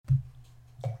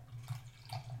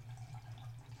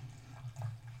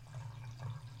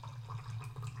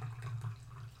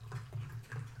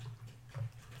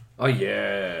Oh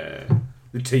yeah,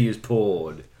 the tea is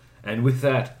poured. And with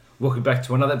that, welcome back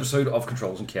to another episode of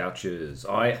Controls and Couches.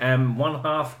 I am one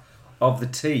half of the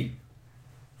tea,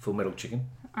 Full Metal Chicken.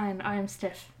 And I am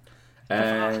Steph.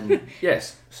 And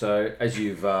yes, so as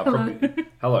you've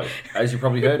as you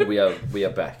probably heard, we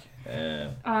are back.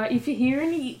 If you hear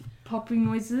any popping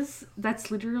noises,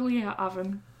 that's literally our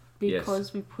oven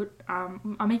because we put.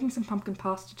 I'm making some pumpkin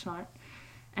pasta tonight,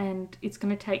 and it's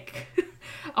going to take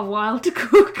a while to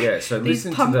cook. Yeah, so these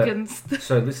pumpkins.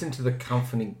 Listen to the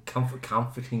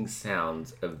comforting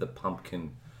sounds of the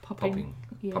pumpkin popping.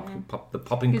 Yeah. The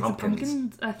popping because pumpkins. The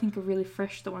pumpkins, I think, are really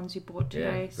fresh. The ones you bought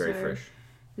today. Yeah, very fresh.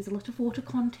 There's a lot of water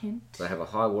content. They have a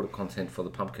high water content for the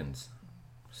pumpkins.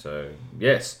 So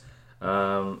yes.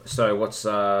 So what's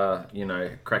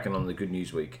cracking on the good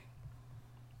news week?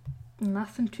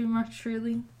 Nothing too much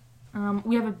really.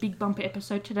 We have a big bumper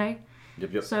episode today.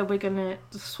 Yep. So we're gonna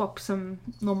swap some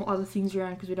normal other things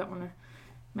around because we don't want to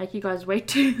make you guys wait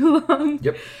too long.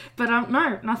 Yep. But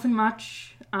no, nothing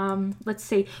much. Let's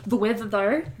see. The weather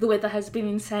though. The weather has been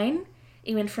insane.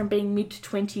 It went from being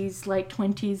mid-20s, late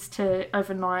 20s to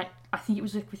overnight. I think it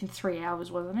was like within 3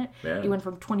 hours, wasn't it? Yeah. It went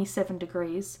from 27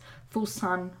 degrees, full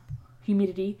sun,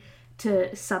 humidity,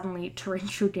 to suddenly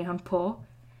torrential downpour.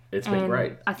 It's been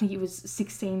great. I think it was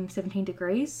 16, 17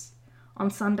 degrees on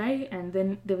Sunday, and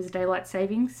then there was daylight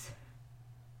savings.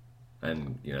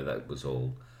 And, that was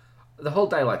all... The whole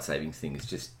daylight savings thing is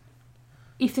just...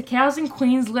 If the cows in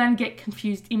Queensland get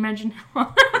confused, imagine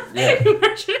how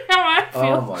I feel.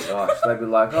 Oh my gosh, they'd be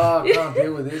like, I can't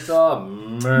deal with this.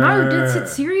 No,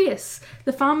 it's serious.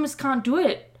 The farmers can't do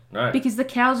it. No. Because the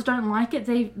cows don't like it.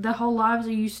 Their whole lives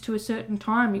are used to a certain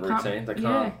time. You Routine.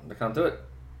 can't. They can't do it.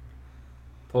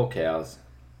 Poor cows.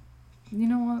 You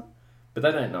know what? But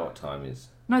they don't know what time is.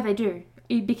 No, they do.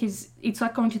 Because it's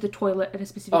like going to the toilet at a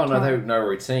specific time. Oh, no, they have no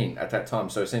routine at that time.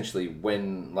 So essentially,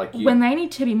 when they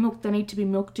need to be milked, they need to be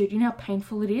milked, dude. You know how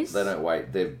painful it is? They don't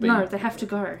wait. They have to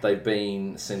go. They've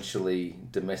been essentially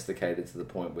domesticated to the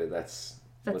point where that's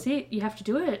it. You have to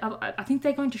do it. I think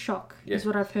they're going to shock, is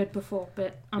what I've heard before.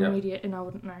 But I'm an idiot and I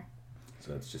wouldn't know.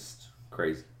 So it's just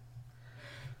crazy.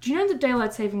 Do you know that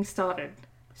daylight saving started,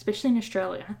 especially in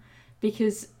Australia,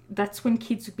 because that's when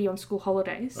kids would be on school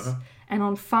holidays. Uh-huh. And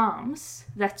on farms,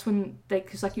 that's when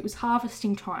because it was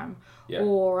harvesting time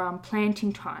or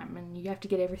planting time, and you have to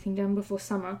get everything done before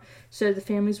summer. So the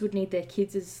families would need their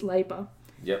kids as labour.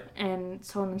 Yep. And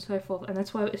so on and so forth. And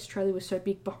that's why Australia was so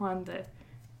big behind the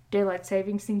daylight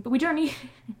savings thing. But we don't need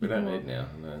We don't need now.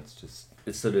 No,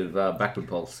 it's sort of backward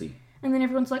policy. And then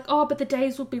everyone's like, oh, but the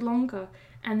days will be longer.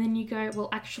 And then you go, well,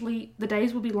 actually, the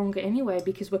days will be longer anyway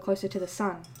because we're closer to the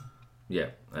sun.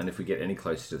 Yeah, and if we get any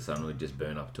closer to the sun, we just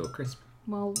burn up to a crisp.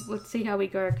 Well, let's see how we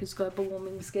go, because global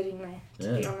warming's getting there,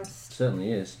 to be honest. It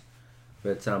certainly is.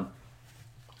 But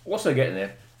also getting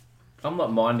there, I'm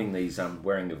not minding these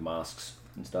wearing of masks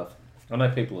and stuff. I know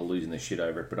people are losing their shit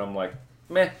over it, but I'm like,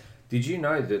 meh. Did you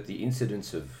know that the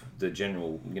incidence of the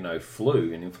general,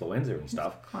 flu and influenza and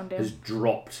stuff has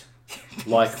dropped,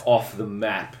 off the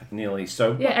map nearly?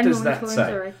 So what does that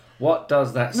say? Right? What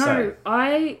does that say? No,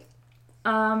 I...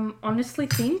 honestly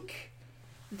think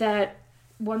that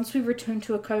once we return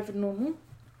to a COVID normal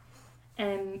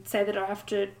and say that I have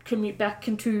to commute back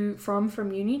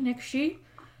from uni next year,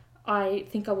 I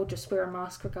think I will just wear a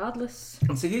mask regardless.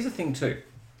 And so here's the thing too.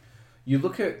 You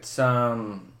look at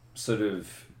sort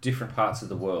of different parts of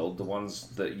the world, the ones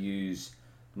that use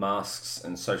masks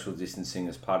and social distancing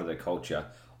as part of their culture.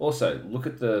 Also, look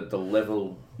at the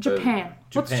level... Japan.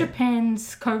 What's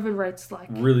Japan's COVID rates like?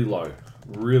 Really low.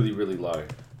 Really, really low.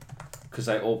 Because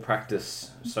they all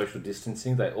practice social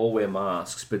distancing. They all wear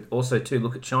masks. But also, too,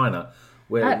 look at China.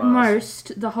 At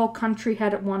most, the whole country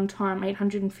had at one time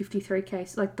 853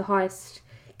 cases. The highest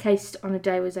case on a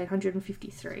day was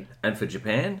 853. And for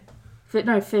Japan? For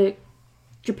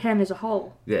Japan as a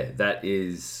whole. Yeah, that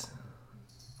is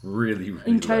really, really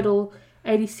in low. Total...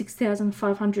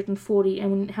 86,540,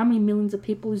 and how many millions of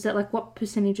people is that? What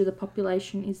percentage of the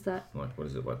population is that? What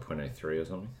is it, 0.03 or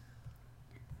something?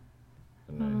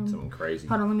 I don't know, something crazy.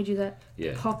 Hold on, let me do that.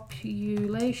 Yeah.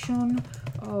 Population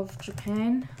of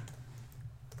Japan.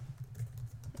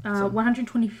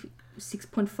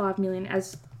 126.5 million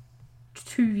as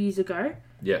 2 years ago.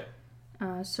 Yeah.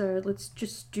 So let's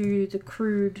just do the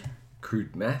crude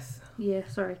math? Yeah,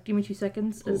 sorry. Give me 2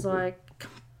 seconds as I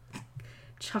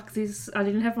chuck this. I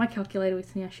didn't have my calculator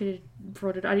with me. I should have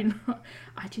brought it. I didn't know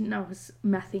I was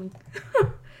mathing.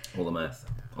 All the math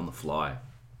on the fly.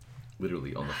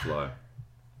 Literally on the fly.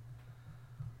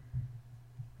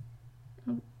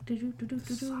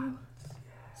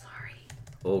 Sorry.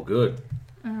 All good.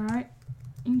 Alright.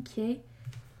 Okay.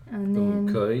 And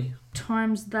then Okay.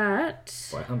 times that...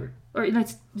 By 100. Or, no,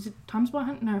 is it times by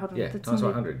 100? No, hold on. Yeah, That's times by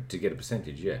not it. 100 to get a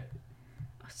percentage, yeah.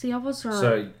 See, I was right.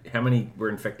 So, how many were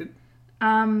infected?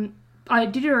 I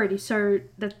did it already, so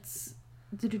that's...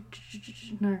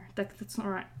 No, that's not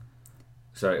right.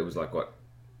 So, it was like what?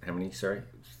 How many, sorry?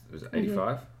 It was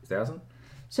 85,000?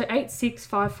 So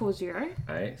 86540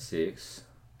 8, 6,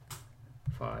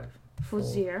 5, 40.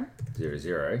 0,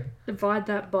 0. Divide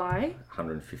that by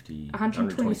 150,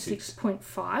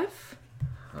 126.5.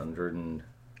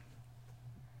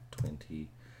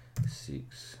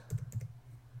 126.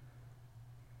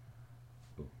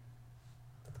 Ooh.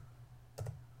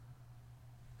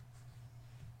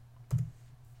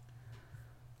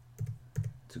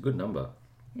 It's a good number.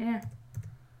 Yeah.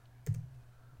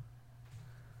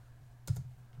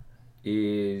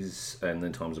 And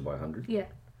then times it by 100. Yeah.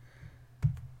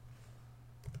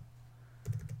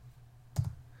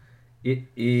 It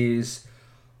is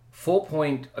 4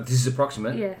 point. This is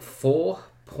approximate. Yeah. 4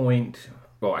 point.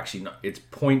 Well, actually, no. It's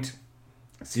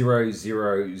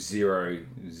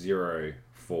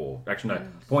 0.00004. Actually, no.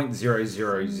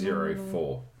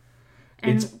 0.0004.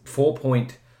 It's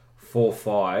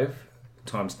 4.45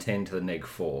 times 10 to the neg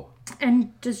 4.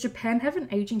 And does Japan have an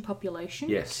aging population?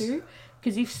 Yes. Too?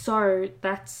 Because if so,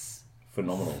 that's...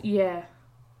 Phenomenal. Yeah.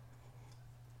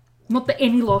 Not that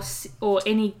any loss or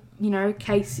any,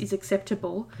 case is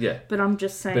acceptable. Yeah. But I'm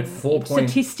just saying, But 4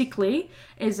 statistically,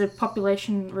 as a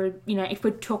population, if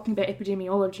we're talking about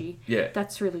epidemiology, Yeah.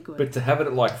 that's really good. But to have it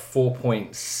at like 4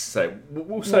 point, say,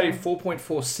 we'll say Yeah.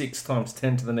 4.46 times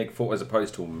 10 to the neg 4 as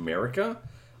opposed to America.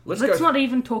 Let's not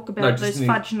even talk about those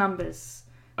fudge numbers.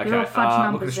 Okay, They're all fudge look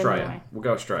numbers Australia. anyway. We'll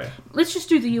go Australia. Let's just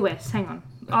do the US. Hang on.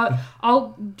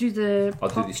 I'll do the I'll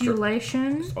do the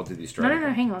population. I'll do the Australia.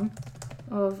 No, hang on.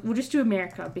 We'll just do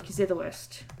America because they're the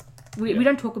worst. We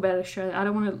don't talk about Australia. I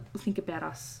don't want to think about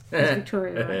us as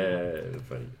Victoria. Right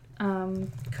Funny.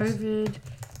 COVID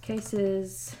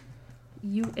cases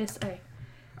USA.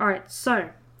 All right, so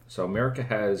So America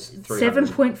has 300...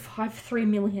 7.53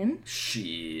 million.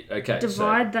 Shit. Okay.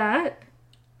 Divide that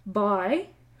by...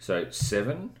 So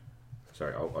 7...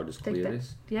 Sorry, I'll just Take clear that.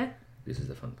 this. Yeah. This is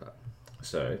the fun part.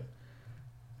 So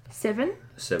 7.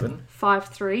 7.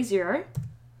 530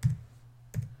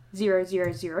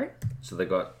 000. So they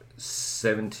got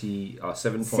 7.53.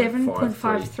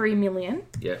 7.53 million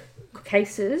Yeah.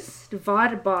 cases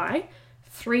divided by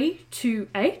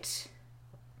 328.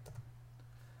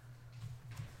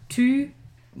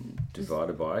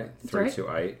 Divided by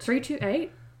 328.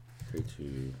 328.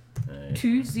 328.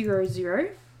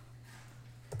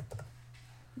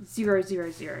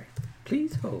 200 000.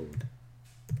 Please hold.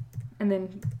 And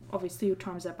then obviously you'll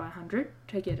times that by 100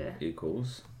 to get a...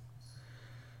 Equals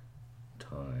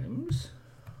times.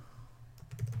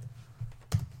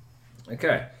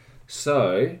 Okay,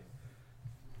 so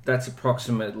that's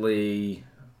approximately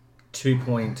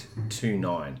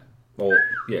 2.29. Or,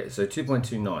 yeah, so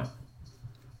 2.29.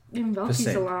 Even Valky's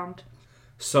Percent. alarmed.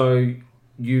 So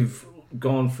you've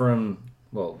gone from,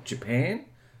 Japan,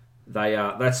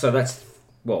 that's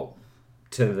to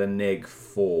the neg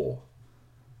 4.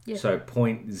 Yeah. So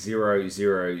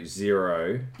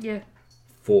 0.0004. Yeah.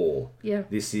 Yeah.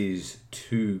 This is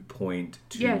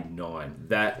 2.29.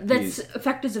 That's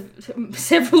factors of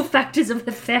several factors of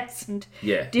 1,000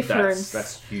 difference.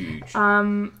 That's huge.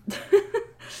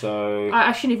 So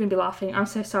I shouldn't even be laughing. I'm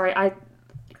so sorry.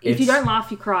 If you don't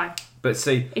laugh, you cry. But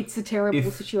see, it's a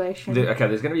terrible situation. There's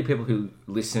going to be people who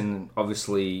listen.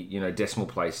 Obviously, decimal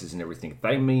places and everything.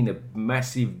 They mean a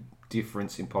massive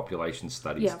difference in population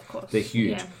studies. Yeah, of course. They're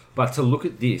huge. Yeah. But to look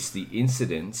at this, the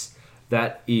incidence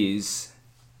that is.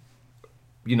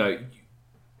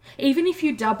 Even if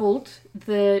you doubled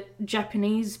the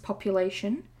Japanese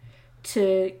population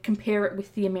to compare it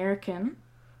with the American,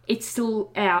 it's still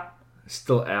out.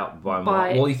 Still out by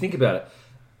miles. Well, you think about it.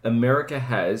 America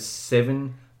has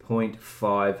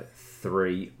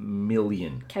 7.53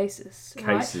 million cases.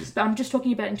 Right? But I'm just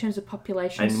talking about in terms of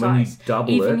population and size. When you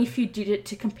double even if you did it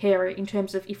to compare it in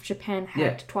terms of if Japan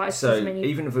had twice as many. So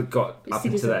even if it got up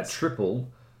citizens. into that triple,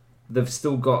 they've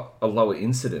still got a lower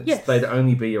incidence. Yes. They'd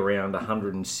only be around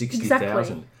 160,000.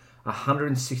 Exactly.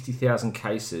 160,000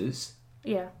 cases.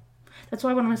 Yeah. That's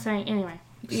why what I'm saying, anyway.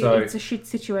 So, it's a shit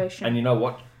situation. And you know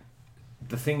what?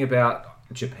 The thing about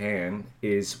Japan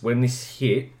is when this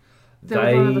hit,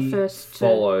 they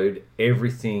followed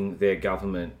everything their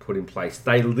government put in place.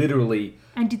 They literally...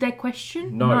 And did they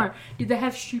question? No. Did they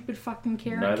have stupid fucking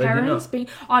Karens? No, they did not. Being,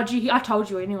 I told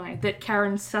you anyway, that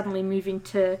Karen's suddenly moving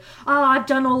to, I've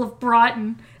done all of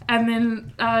Brighton. And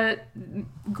then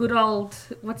good old,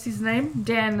 what's his name?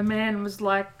 Dan the man was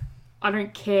like, I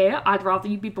don't care. I'd rather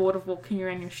you be bored of walking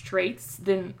around your streets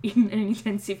than in an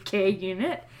intensive care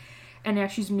unit. And now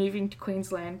she's moving to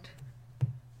Queensland.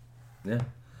 Yeah.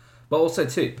 But also,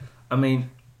 too, I mean,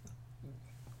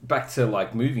 back to,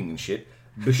 like, moving and shit,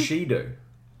 Bushido,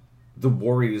 the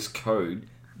Warriors Code,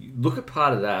 you look at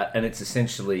part of that, and it's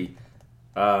essentially,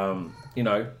 you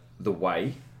know, the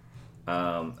way,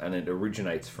 and it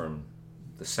originates from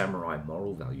the samurai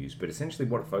moral values, but essentially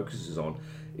what it focuses on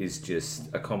is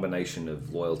just a combination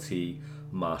of loyalty,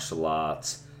 martial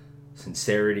arts,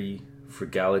 sincerity,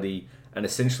 frugality, and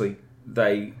essentially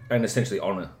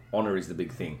honor. Honor is the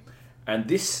big thing. And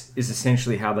this is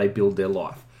essentially how they build their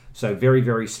life. So very,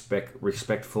 very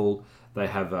respectful. They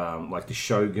have like the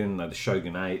shogun, the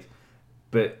shogunate.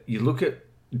 But you look at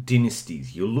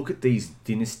dynasties. You look at these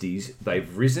dynasties.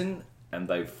 They've risen and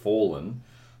they've fallen.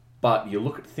 But you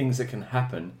look at things that can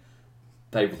happen.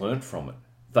 They've learned from it.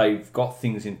 They've got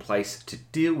things in place to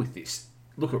deal with this.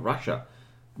 Look at Russia.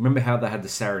 Remember how they had the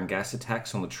sarin gas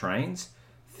attacks on the trains?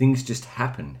 Things just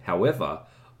happen. However,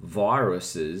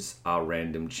 viruses are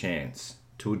random chance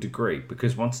to a degree,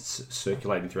 because once it's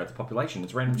circulating throughout the population,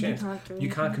 it's random chance. You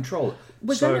can't control it.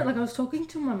 Wasn't it like I was talking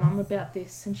to my mum about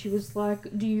this, and she was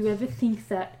like, do you ever think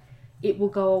that it will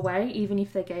go away even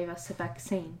if they gave us a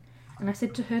vaccine? And I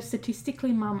said to her,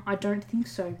 statistically, Mum, I don't think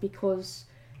so, because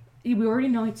we already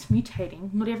know it's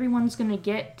mutating. Not everyone's going to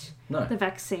get the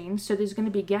vaccine, so there's going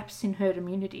to be gaps in herd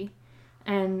immunity,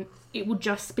 and it will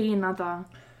just be another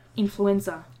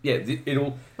influenza. Yeah,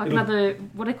 it'll another,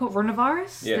 what do they call it,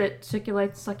 coronavirus that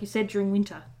circulates, like you said, during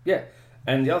winter. Yeah,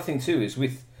 and the other thing too is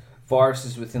with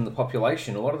viruses within the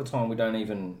population, a lot of the time we don't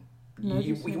even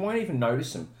you won't even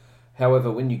notice them.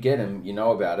 However, when you get them, you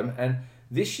know about them. And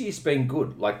this year's been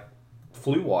good. Like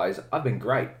flu wise, I've been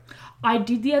great. I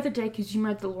did the other day because you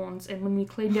mowed the lawns, and when we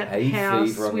cleaned out Hay the house,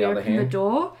 fever we opened the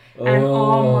door, and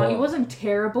it wasn't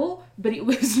terrible, but it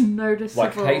was noticeable.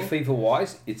 Like hay fever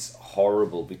wise, it's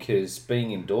horrible because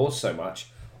being indoors so much,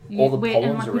 all the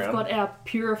pollen's around. We've got our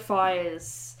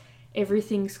purifiers,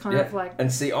 everything's kind of like.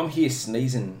 And see, I'm here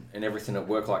sneezing and everything at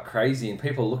work like crazy, and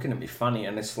people are looking at me funny,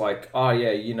 and it's like, oh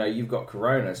yeah, you know, you've got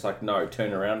corona. It's like, no,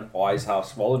 turn around, eyes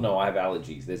half swollen. No, I have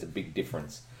allergies. There's a big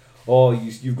difference. Oh,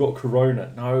 you've got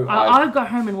corona. No, I'll go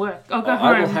home and work. I'll go home.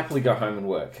 I will happily go home and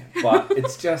work. But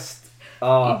it's just,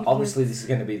 obviously this is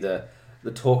going to be the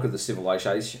talk of the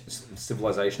civilization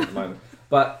at the moment.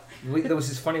 But there was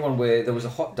this funny one where there was a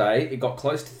hot day, it got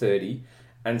close to 30,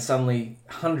 and suddenly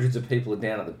hundreds of people are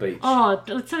down at the beach. Oh,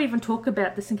 let's not even talk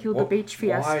about the St Kilda Beach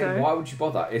fiasco. Why would you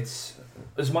bother? It's,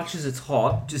 as much as it's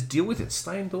hot, just deal with it.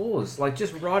 Stay indoors. Like,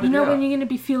 just ride it out. You know when you're going to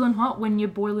be feeling hot? When you're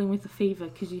boiling with a fever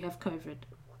because you have COVID.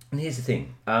 And here's the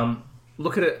thing.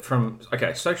 Look at it from,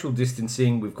 social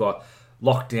distancing. We've got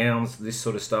lockdowns, this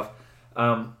sort of stuff.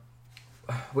 I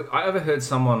overheard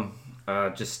someone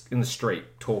just in the street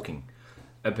talking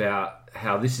about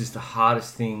how this is the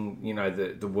hardest thing, you know,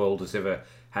 the world has ever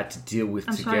had to deal with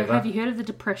together. Sorry, have you heard of the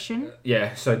Depression?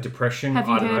 Yeah, so Depression, have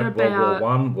you heard about World War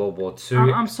One, World War Two.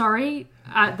 I'm sorry,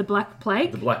 the Black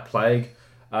Plague. The Black Plague.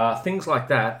 Things like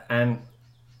that. And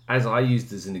as I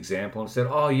used as an example and said,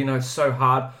 oh, you know, it's so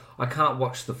hard, I can't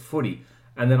watch the footy.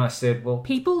 And then I said, well...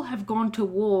 People have gone to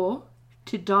war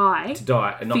to die.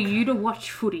 And for you to watch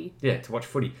footy. Yeah, to watch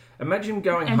footy. Imagine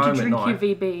going home at night. And to drink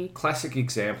your VB. Classic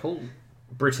example,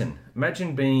 Britain.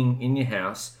 Imagine being in your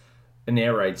house, an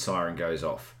air raid siren goes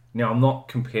off. Now, I'm not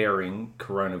comparing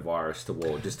coronavirus to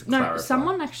war, just to clarify. No,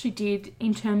 someone actually did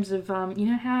in terms of, you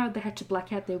know how they had to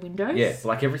black out their windows? Yeah,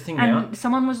 black everything out. And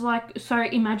someone was like, so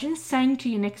imagine saying to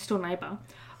your next door neighbour,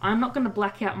 I'm not going to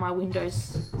black out my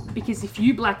windows because if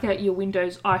you black out your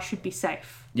windows, I should be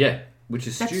safe. Yeah, which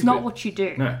is stupid. That's not what you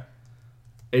do. No.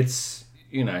 It's,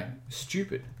 you know,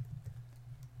 stupid.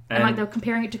 And like they were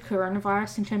comparing it to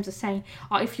coronavirus in terms of saying,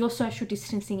 oh, if you're social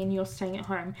distancing and you're staying at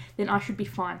home, then I should be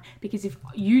fine. Because if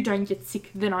you don't get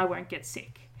sick, then I won't get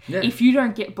sick. Yeah. If you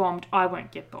don't get bombed, I won't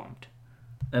get bombed.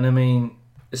 And I mean,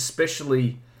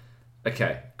 especially,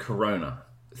 corona.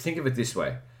 Think of it this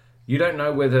way. You don't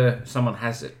know whether someone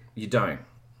has it. You don't.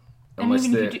 Unless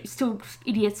and even if you do, still,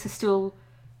 idiots are still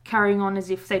carrying on as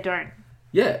if they don't.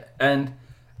 Yeah, and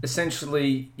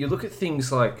essentially, you look at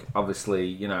things like, obviously,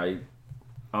 you know,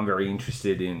 I'm very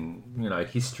interested in, you know,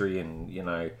 history and, you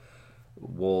know,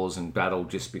 wars and battle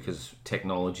just because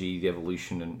technology, the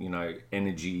evolution and, you know,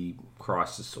 energy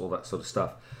crisis, all that sort of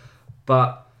stuff.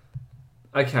 But,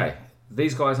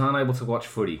 these guys aren't able to watch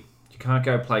footy. You can't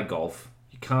go play golf.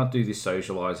 You can't do this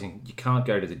socialising. You can't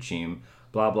go to the gym,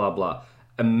 blah, blah, blah.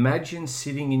 Imagine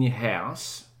sitting in your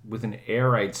house with an air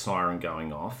raid siren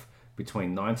going off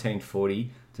between 1940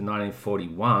 to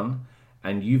 1941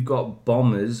 and you've got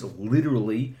bombers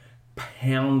literally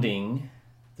pounding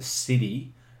the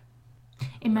city.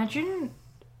 Imagine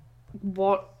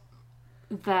what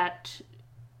that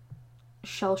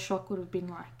shell shock would have been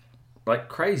like. Like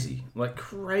crazy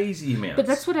amounts. But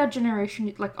that's what our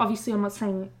generation, like, obviously I'm not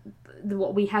saying that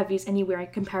what we have is anywhere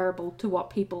comparable to what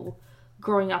people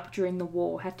growing up during the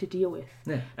war had to deal with.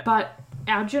 Yeah. But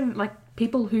our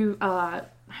people who are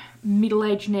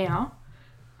middle-aged now,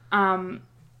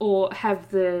 or have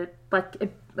the, like,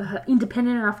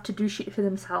 independent enough to do shit for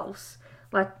themselves,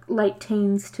 like late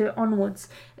teens to onwards,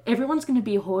 everyone's going to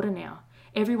be a hoarder now.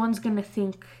 Everyone's going to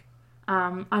think,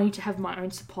 I need to have my own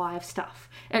supply of stuff.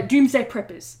 Doomsday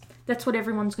preppers. That's what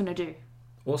everyone's going to do.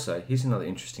 Also, here's another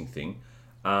interesting thing.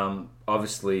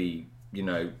 Obviously,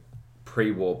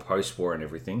 pre-war, post-war and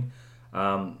everything.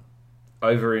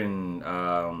 Over in,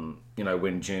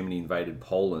 when Germany invaded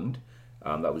Poland,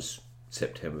 that was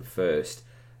September 1st,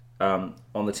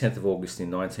 on the 10th of August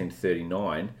in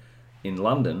 1939, in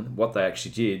London, what they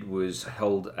actually did was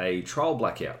held a trial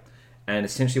blackout. And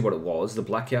essentially what it was, the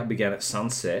blackout began at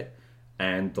sunset,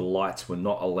 and the lights were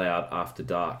not allowed after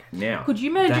dark. Now, could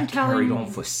you imagine that carried on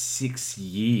for 6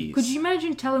 years. Could you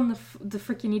imagine telling the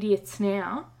freaking idiots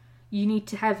now, you need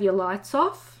to have your lights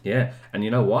off? Yeah, and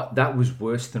you know what? That was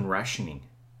worse than rationing.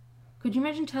 Could you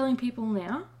imagine telling people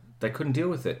now? They couldn't deal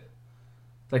with it.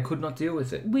 They could not deal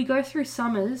with it. We go through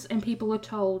summers and people are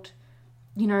told,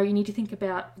 you need to think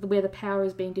about where the power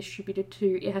is being distributed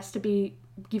to. It has to be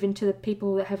given to the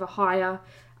people that have a higher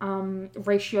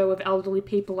ratio of elderly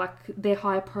people, like their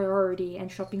higher priority,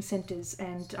 and shopping centres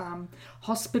and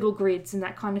hospital grids and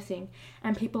that kind of thing.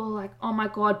 And people are like, oh my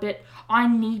God, but I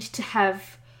need to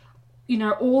have,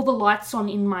 all the lights on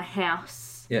in my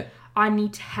house. Yeah. I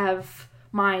need to have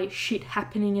my shit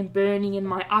happening and burning and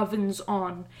my ovens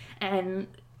on and,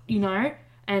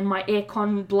 and my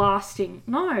aircon blasting.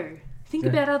 No. Think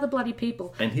about other bloody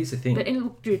people. And here's the thing. But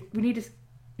look, dude, we need to...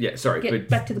 Yeah, sorry, get but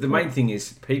back to the point. Main thing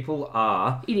is people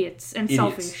are... idiots and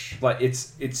selfish. Like,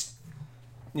 it's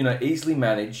easily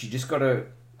managed. You just got to...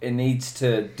 It needs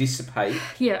to dissipate.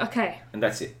 Yeah, okay. And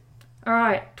that's it. All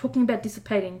right, talking about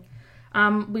dissipating.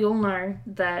 We all know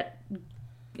that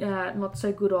not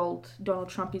so good old Donald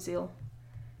Trump is ill.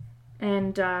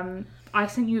 And I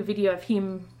sent you a video of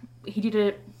him. He did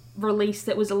a release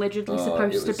that was allegedly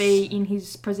supposed to be in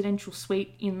his presidential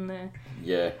suite in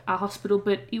the hospital,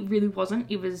 but it really wasn't.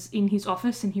 It was in his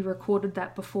office, and he recorded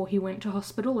that before he went to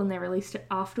hospital, and they released it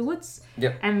afterwards.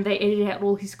 Yep. And they edited out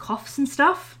all his coughs and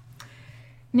stuff.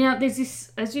 Now, there's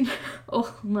this, as you know,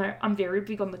 oh no, I'm very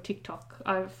big on the TikTok.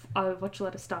 I watch a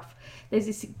lot of stuff. There's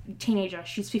this teenager.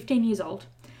 She's 15 years old.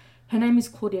 Her name is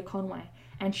Claudia Conway.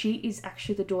 And she is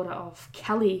actually the daughter of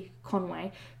Kelly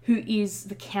Conway, who is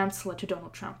the counselor to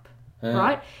Donald Trump,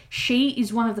 right? She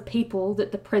is one of the people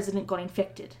that the president got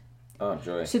infected. Oh,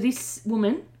 joy. So this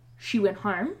woman, she went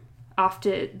home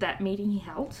after that meeting he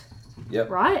held, Yep.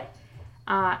 right?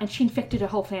 And she infected her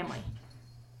whole family.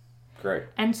 Great.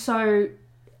 And so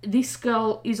this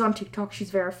girl is on TikTok.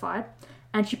 She's verified.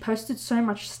 And she posted so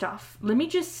much stuff. Let me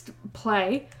just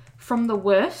play from the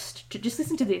worst. Just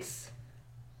listen to this.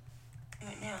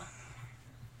 Right now.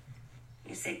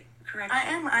 You say correct. I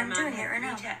am. I'm doing it right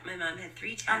now. My mom had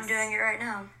 3 tests. I'm doing it right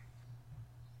now.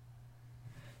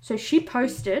 So she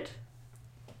posted...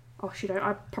 Oh, shit.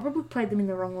 I probably played them in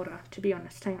the wrong order, to be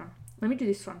honest. Hang on. Let me do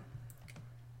this one.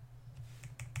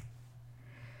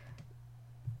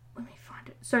 Let me find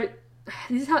it. So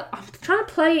this is how... I'm trying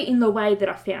to play it in the way that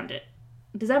I found it.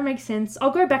 Does that make sense? I'll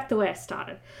go back the way I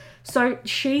started. So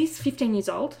she's 15 years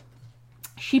old.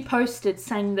 She posted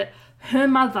saying that her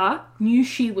mother knew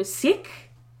she was sick,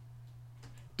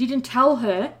 didn't tell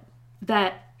her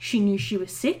that she knew she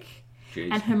was sick,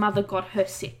 Jeez. and her mother got her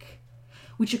sick,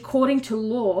 which according to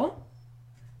law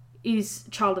is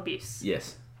child abuse.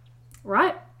 Yes.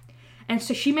 Right? And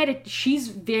so she's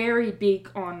very big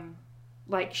on,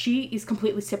 like, she is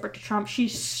completely separate to Trump. She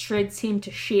shreds him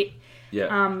to shit.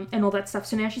 Yeah. And all that stuff.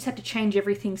 So now she's had to change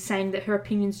everything, saying that her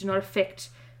opinions do not affect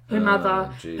her Oh,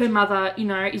 mother. geez. Her mother,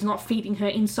 is not feeding her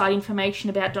inside information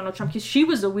about Donald Trump, because she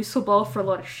was a whistleblower for a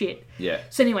lot of shit. Yeah.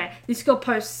 So anyway, this girl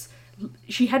posts...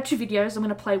 She had 2 videos. I'm going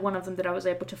to play one of them that I was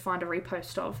able to find a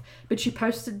repost of. But she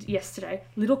posted yesterday,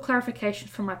 little clarification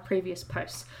from my previous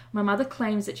posts. My mother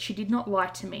claims that she did not lie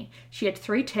to me. She had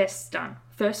 3 tests done.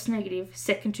 First negative,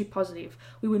 second 2 positive.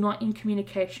 We were not in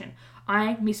communication.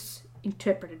 I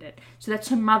misinterpreted it. So that's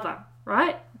her mother,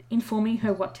 right? Informing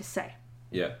her what to say.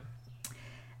 Yeah.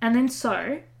 And then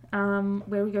so,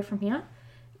 where we go from here?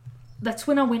 that's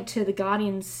when I went to the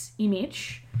Guardian's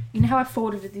image. You know how I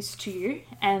forwarded this to you,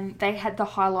 and they had the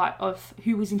highlight of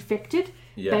who was infected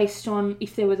based on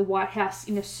if they were the White House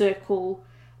inner circle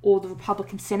or the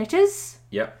Republican senators.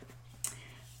 Yep.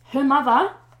 Her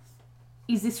mother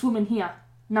is this woman here,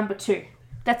 number 2.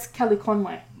 That's Kelly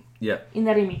Conway. Yep. In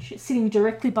that image, sitting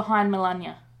directly behind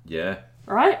Melania. Yeah.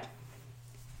 Right?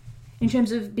 In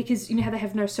terms of, because you know how they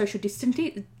have no social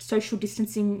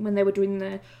distancing when they were doing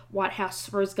the White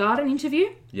House Rose Garden interview?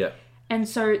 Yeah. And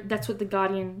so that's what the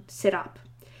Guardian set up.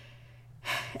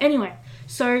 Anyway,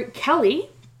 so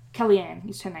Kellyanne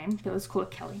is her name, but let's call her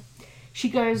Kelly. She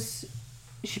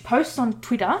posts on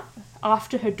Twitter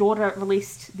after her daughter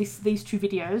released these 2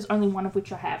 videos, only one of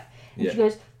which I have. And she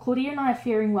goes, Claudia and I are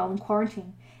faring well in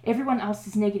quarantine. Everyone else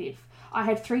is negative. I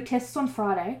had 3 tests on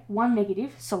Friday, 1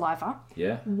 negative, saliva.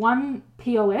 Yeah. 1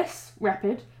 POS,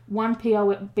 rapid. 1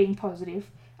 PO being positive.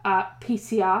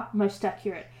 PCR, most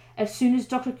accurate. As soon as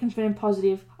doctor confirmed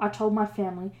positive, I told my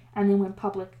family and then went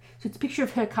public. So it's a picture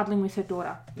of her cuddling with her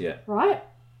daughter. Yeah. Right?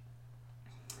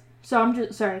 So I'm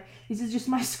just, sorry, this is just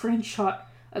my screenshot.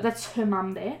 That's her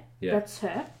mum there. Yeah. That's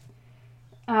her.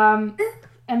 And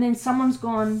then someone's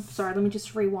gone, sorry, let me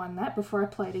just rewind that before I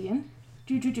play it again.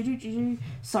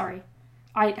 Sorry.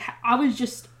 I was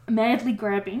just madly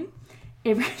grabbing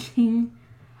everything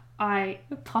I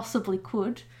possibly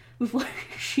could before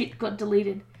shit got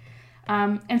deleted.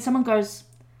 And someone goes,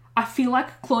 I feel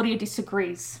like Claudia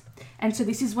disagrees. And so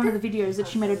this is one of the videos that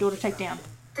she made her daughter take down.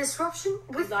 Disruption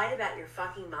You with... lied about your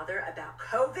fucking mother about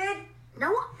COVID? No,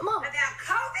 Mom. About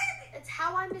COVID? It's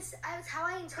how I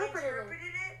interpreted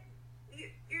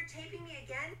it. You're taping me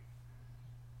again?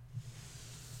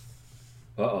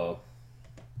 Uh-oh.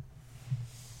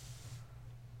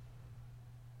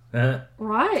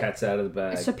 Right. Cat's out of the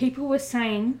bag. So people were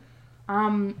saying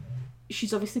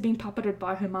she's obviously being puppeted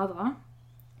by her mother.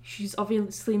 She's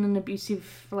obviously in an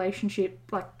abusive relationship,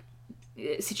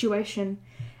 situation,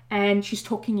 and she's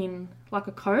talking in like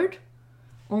a code,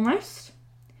 almost.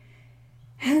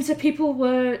 And so people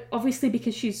were, obviously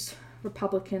because she's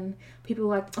Republican, people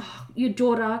were like, oh, your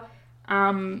daughter,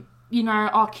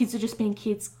 kids are just being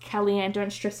kids, Kellyanne,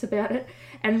 don't stress about it.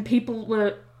 And people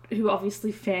who are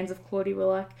obviously fans of Claudia were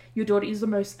like, your daughter is the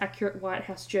most accurate White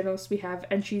House journalist we have,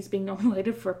 and she's being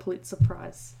nominated for a Pulitzer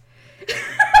Prize.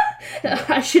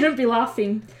 I shouldn't be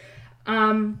laughing.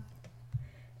 And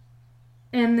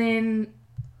then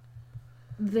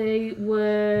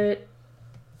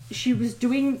she was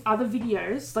doing other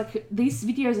videos, like these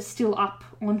videos are still up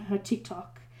on her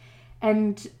TikTok,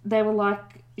 and they were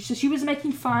like, so she was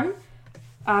making fun.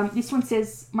 This one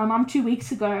says, my mum 2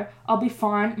 weeks ago, I'll be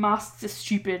fine, masks are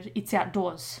stupid, it's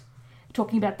outdoors.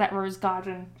 Talking about that Rose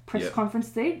Garden press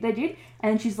conference they did,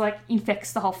 and she's like,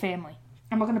 infects the whole family.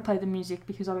 I'm not going to play the music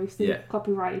because obviously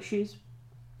copyright issues.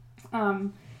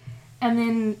 And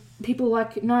then people were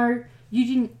like, no, you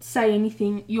didn't say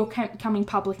anything, you're coming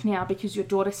public now because your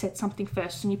daughter said something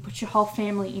first and you put your whole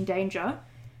family in danger,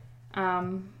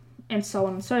 and so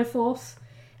on and so forth.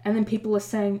 And then people are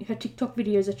saying her TikTok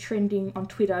videos are trending on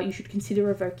Twitter, you should consider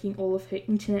revoking all of her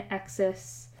internet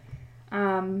access,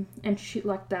 and shit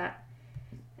like that.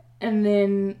 And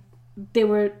then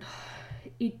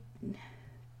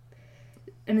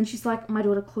and then she's like, my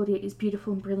daughter Claudia is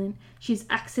beautiful and brilliant. She has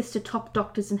access to top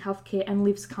doctors and healthcare and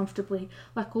lives comfortably.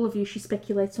 Like all of you, she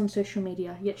speculates on social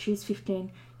media, yet she's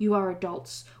 15. You are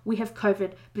adults. We have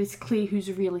COVID, but it's clear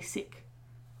who's really sick.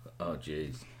 Oh,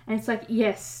 jeez. And it's like,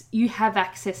 yes, you have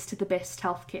access to the best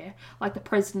healthcare. Like the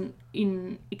president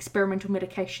in experimental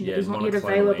medication that is not yet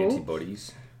available.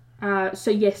 Antibodies.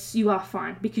 So yes, you are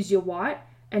fine because you're white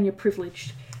and you're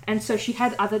privileged. And so she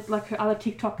had her other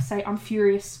TikToks say, I'm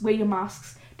furious, wear your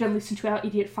masks, don't listen to our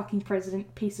idiot fucking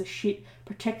president, piece of shit,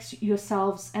 protect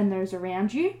yourselves and those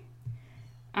around you.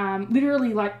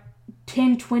 Literally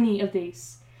 10, 20 of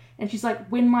these. And she's like,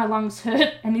 when my lungs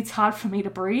hurt and it's hard for me to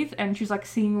breathe, and she's like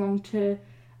singing along to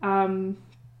I'm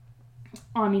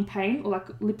in pain, or like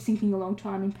lip syncing along to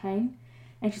I'm in pain.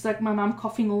 And she's like, my mum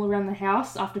coughing all around the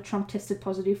house after Trump tested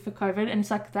positive for COVID. And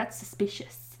it's like, that's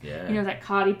suspicious. Yeah. You know, that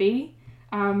Cardi B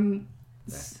sounds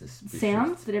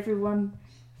that everyone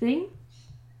thing.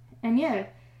 And yeah,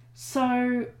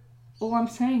 so all I'm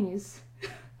saying is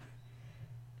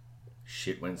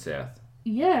shit went south.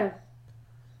 Yeah.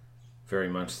 Very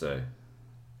much so.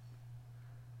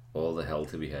 All the hell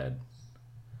to be had.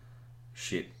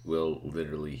 Shit will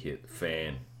literally hit the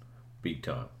fan big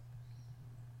time.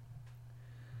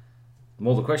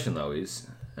 Well, the question though is,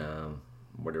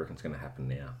 what do you reckon's going to happen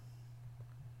now?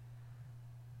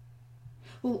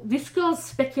 Well, this girl's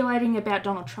speculating about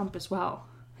Donald Trump as well,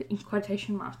 in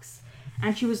quotation marks.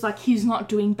 And she was like, he's not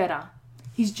doing better.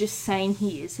 He's just saying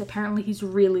he is. Apparently he's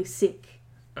really sick.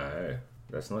 Oh,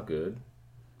 that's not good.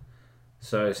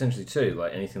 So essentially too,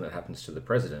 like anything that happens to the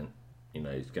president,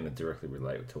 is going to directly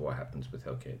relate to what happens with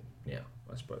healthcare now,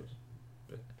 I suppose.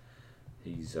 But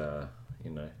he's,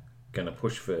 going to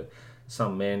push for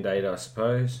some mandate, I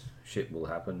suppose. Shit will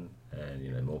happen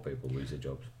and, more people lose their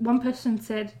jobs. One person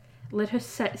said, let her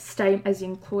stay, as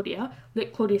in Claudia,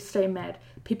 let Claudia stay mad.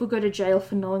 People go to jail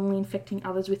for knowingly infecting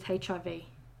others with HIV.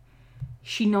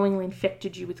 She knowingly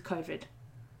infected you with COVID.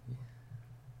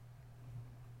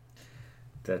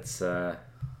 That's the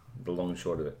long and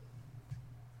short of it.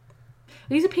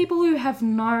 These are people who have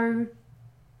no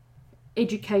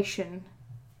education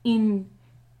in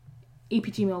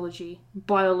epidemiology,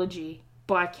 biology,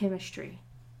 biochemistry.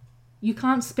 You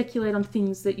can't speculate on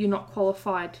things that you're not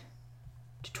qualified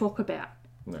to talk about.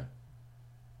 No.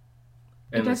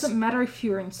 It doesn't matter if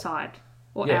you're inside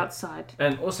or outside.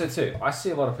 And also too, I see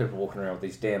a lot of people walking around with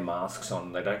these damn masks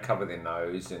on. They don't cover their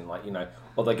nose and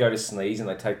or they go to sneeze and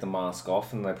they take the mask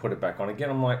off and they put it back on again.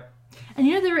 I'm like... And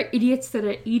there are idiots that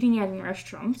are eating out in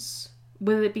restaurants,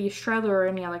 whether it be Australia or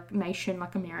any other nation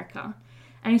like America.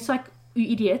 And it's like, you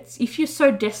idiots, if you're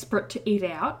so desperate to eat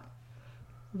out,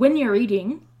 when you're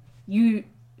eating, you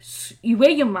wear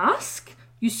your mask,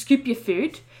 you scoop your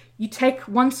food, you take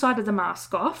one side of the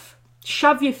mask off,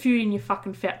 shove your food in your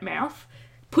fucking fat mouth,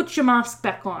 put your mask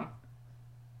back on.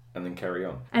 And then carry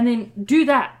on. And then do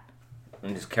that.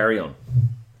 And just carry on.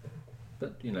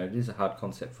 But, it is a hard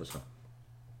concept for some.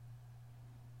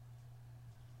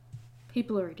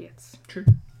 People are idiots. True.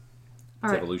 All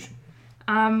It's right. evolution.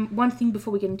 One thing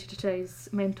before we get into today's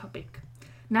main topic.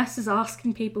 NASA's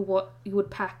asking people what you would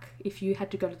pack if you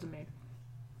had to go to the moon.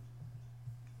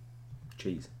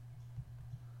 Cheese.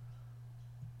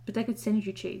 But they could send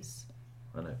you cheese.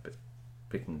 I know, but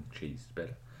picking cheese is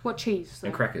better. What cheese? Though?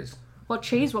 And crackers. What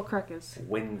cheese? What crackers?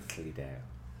 Wensleydale.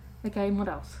 Okay, and what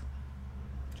else?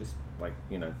 Just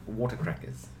water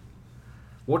crackers.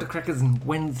 Water crackers and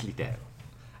Wensleydale.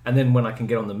 And then when I can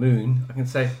get on the moon, I can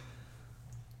say,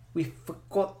 we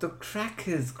forgot the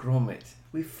crackers, Gromit.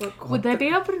 We forgot. Would they be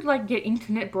able to get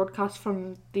internet broadcast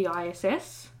from the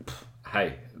ISS?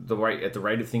 Hey, at the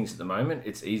rate of things at the moment,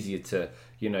 it's easier to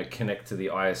connect to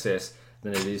the ISS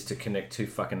than it is to connect two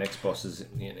fucking Xboxes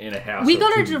in a house. We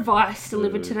got a device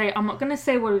delivered today. I'm not going to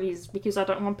say what it is because I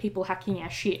don't want people hacking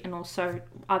our shit and also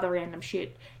other random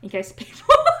shit in case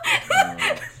people.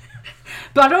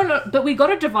 But I don't know. But we got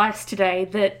a device today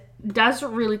that does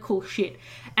really cool shit,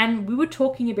 and we were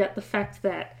talking about the fact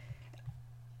that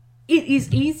it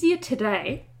is easier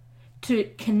today to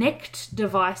connect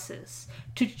devices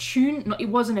to tune. No, it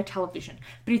wasn't a television,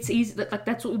 but it's easy.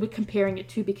 That's what we were comparing it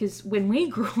to because when we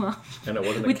grew up and it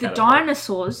wasn't with the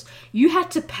dinosaurs, you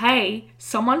had to pay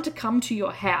someone to come to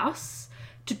your house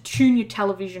to tune your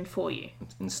television for you.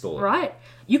 Install it. Right?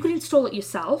 You could install it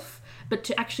yourself. But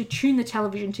to actually tune the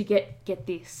television to get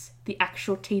this, the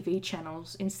actual TV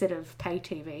channels instead of pay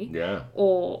TV,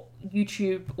 or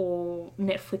YouTube or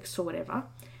Netflix or whatever,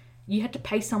 you had to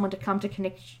pay someone to come to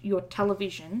connect your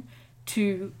television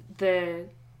to the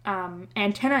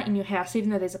antenna in your house, even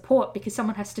though there's a port, because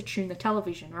someone has to tune the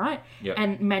television, right? Yep.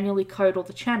 And manually code all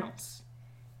the channels.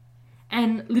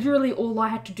 And literally all I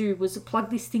had to do was plug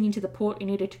this thing into the port it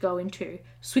needed to go into,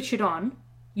 switch it on,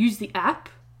 use the app,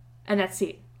 and that's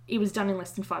it. It was done in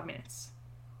less than 5 minutes.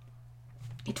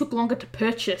 It took longer to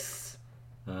purchase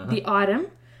the item,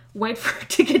 wait for it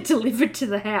to get delivered to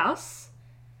the house.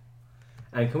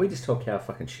 And can we just talk how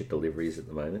fucking shit delivery is at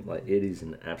the moment? It is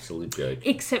an absolute joke.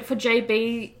 Except for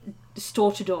JB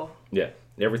store to door. Yeah,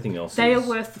 everything else They is... are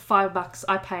worth the $5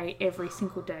 I pay every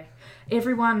single day.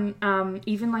 Everyone,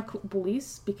 even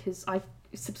Woolies, because I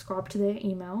subscribe to their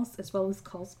emails, as well as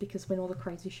Coles, because when all the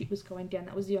crazy shit was going down,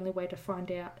 that was the only way to find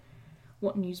out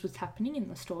what news was happening in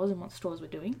the stores and what stores were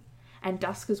doing, and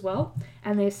Dusk as well.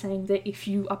 And they're saying that if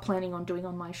you are planning on doing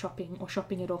online shopping or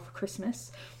shopping at all for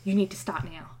Christmas, you need to start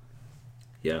now.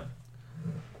 Yeah.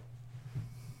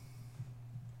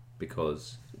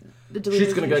 Because The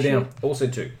shit's going to go delivery down. Also,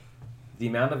 too, the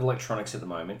amount of electronics at the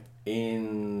moment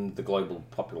in the global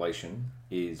population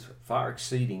is far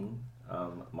exceeding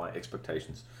my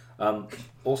expectations.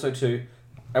 Also, too,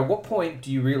 at what point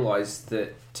do you realise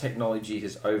that technology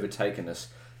has overtaken us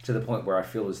to the point where I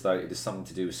feel as though it is something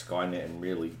to do with Skynet and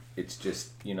really it's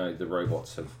just, the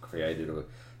robots have created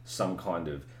some kind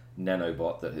of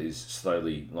nanobot that is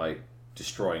slowly,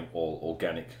 destroying all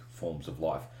organic forms of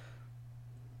life?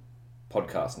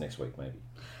 Podcast next week, maybe.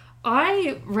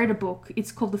 I read a book.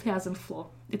 It's called The 1,000th Floor.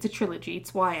 It's a trilogy.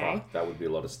 It's YA. Fuck, that would be a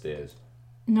lot of stairs.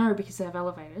 No, because they have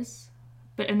elevators.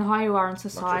 But the higher you are in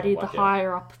society, the like, yeah.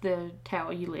 higher up the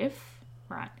tower you live.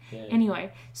 Right. Yeah.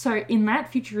 Anyway, so in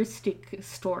that futuristic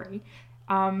story,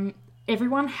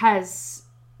 everyone has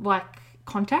like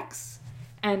contacts,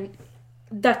 and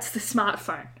that's the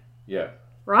smartphone, Yeah.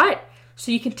 right?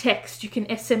 So you can text, you can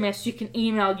SMS, you can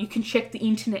email, you can check the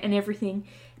internet and everything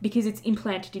because it's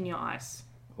implanted in your eyes.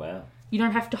 Wow. You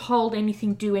don't have to hold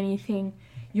anything, do anything.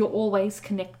 You're always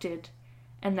connected,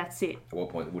 and that's it. At what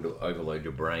point would it overload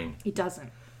your brain? It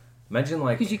doesn't. Imagine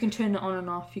like Because you can turn it on and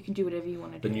off. You can do whatever you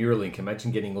want to the do. Neuralink.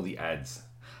 Imagine getting all the ads.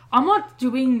 I'm not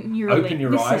doing Neuralink. Open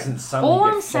your Listen, eyes and suddenly all you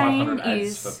I'm get 500 saying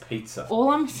ads is, for pizza. all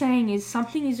I'm saying is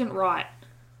something isn't right.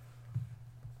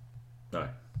 No.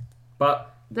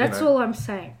 But That's all I'm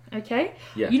saying, okay?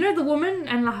 Yeah. You know the woman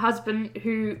and the husband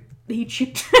who he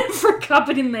chipped for a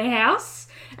cupboard in their house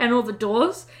and all the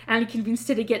doors, and he convinced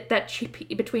her to get that chip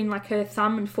between like her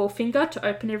thumb and forefinger to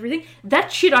open everything?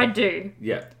 That shit I do.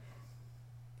 Yeah.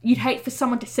 You'd hate for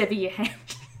someone to sever your hand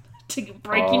to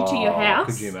break into your house.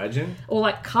 Could you imagine? Or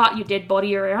like cart your dead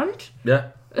body around. Yeah.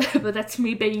 But that's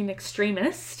me being an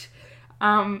extremist.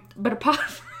 But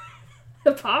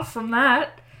apart from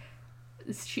that,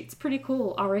 this shit's pretty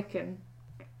cool, I reckon.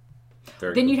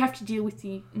 Very Then cool. you'd have to deal with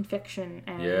the infection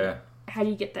and Yeah. how do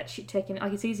you get that shit taken?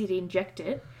 Like, it's easy to inject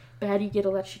it, but how do you get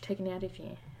all that shit taken out of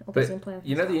you? All those But implants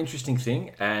you and know stuff. the interesting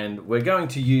thing, and we're going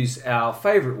to use our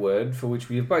favourite word for which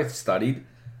we have both studied,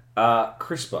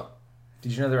 CRISPR.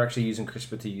 Did you know they're actually using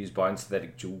CRISPR to use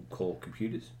biosynthetic dual-core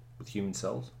computers with human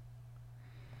cells?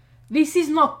 This is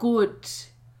not good.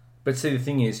 But see, the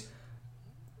thing is,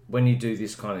 when you do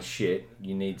this kind of shit,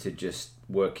 you need to just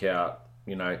work out,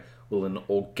 will an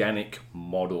organic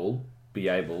model be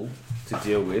able to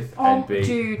deal with and be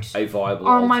dude. a viable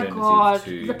Oh my alternative god,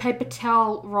 to... the paper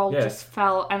towel roll Yeah. just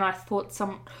fell and I thought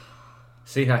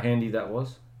See how handy that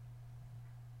was?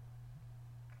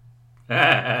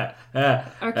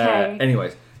 Okay.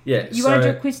 Anyways, yeah. You want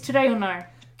to do a quiz today or no?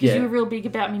 Because Yeah. you were real big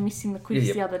about me missing the quiz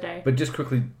Yeah. the other day. But just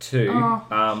quickly too,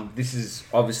 this is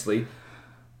obviously,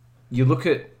 you look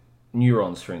at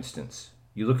neurons, for instance.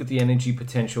 You look at the energy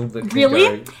potential that can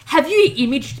Really? go... Have you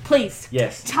imaged, please?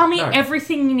 Yes. Tell me No.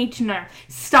 everything you need to know.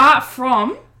 Start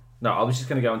from... No, I was just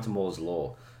going to go into Moore's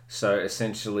law. So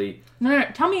essentially... No,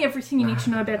 tell me everything you need to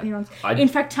know about neurons. I- In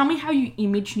fact, tell me how you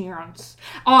image neurons.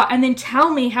 Oh, and then tell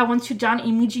me how once you're done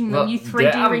imaging them, you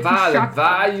 3D reconstruct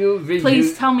them.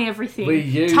 Please tell me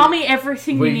everything. Tell me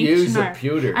everything you need to know. a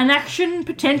computer. An action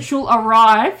potential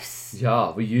arrives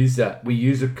Yeah, we use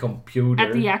a computer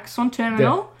at the Axon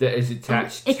terminal. that is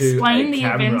attached Explain to a the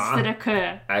camera, events that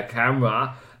occur. a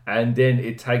camera, and then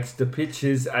it takes the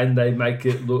pictures and they make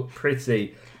it look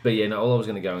pretty. But yeah, no, all I was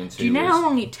going to go into Do you know was how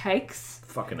long it takes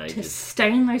fucking to ages.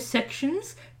 stain those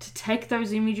sections, to take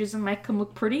those images and make them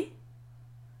look pretty?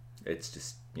 It's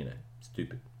just,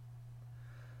 stupid.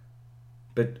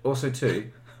 But also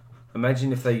too,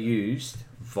 imagine if they used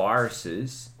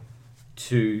viruses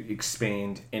to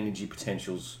expand energy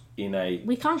potentials in a...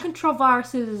 We can't control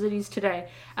viruses as it is today,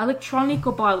 electronic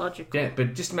or biological. Yeah,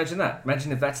 but just imagine that.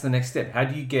 Imagine if that's the next step. How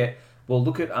do you get... Well,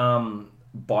 look at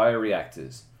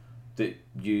bioreactors that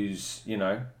use,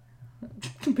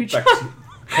 Kombucha.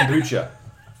 kombucha.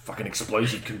 Fucking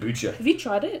explosive kombucha. Have you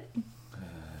tried it?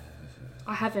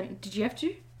 I haven't. Did you have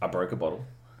to? I broke a bottle.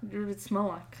 What did it smell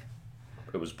like?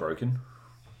 It was broken.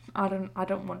 I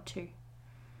don't want to.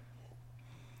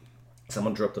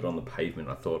 Someone dropped it on the pavement.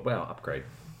 I thought, wow, upgrade.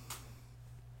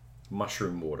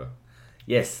 Mushroom water.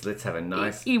 Yes, let's have a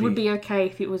nice... It would big- be okay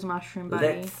if it was mushroom,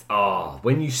 buddy.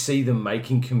 when you see them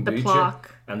making kombucha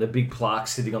plaque. and the big plaque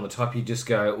sitting on the top, you just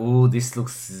go, oh, this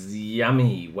looks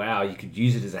yummy. Wow, you could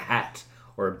use it as a hat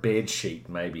or a bed sheet,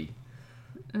 maybe.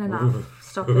 Enough.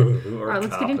 Stop it. Or a Alright,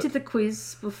 let's get into carpet. the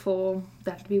quiz before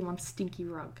that to be one stinky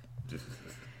rug.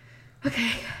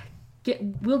 Okay.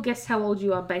 We'll guess how old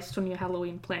you are based on your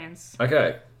Halloween plans.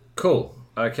 Okay, cool.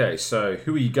 Okay, so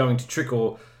who are you going to trick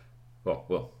or...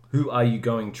 Well, who are you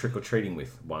going trick-or-treating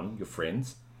with? One, your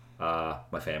friends,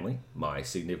 my family, my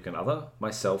significant other,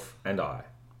 myself, and I,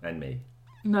 and me.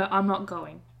 No, I'm not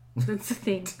going. That's the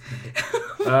thing.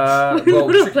 Well,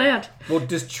 What a plan. well,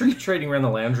 does trick-or-treating around the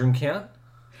lounge room count?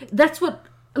 That's what...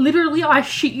 Literally, I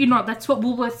shit you not. That's what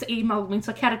Woolworths emailed me. It's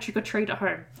like how to trick or treat at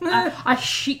home. I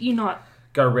shit you not.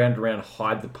 Go round and round,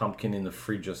 hide the pumpkin in the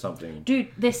fridge or something. Dude,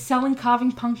 they're selling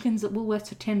carving pumpkins at Woolworths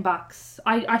for $10.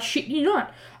 I shit you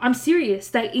not. I'm serious.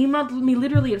 They emailed me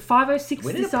literally at 5:06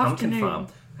 When in a this pumpkin afternoon. farm,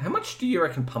 how much do you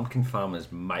reckon pumpkin farmers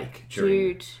make during...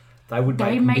 Dude, They would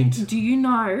they make mint. make... Do you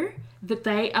know that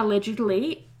they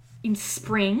allegedly, in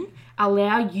spring,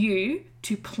 allow you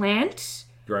to plant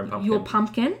Your own pumpkin. your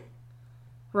pumpkin,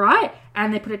 right?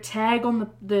 And they put a tag on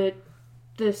the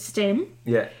the stem,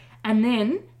 Yeah. and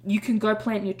then you can go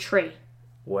plant your tree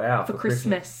Wow. for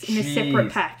Christmas in a separate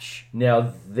Jeez. patch.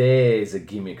 Now there's a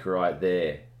gimmick right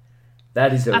there.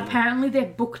 That is a Apparently, they're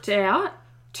booked out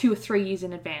 2 or 3 years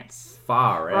in advance.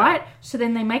 far out. Right? So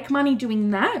then they make money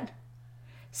doing that.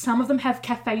 Some of them have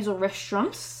cafes or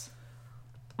restaurants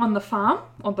on the farm,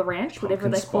 on the ranch, whatever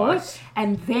Pumpkin they call spice. it.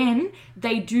 And then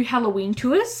they do Halloween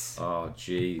tours, Oh,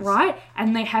 jeez. right?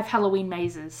 And they have Halloween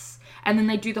mazes. And then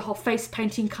they do the whole face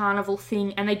painting carnival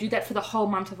thing. And they do that for the whole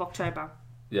month of October.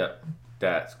 Yeah.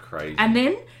 That's crazy. And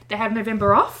then they have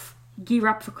November off, gear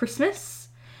up for Christmas.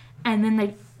 And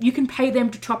then you can pay them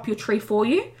to chop your tree for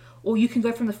you. Or you can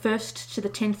go from the 1st to the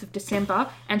 10th of December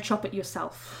and chop it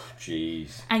yourself.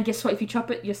 Jeez. And guess what? If you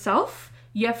chop it yourself,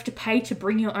 you have to pay to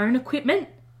bring your own equipment,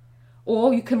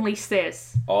 or you can lease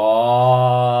theirs.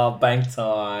 Oh, bank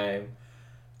time.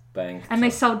 Bank And they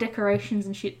sell decorations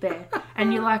and shit there.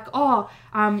 And you're like,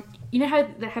 you know how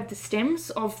they have the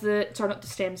stems of sorry, not the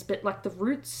stems, but like the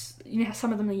roots. You know how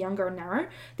some of them are younger and narrow?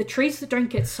 The trees that don't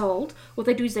get sold, what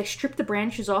they do is they strip the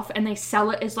branches off and they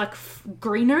sell it as like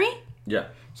greenery. Yeah.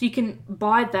 So you can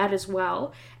buy that as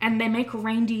well. And they make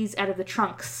reindeers out of the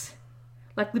trunks.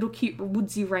 Like little cute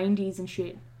woodsy reindeers and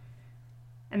shit.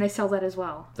 And they sell that as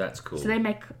well. That's cool. So they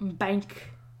make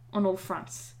bank on all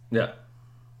fronts. Yeah.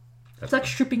 It's like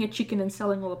stripping a chicken and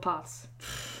selling all the parts.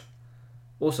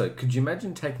 Also, could you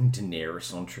imagine taking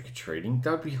Daenerys on trick-or-treating?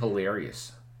 That would be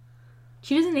hilarious.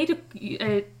 She doesn't need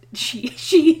a...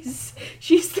 she's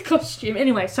the costume.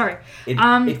 Anyway, sorry.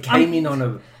 It came in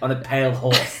on a pale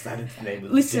horse. That is the name of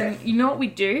the Listen, death. you know what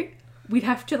we'd do? We'd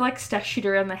have to like stash shit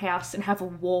around the house and have a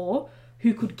war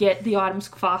who could get the items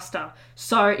faster.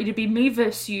 So it'd be me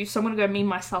versus you. So I'm going to go me,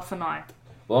 myself, and I.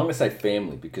 Well, I'm going to say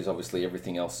family because obviously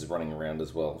everything else is running around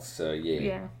as well. So, yeah.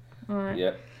 Yeah. All right.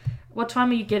 Yeah. What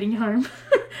time are you getting home?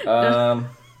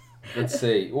 Let's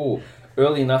see. Oh,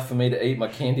 early enough for me to eat my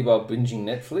candy while binging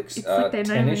Netflix. It's like they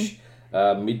know 10-ish.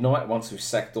 Midnight, once we've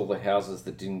sacked all the houses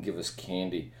that didn't give us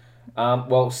candy.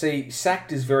 Well, see,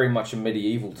 sacked is very much a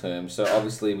medieval term, so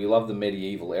obviously we love the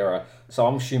medieval era. So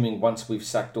I'm assuming once we've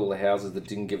sacked all the houses that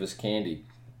didn't give us candy.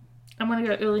 I'm going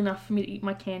to go early enough for me to eat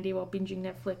my candy while binging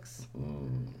Netflix.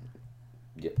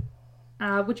 Yep.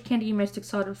 Which candy are you most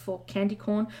excited for? Candy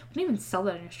corn? We don't even sell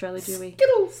that in Australia, do we?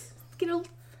 Skittles.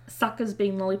 Suckers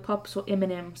being lollipops or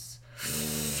M&Ms.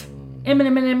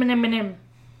 M&M.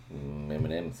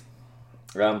 M&M's.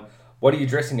 What are you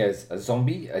dressing as? A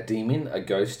zombie, a demon, a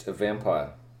ghost, a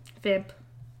vampire? Vamp.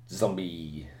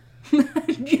 Zombie.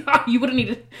 You wouldn't need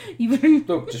it. You wouldn't.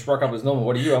 Look, just rock up as normal.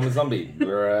 What are you? I'm a zombie.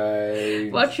 Right.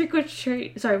 What trick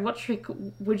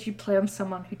would you play on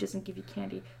someone who doesn't give you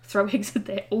candy? Throw eggs at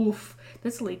their... Oof.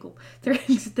 That's illegal. Throw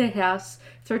eggs at their house.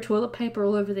 Throw toilet paper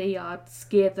all over their yard.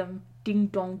 Scare them. Ding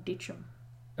dong ditch them.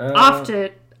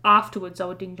 Afterwards, I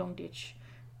would ding dong ditch.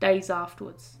 Days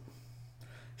afterwards.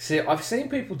 See, I've seen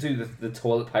people do the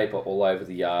toilet paper all over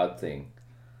the yard thing.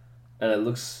 And it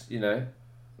looks,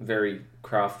 very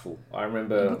craftful. I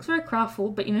remember... It looks very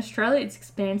craftful, but in Australia it's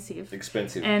expensive.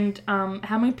 Expensive. And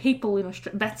how many people in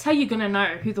Australia... That's how you're going to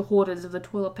know who the hoarders of the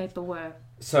toilet paper were.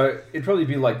 So, it'd probably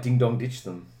be like ding dong ditch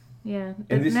them. Yeah.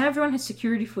 And Now everyone has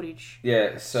security footage.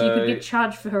 Yeah, So you could get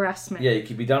charged for harassment. Yeah, you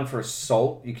could be done for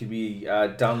assault. You could be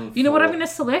done for... You know what I'm going to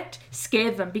select?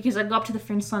 Scare them, because I'd go up to the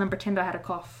fence line and pretend I had a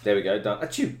cough. There we go, done.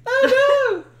 Achoo!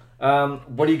 Oh no!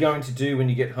 What are you going to do when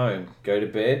you get home? Go to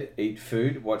bed, eat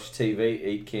food, watch TV,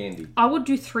 eat candy. I would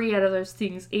do 3 out of those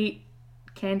things. Eat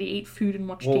candy, eat food, and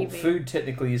watch Well, TV. food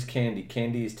technically is candy.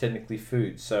 Candy is technically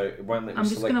food. So it won't let me I'm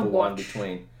just select the gonna one watch.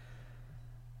 between.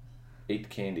 Eat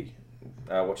candy.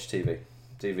 Watch TV.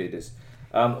 TV it is.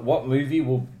 What movie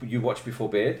will you watch before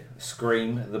bed?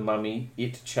 Scream, The Mummy,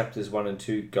 It Chapters 1 and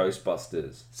 2,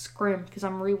 Ghostbusters. Scream, because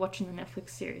I'm rewatching the Netflix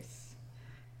series.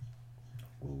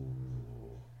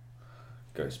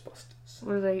 Ghostbusters.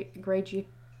 What do they grade you?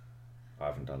 I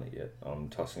haven't done it yet. I'm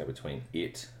tossing it between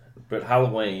It. But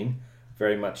Halloween,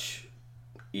 very much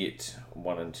It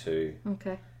 1 and 2.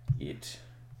 Okay. It.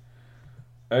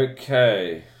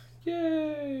 Okay.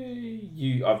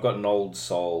 Yay! I've got an old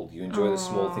soul. You enjoy the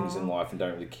small things in life and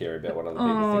don't really care about what other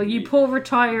people think. Oh, of you poor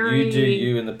retiree. You do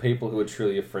you, and the people who are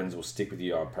truly your friends will stick with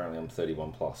you. Oh, apparently I'm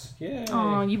 31 plus. Yay!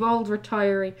 Oh, you old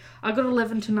retiree. I got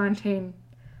 11 to 19.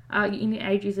 In your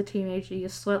age as a teenager, you're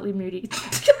slightly moody.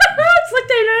 It's like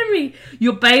they know me.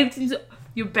 You're bathed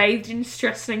in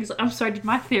stress and anxiety. I'm sorry, did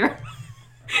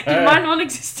my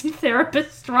non-existent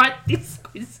therapist write this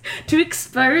quiz to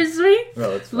expose me?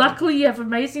 No, it's fine. Luckily, you have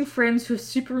amazing friends who are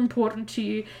super important to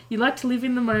you. You like to live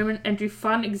in the moment and do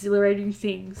fun, exhilarating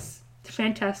things.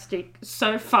 Fantastic.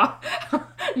 So far.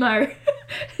 No.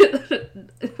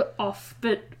 off,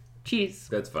 but cheers.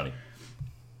 That's funny.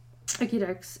 Okay,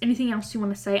 dokes. Anything else you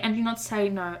want to say? And do not say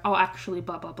no. Oh, actually,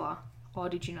 blah blah blah. Or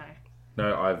did you know?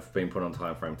 No, I've been put on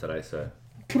time frame today, so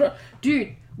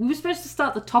Dude, we were supposed to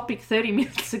start the topic 30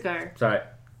 minutes ago. sorry,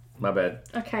 my bad.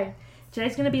 Okay,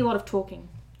 today's going to be a lot of talking.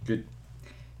 Good.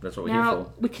 That's what we're here Now,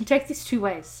 for. we can take this two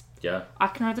ways. Yeah. I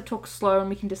can either talk slow and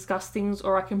we can discuss things,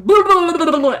 or I can blah, blah, blah,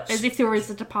 blah, blah, as if there was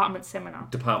a department seminar.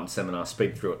 Department seminar.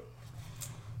 Speed through it.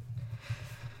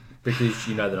 Because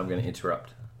you know that I'm going to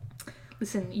interrupt.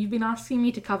 Listen, you've been asking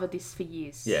me to cover this for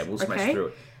years. Yeah, we'll smash through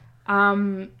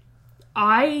it.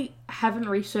 I haven't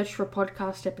researched for a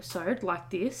podcast episode like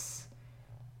this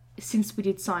since we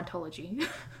did Scientology.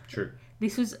 True.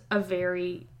 This was a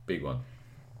very... Big one.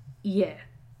 Yeah.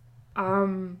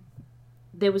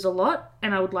 There was a lot,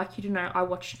 and I would like you to know I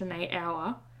watched an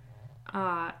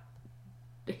 8-hour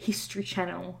History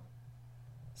Channel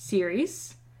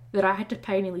series that I had to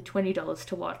pay nearly $20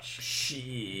 to watch.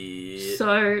 Shit.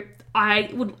 So I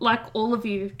would like all of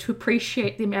you to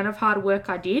appreciate the amount of hard work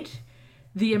I did,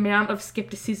 the amount of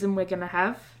skepticism we're going to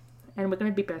have, and we're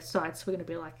going to be both sides. We're going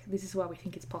to be like, this is why we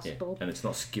think it's Yeah. possible. And it's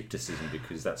not skepticism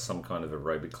because that's some kind of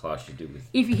aerobic class you do with...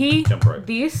 If you hear Jump rope.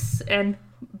 this and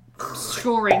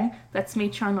snoring, that's me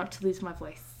trying not to lose my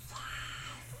voice.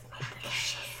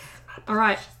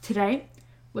 Alright, today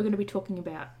we're going to be talking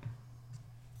about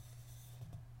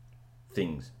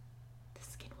Things. the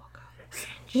Skinwalker.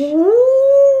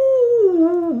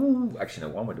 Actually,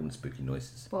 no, why am I doing spooky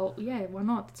noises? Well, yeah, why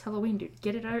not? It's Halloween, dude.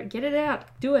 Get it out.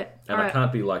 Do it. And Alright. I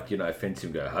can't be like,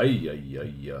 offensive and go, hey, yeah, yeah,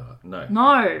 yeah. No.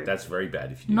 No. That's very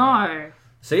bad if you do that. No.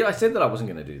 See, I said that I wasn't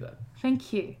going to do that.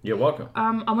 Thank you. You're welcome.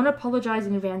 I want to apologise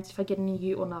in advance if I get any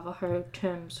Ute or Navajo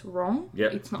terms wrong.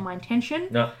 Yep. It's not my intention.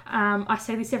 No. I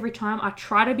say this every time. I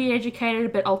try to be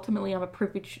educated, but ultimately I'm a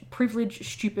privileged,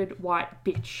 stupid, white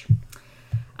bitch.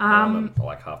 I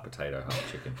like half potato,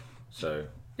 half chicken. So,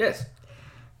 yes.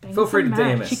 Bangers Feel free and to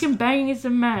DM mash. us. Chicken bangers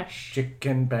and mash.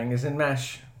 Chicken bangers and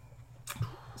mash.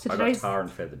 So I got today's... tar and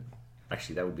feathered.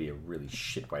 Actually, that would be a really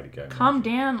shit way to go. Calm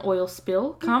down, oil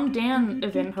spill. Calm down,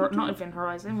 not Event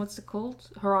Horizon. What's it called?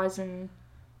 Horizon...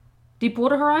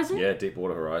 Deepwater Horizon? Yeah,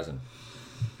 Deepwater Horizon.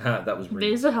 That was rigged.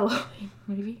 There's a Halloween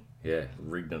movie. Yeah,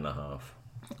 rigged and a half.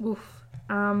 Oof.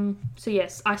 So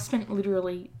yes, I spent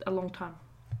literally a long time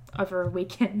over a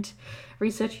weekend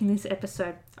researching this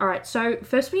episode. Alright, so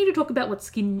first we need to talk about what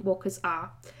skinwalkers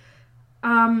are.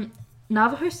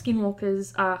 Navajo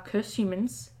skinwalkers are cursed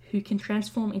humans who can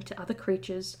transform into other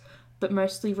creatures, but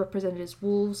mostly represented as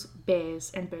wolves, bears,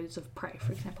 and birds of prey,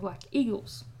 for example, like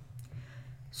eagles.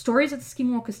 Stories of the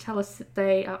skinwalkers tell us that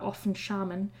they are often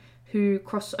shaman who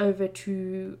cross over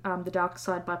to the dark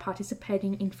side by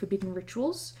participating in forbidden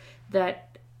rituals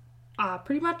that are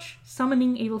pretty much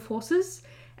summoning evil forces,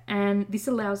 and this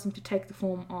allows them to take the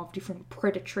form of different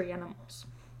predatory animals.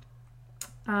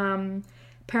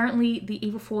 Apparently, the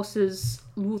evil forces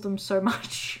lure them so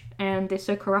much, and they're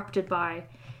so corrupted by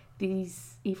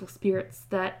these evil spirits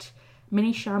that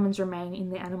many shamans remain in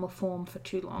their animal form for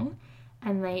too long,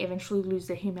 and they eventually lose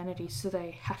their humanity, so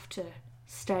they have to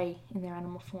stay in their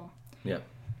animal form. Yeah.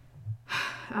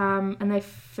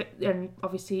 And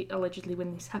obviously, allegedly,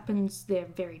 when this happens, they're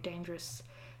very dangerous,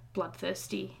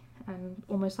 bloodthirsty, and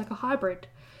almost like a hybrid.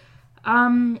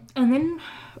 And then,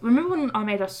 remember when I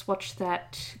made us watch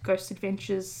that Ghost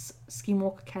Adventures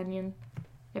Skinwalker Canyon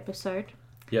episode?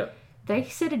 Yeah. They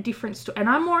said a different story, and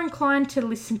I'm more inclined to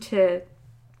listen to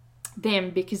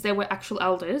them because they were actual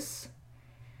elders.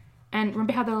 And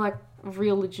remember how they're like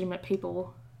real legitimate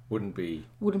people Wouldn't be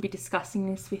discussing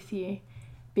this with you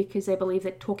because they believe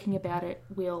that talking about it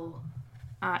will,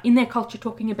 in their culture,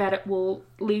 talking about it will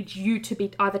lead you to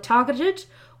be either targeted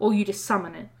or you to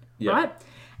summon it, Yeah. right?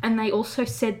 And they also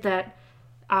said that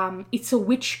it's a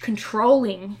witch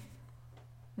controlling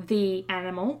the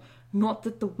animal, not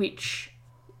that the witch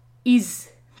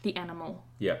is the animal,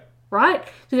 Yeah. right?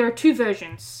 So there are two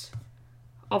versions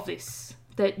of this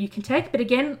that you can take. But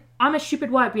again, I'm a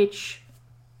stupid white bitch.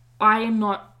 I am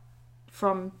not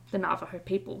from the Navajo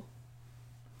people.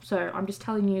 So I'm just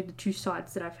telling you the two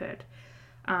sides that I've heard.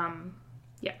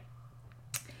 Yeah.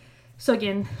 So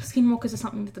again, skinwalkers are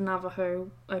something that the Navajo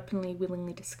openly,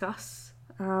 willingly discuss.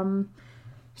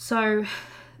 So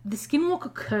the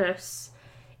skinwalker curse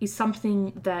is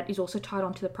something that is also tied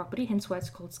onto the property, hence why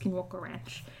it's called Skinwalker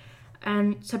Ranch.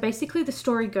 And so basically the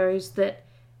story goes that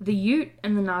the Ute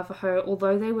and the Navajo,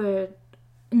 although they were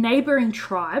neighbouring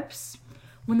tribes,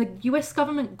 when the US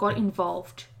government got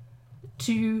involved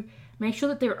to make sure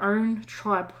that their own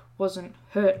tribe wasn't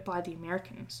hurt by the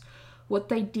Americans, what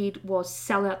they did was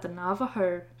sell out the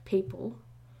Navajo people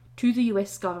to the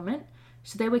US government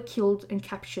So they were killed and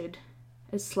captured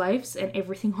as slaves, and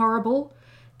everything horrible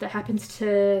that happens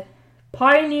to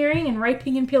pioneering and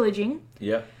raping and pillaging.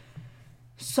 Yeah.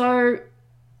 So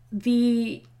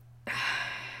the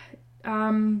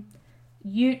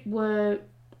Ute were,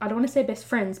 I don't want to say best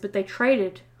friends, but they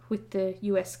traded with the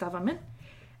US government,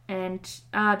 and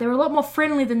they were a lot more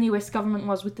friendly than the US government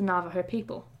was with the Navajo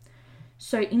people.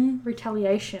 So in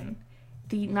retaliation,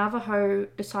 the Navajo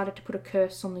decided to put a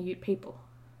curse on the Ute people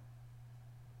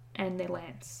and their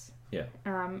lands. Yeah.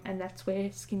 And that's where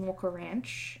Skinwalker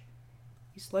Ranch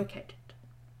is located.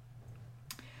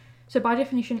 So by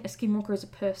definition, a skinwalker is a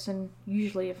person,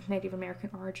 usually of Native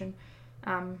American origin.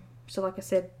 So like I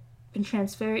said, can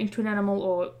transfer into an animal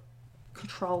or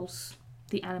controls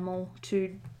the animal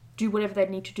to do whatever they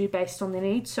need to do based on their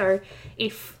needs. So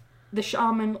if the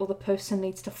shaman or the person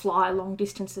needs to fly long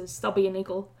distances, they'll be an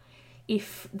eagle.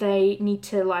 If they need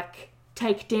to like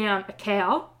take down a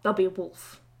cow, they'll be a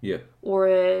wolf. Yeah. Or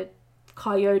a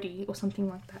coyote or something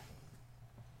like that.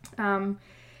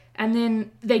 And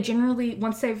then they generally,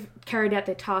 once they've carried out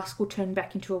their task, will turn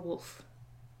back into a wolf.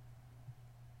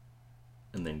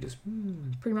 And then just...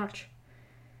 Pretty much.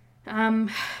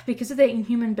 Because of their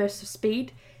inhuman bursts of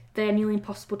speed, they are nearly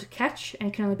impossible to catch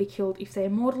and can only be killed if they are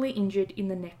mortally injured in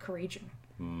the neck region.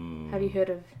 Have you heard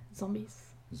of zombies?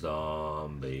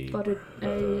 Zombie. Got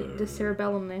the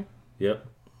cerebellum there. Yep.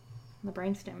 The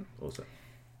brainstem. Also.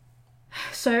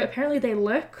 So apparently they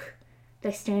lurk,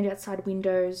 they stand outside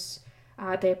windows,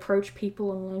 they approach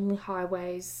people on lonely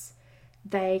highways,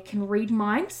 they can read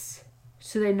minds,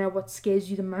 so they know what scares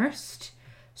you the most,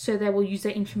 so they will use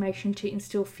that information to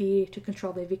instill fear to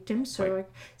control their victims. So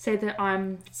like, say that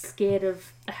I'm scared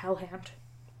of a hellhound,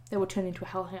 they will turn into a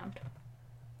hellhound.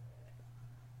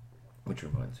 Which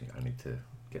reminds me, I need to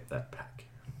get that pack.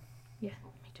 Yeah,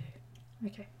 me too.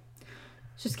 Okay.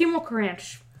 So Skinwalker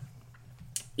Ranch,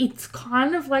 it's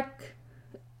kind of like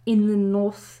in the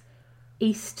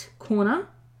northeast corner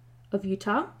of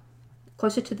Utah,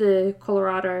 closer to the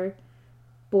Colorado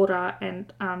border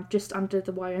and just under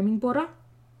the Wyoming border.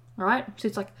 Alright? So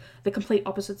it's like the complete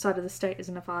opposite side of the state as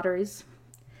Nevada is.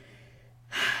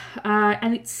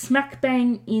 And it's smack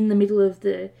bang in the middle of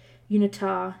the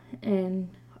Unitah and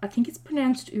I think it's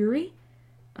pronounced Uri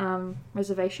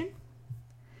reservation.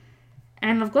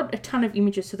 And I've got a ton of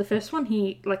images. So the first one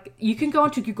here, like, you can go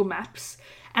onto Google Maps,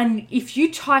 and if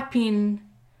you type in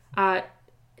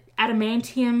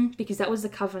Adamantium, because that was the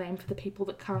cover name for the people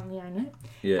that currently own it,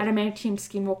 Adamantium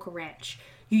Skinwalker Ranch,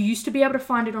 you used to be able to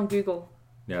find it on Google.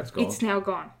 Now it's gone. It's now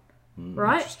gone,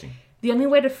 right? Interesting. The only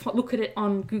way to look at it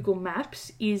on Google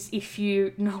Maps is if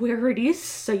you know where it is,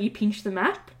 so you pinch the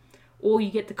map, or you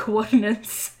get the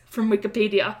coordinates from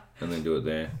Wikipedia. And then do it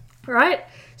there. Right?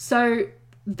 So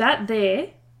that there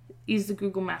is the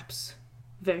Google Maps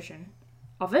version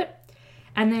of it.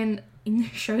 And then in the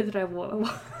show that I watch,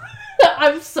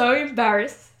 I'm so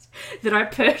embarrassed that I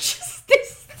purchased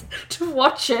this to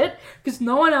watch it because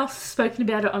no one else has spoken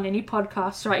about it on any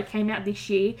podcast. Right? It came out this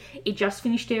year. It just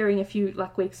finished airing a few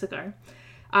weeks ago.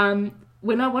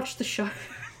 When I watched the show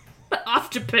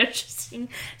after purchasing,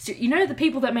 so you know the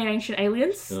people that made Ancient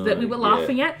Aliens that we were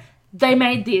laughing at? They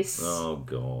made this. Oh,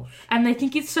 gosh. And they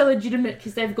think it's so legitimate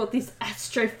because they've got this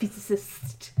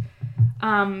astrophysicist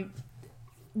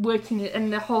working it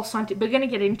and the whole scientific... We're going to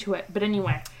get into it. But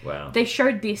anyway. Wow. They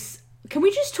showed this. Can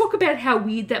we just talk about how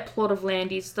weird that plot of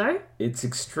land is, though? It's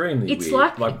extremely weird. It's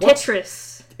like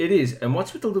Tetris. It is. And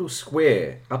what's with the little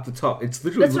square up the top? It's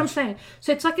literally... That's what I'm saying.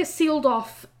 So it's like a sealed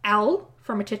off L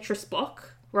from a Tetris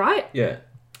block, right? Yeah.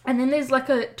 And then there's like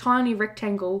a tiny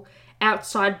rectangle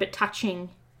outside but touching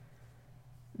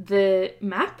the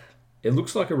map. It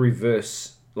looks like a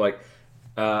reverse, like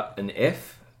an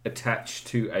F attached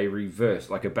to a reverse,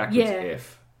 like a backwards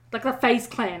F. Like a FaZe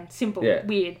Clan symbol. Yeah.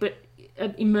 Weird, but...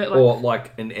 or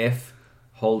like an F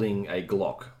holding a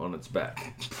Glock on its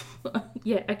back.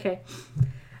 Yeah, okay.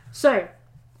 So,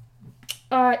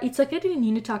 it's located in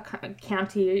Unitah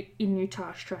County in Utah,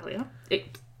 Australia.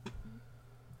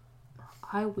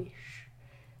 I wish.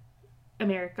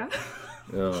 America.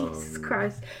 Oh. Jesus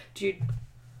Christ. Dude,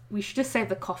 we should just save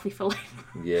the coffee for later.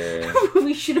 Yeah.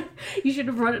 You should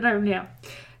have brought it home now.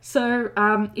 So,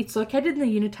 it's located in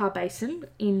the Unitah Basin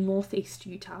in northeast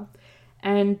Utah.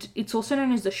 And it's also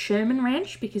known as the Sherman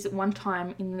Ranch because at one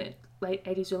time in the late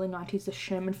 80s, early 90s, the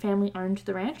Sherman family owned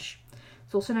the ranch.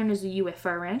 It's also known as the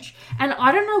UFO Ranch. And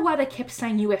I don't know why they kept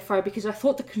saying UFO because I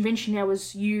thought the convention now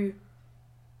was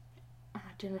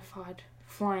unidentified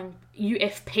flying,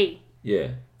 UFP. Yeah.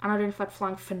 Unidentified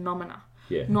flying phenomena.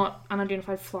 Yeah. Not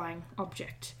unidentified flying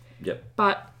object. Yep.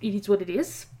 But it is what it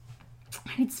is.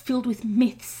 And it's filled with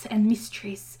myths and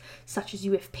mysteries such as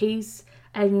UFPs,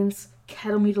 aliens,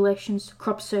 cattle mutilations,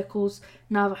 crop circles,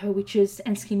 Navajo witches,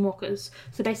 and skinwalkers.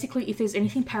 So basically, if there's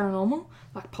anything paranormal,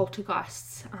 like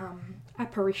poltergeists,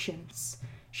 apparitions,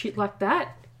 shit like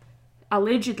that,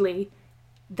 allegedly,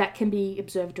 that can be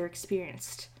observed or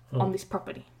experienced on this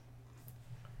property.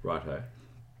 Righto.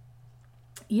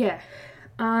 Yeah.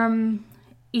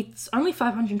 It's only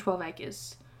 512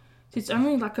 acres. So it's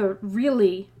only like a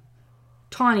really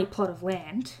tiny plot of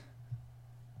land.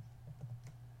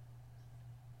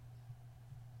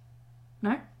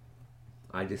 No?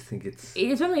 I just think it's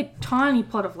only a tiny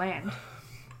plot of land.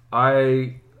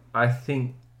 I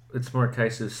think it's more a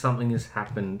case of something has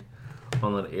happened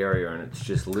on that area and it's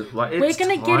just like it's We're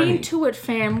going to get into it,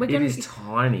 fam. It is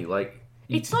tiny. Like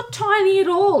it's not tiny at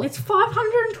all. It's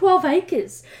 512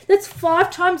 acres. That's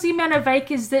 5 times the amount of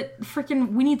acres that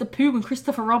freaking Winnie the Pooh and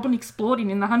Christopher Robin explored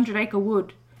in the 100-acre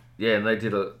wood. Yeah, and they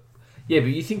did a... Yeah,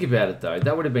 but you think about it, though.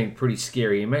 That would have been pretty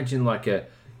scary. Imagine, like, a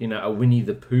Winnie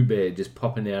the Pooh bear just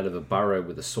popping out of a burrow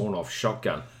with a sawn-off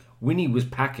shotgun. Winnie was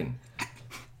packing.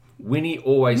 Winnie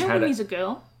always had Winnie's a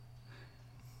girl.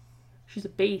 She's a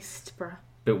beast, bruh.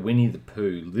 But Winnie the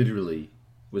Pooh literally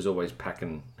was always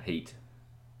packing heat.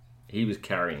 He was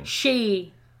carrying.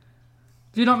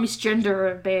 Do not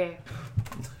misgender a bear.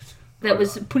 That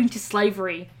was put into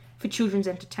slavery for children's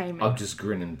entertainment. I'll just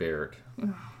grin and bear it.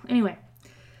 Anyway,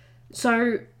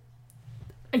 so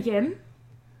again,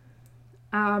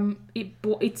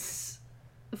 it's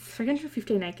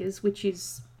 315 acres, which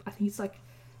is, I think it's like,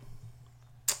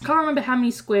 I can't remember how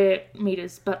many square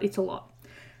meters, but it's a lot.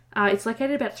 It's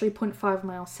located about 3.5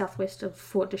 miles southwest of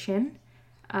Fort Deschênes,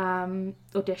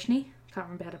 or Deschênes. Can't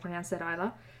remember how to pronounce that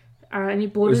either. And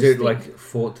it borders. Is it like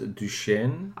Fort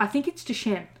Duchesne? I think it's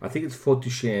Deschênes. I think it's Fort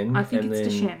Duchesne. I think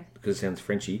it's Deschênes. Because it sounds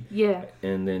Frenchy. Yeah.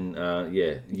 And then,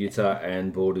 Utah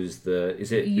and borders the...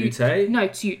 Is it Ute? No,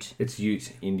 it's Ute. It's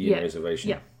Ute Indian Reservation.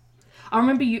 Yeah. I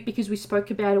remember Ute because we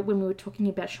spoke about it when we were talking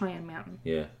about Cheyenne Mountain.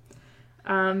 Yeah.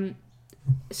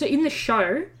 So in the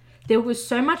show, there was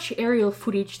so much aerial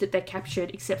footage that they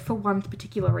captured except for one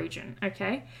particular region,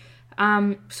 okay?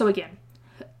 So again,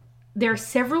 there are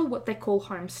several what they call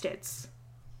homesteads.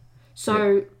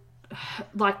 So,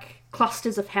 like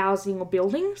clusters of housing or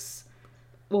buildings,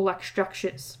 or like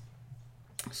structures.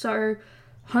 So,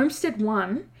 Homestead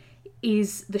 1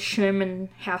 is the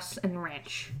Sherman House and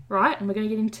Ranch, right? And we're going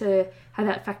to get into how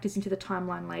that factors into the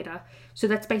timeline later. So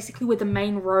that's basically where the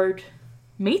main road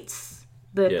meets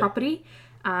the property.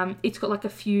 It's got like a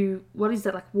few,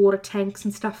 like water tanks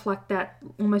and stuff like that,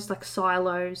 almost like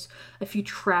silos, a few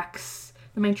tracks,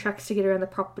 the main tracks to get around the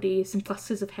property, some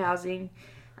clusters of housing,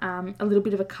 a little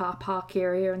bit of a car park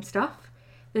area and stuff.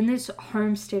 Then there's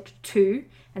Homestead 2,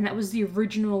 and that was the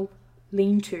original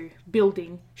lean-to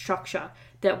building structure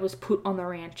that was put on the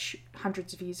ranch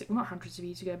hundreds of years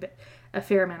ago, but a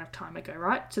fair amount of time ago,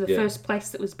 right? So the first place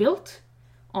that was built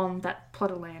on that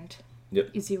plot of land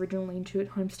is the original lean-to at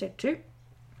Homestead 2.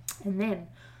 And then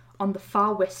on the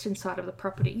far western side of the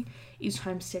property is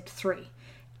Homestead 3.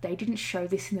 They didn't show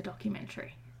this in the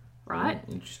documentary, right?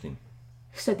 Interesting.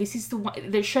 So this is the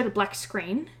one, they showed a black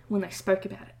screen when they spoke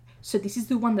about it. So this is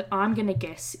the one that I'm going to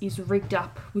guess is rigged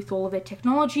up with all of their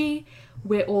technology,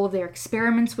 where all of their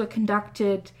experiments were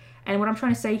conducted. And what I'm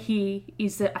trying to say here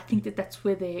is that I think that that's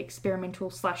where their experimental /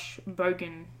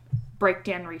 Bogan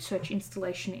breakdown research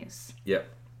installation is. Yep.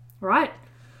 Right?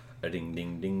 A ding,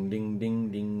 ding, ding, ding,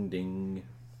 ding, ding, ding.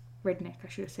 Redneck, I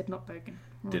should have said, not Bogan.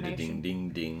 Ding, ding, ding,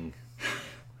 ding.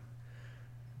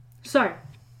 So,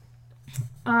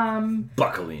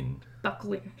 buckle in.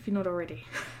 Buckle in, if you're not already.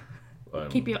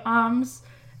 Keep your arms,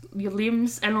 your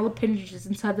limbs, and all appendages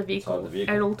inside the vehicle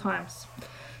at all times.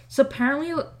 So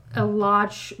apparently a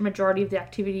large majority of the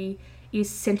activity is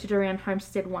centered around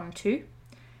Homestead 1 and 2.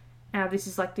 This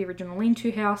is like the original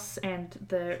lean-to house and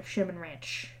the Sherman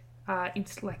Ranch.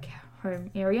 It's like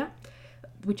home area,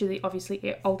 which are the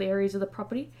obviously old areas of the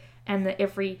property, and that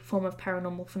every form of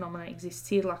paranormal phenomena exists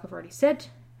here, like I've already said.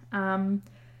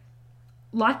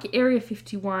 Like Area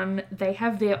 51, they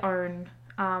have their own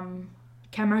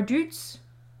camo dudes.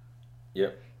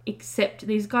 Yep. Except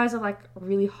these guys are like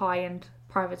really high-end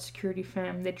private security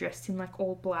firm. They're dressed in like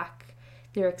all black.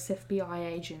 They're ex-FBI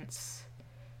agents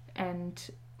and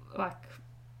like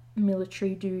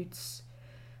military dudes.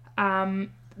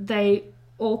 They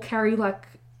all carry like...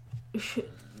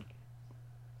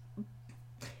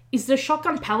 Is the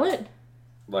shotgun pellet?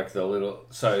 Like the little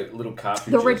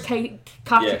cartridges. The red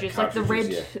cartridges, like the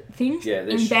red things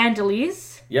in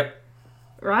bandoliers. Yep.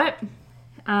 Right?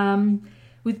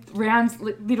 With rounds,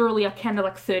 literally I counted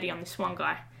like 30 on this one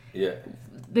guy. Yeah.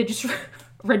 They're just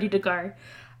ready to go.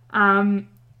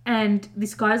 And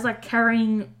this guy's like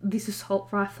carrying this assault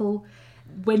rifle.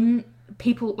 When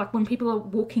people are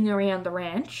walking around the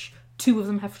ranch, 2 of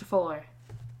them have to follow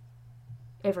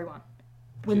everyone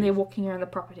when they're walking around the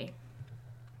property.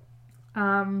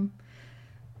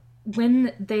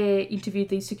 When they're interviewed,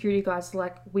 these security guys are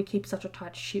like, we keep such a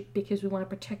tight ship because we want to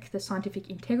protect the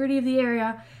scientific integrity of the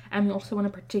area, and we also want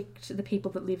to protect the people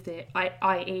that live there,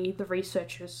 i.e. the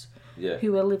researchers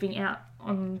who are living out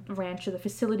on the ranch or the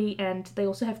facility, and they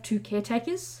also have 2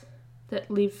 caretakers that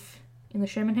live in the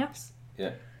Sherman house.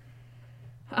 Yeah.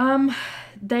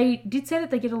 They did say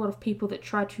that they get a lot of people that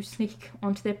try to sneak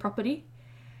onto their property,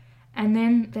 and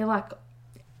then they're like,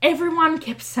 everyone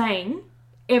kept saying,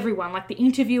 like the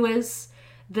interviewers,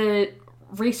 the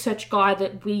research guy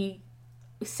that we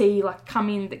see like come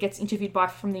in that gets interviewed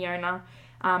from the owner,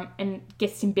 and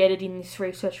gets embedded in this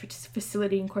research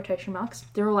facility in quotation marks,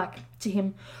 they're all like to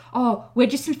him, oh, we're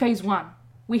just in phase 1.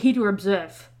 We're here to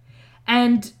observe.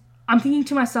 And I'm thinking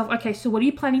to myself, okay, so what are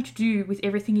you planning to do with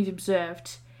everything you've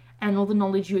observed and all the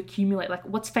knowledge you accumulate? Like,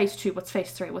 what's phase 2? What's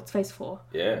phase 3? What's phase 4?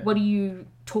 Yeah. What are you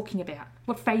talking about?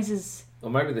 What phases? Or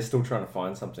maybe they're still trying to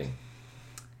find something.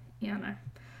 Yeah, I know.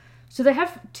 So they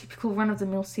have typical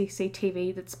run-of-the-mill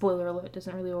CCTV that, spoiler alert,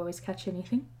 doesn't really always catch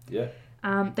anything. Yeah.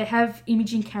 They have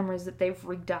imaging cameras that they've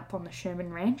rigged up on the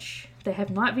Sherman Ranch. They have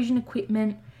night vision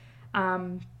equipment.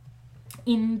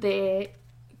 In their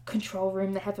control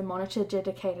room, they have a monitor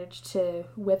dedicated to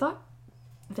weather.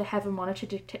 They have a monitor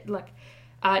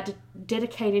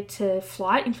dedicated to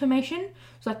flight information.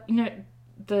 So,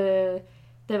 they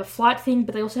have a flight thing,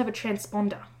 but they also have a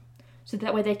transponder. So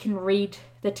that way they can read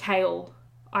the tail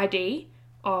ID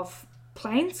of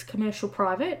planes, commercial,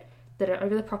 private, that are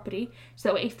over the property. So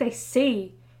that way if they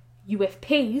see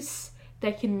UFPs,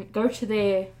 they can go to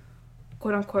their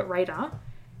quote-unquote radar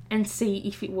and see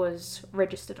if it was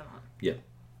registered or not. Yeah.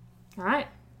 Right?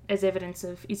 As evidence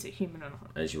of, is it human or not?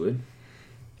 As you would.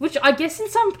 Which I guess in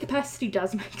some capacity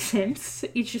does make sense.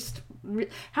 It's just...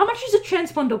 how much is a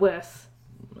transponder worth?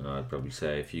 I'd probably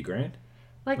say a few grand.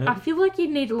 Like, maybe. I feel like you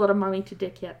need a lot of money to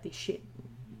deck out this shit.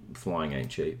 Flying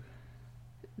ain't cheap.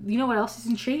 You know what else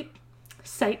isn't cheap?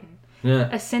 Satan. Yeah.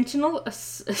 A Sentinel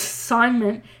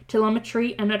assignment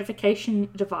telemetry and notification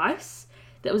device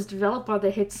that was developed by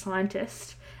the head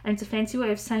scientist, and it's a fancy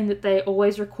way of saying that they're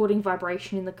always recording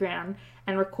vibration in the ground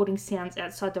and recording sounds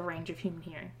outside the range of human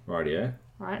hearing. Right, yeah.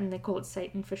 Right, and they call it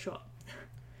Satan for short.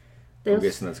 I'm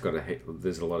guessing that's got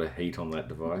there's a lot of heat on that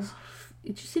device.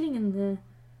 It's just sitting in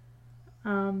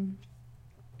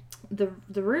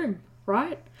the room,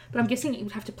 right? But I'm guessing it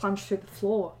would have to plunge through the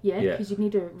floor, yeah? Because you'd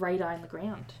need a radar in the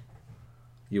ground.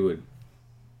 You would.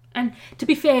 And to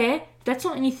be fair, that's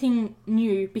not anything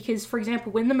new because, for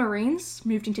example, when the Marines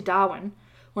moved into Darwin,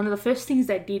 one of the first things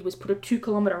they did was put a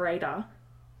 2-kilometre radar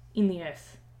in the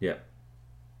earth. Yeah.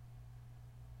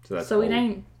 So it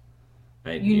ain't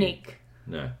unique.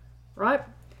 New. No. Right?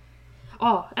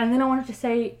 Oh, and then I wanted to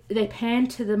say they panned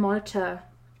to the monitor,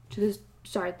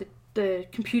 the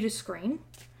computer screen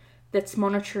that's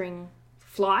monitoring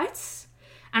flights,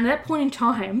 and at that point in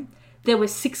time, there were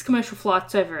 6 commercial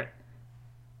flights over it,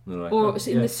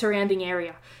 in the surrounding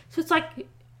area. So it's like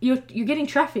you're getting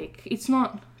traffic. It's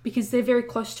not because they're very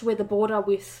close to where the border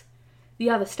with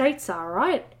the other states are,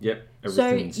 right? Yep. So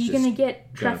you're going to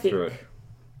get traffic. Through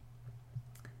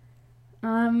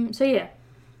it. So yeah.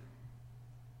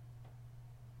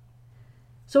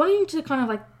 So I want to kind of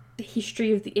like the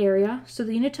history of the area. So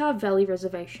the Unitah Valley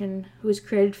Reservation was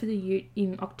created for the Ute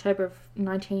in October of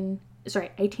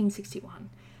 1861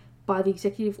 by the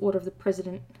executive order of the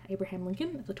President Abraham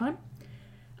Lincoln at the time.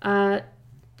 I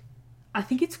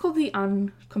think it's called the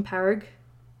Uncompahgre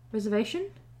Reservation,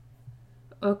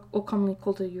 or commonly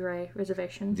called the Ouray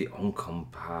Reservation. The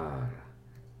Uncompahgre.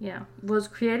 Yeah, was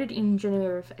created in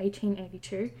January of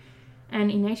 1882,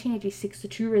 and in 1886 the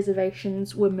 2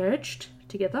 reservations were merged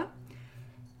together.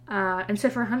 And so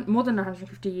for more than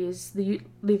 150 years, the Ute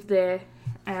lived there,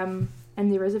 and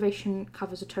the reservation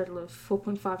covers a total of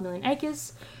 4.5 million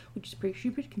acres, which is pretty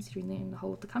stupid considering they're in the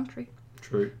whole of the country.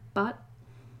 True. But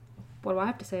what do I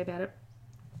have to say about it?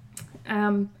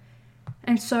 And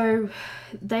so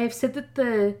they have said that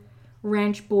the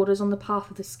ranch borders on the path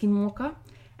of the skinwalker,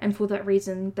 and for that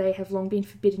reason they have long been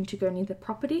forbidden to go near the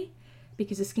property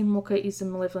because the skinwalker is a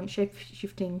malevolent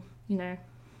shape-shifting,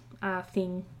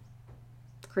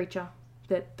 creature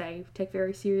that they take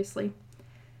very seriously.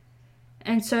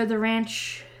 And so the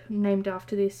ranch, named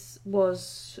after this,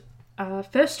 was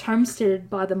first homesteaded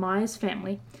by the Myers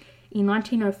family in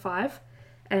 1905,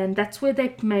 and that's where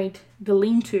they made the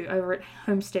lean-to over at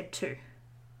Homestead 2.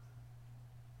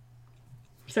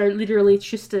 So literally it's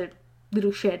just a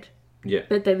little shed. Yeah.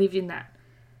 But they lived in that.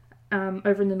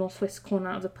 Over in the northwest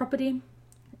corner of the property.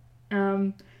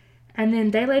 And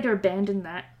then they later abandoned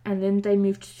that, and then they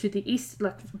moved to the east,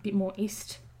 like a bit more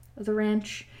east of the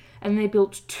ranch, and they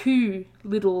built 2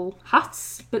 little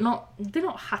huts, but they're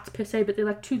not huts per se, but they're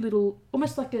like 2 little,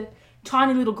 almost like a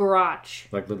tiny little garage.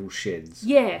 Like little sheds.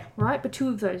 Yeah, right, but 2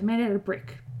 of those, made out of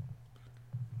brick.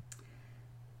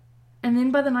 And then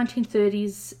by the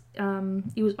 1930s,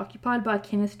 it was occupied by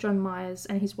Kenneth John Myers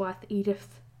and his wife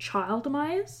Edith Child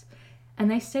Myers,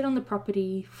 and they stayed on the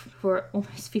property for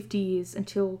almost 50 years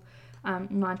until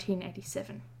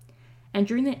 1987. And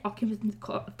during their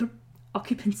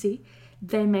occupancy,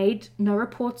 they made no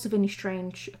reports of any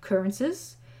strange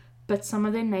occurrences, but some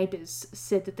of their neighbours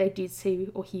said that they did see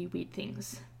or hear weird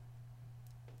things.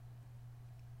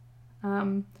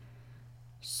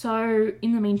 So,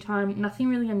 in the meantime, nothing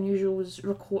really unusual was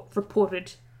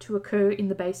reported to occur in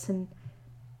the basin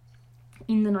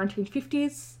in the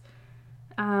 1950s.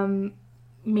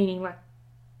 Meaning,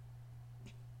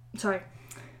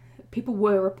 people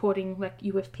were reporting,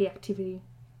 UFP activity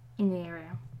in the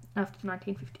area after the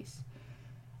 1950s.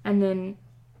 And then,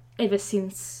 ever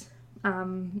since,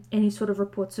 any sort of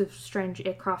reports of strange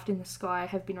aircraft in the sky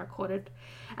have been recorded.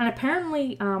 And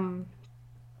apparently,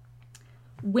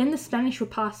 when the Spanish were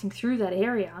passing through that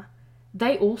area,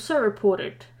 they also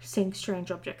reported seeing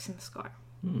strange objects in the sky.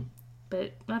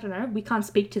 But, I don't know, we can't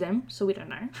speak to them, so we don't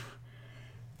know.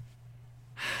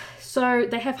 So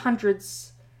they have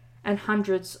hundreds and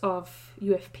hundreds of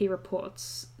UFP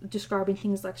reports describing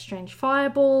things like strange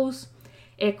fireballs,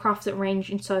 aircraft that range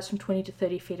in size from 20 to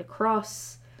 30 feet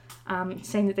across,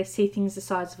 saying that they see things the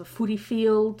size of a footy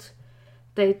field.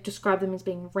 They describe them as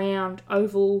being round,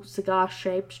 oval,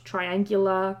 cigar-shaped,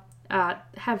 triangular,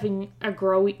 having a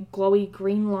glowy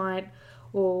green light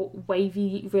or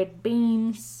wavy red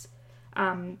beams.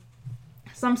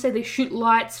 Some say they shoot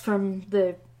lights from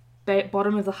the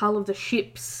bottom of the hull of the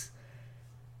ships.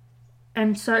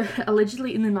 And so,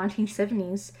 allegedly in the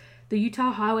 1970s, the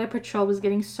Utah Highway Patrol was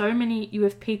getting so many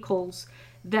UFP calls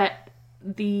that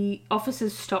the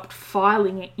officers stopped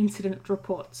filing incident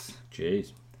reports.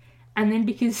 Jeez. And then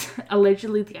because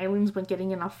allegedly the aliens weren't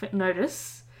getting enough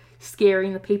notice,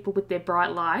 scaring the people with their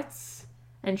bright lights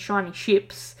and shiny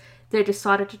ships, they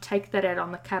decided to take that out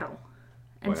on the cattle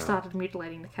and started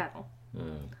mutilating the cattle.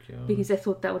 Oh, God. Because they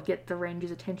thought that would get the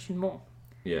rangers' attention more.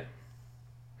 Yeah.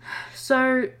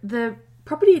 So the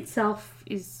property itself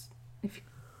is, if you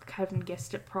haven't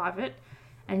guessed it, private,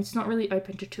 and it's not really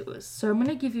open to tours. So I'm going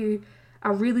to give you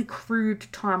a really crude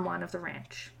timeline of the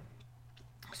ranch.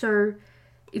 So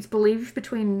it's believed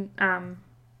between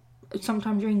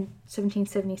sometime during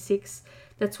 1776,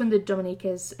 that's when the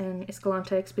Dominiquez and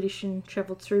Escalante expedition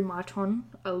travelled through Maiton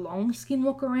along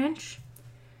Skinwalker Ranch.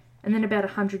 And then about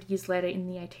 100 years later, in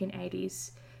the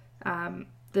 1880s,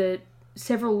 the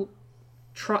several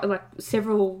what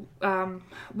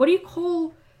do you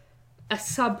call a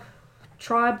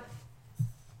sub-tribe?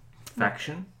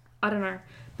 Faction? I don't know.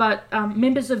 But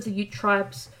members of the Ute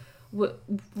tribes were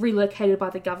relocated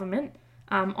by the government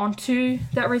onto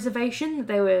that reservation.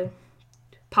 They were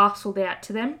parceled out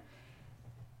to them.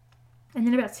 And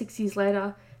then about 6 years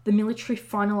later, the military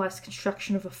finalised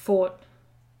construction of a fort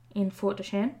in Fort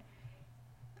Deschamps.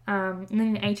 And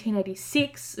then in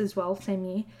 1886 as well, same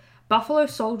year, Buffalo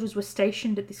soldiers were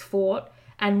stationed at this fort,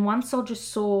 and one soldier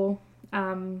saw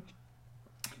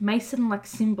Mason-like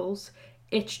symbols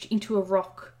etched into a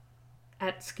rock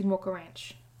at Skinwalker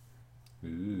Ranch.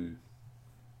 Ooh.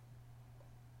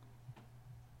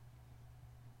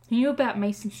 He knew about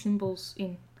Mason symbols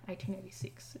in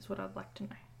 1886, is what I'd like to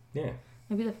know. Yeah.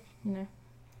 Maybe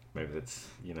Maybe that's,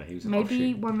 he was an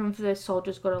maybe offshoot. one of the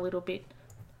soldiers got a little bit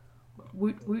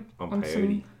woot on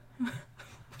peyote. some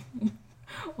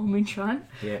or moonshine.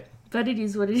 Yeah. But it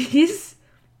is what it is.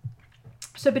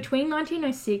 So between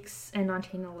 1906 and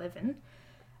 1911,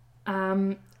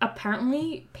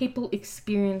 apparently people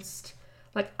experienced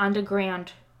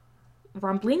underground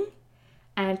rumbling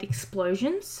and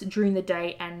explosions during the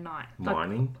day and night.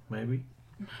 Mining, maybe?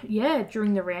 Yeah,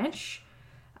 during the ranch.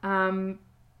 And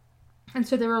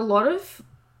so there are a lot of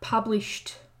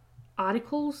published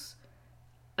articles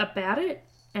about it,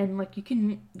 and you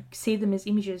can see them as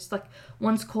images.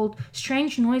 One's called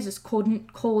 "Strange Noises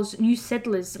Cause New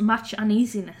Settlers Much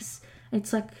Uneasiness."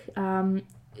 It's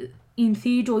in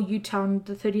Theodore, Utah, on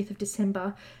the 30th of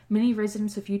December, many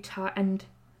residents of Utah and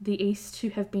the East who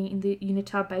have been in the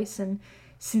Uinta Basin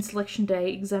since Election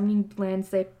Day, examining lands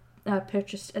they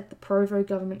purchased at the Provo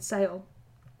government sale,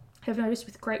 have noticed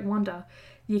with great wonder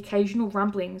the occasional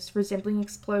rumblings resembling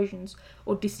explosions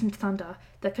or distant thunder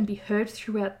that can be heard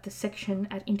throughout the section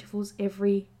at intervals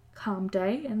every calm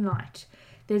day and night.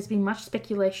 There's been much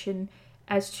speculation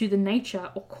as to the nature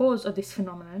or cause of this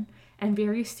phenomenon, and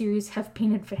various theories have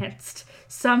been advanced,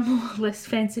 some more or less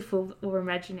fanciful or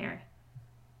imaginary.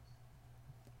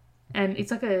 And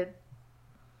it's like a,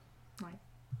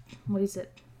 what is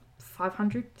it,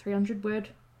 500, 300 word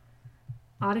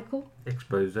article?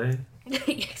 Expose.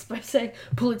 Expose.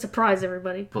 Pulitzer Prize,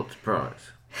 everybody. Pulitzer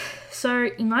Prize. So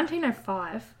in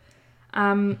 1905,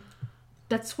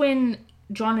 that's when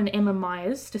John and Emma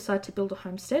Myers decide to build a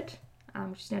homestead,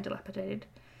 which is now dilapidated.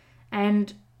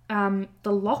 And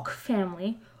the Locke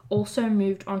family also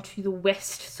moved onto the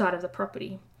west side of the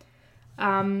property.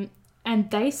 And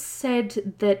they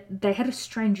said that they had a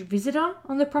strange visitor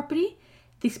on the property.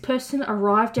 This person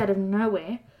arrived out of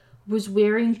nowhere, was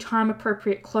wearing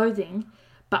time-appropriate clothing,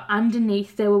 but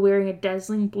underneath they were wearing a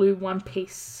dazzling blue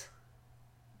one-piece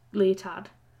leotard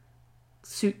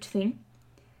suit thing.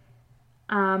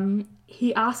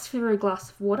 He asked for a glass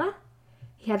of water.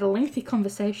 He had a lengthy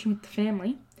conversation with the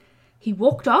family. He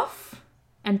walked off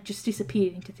and just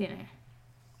disappeared into thin air.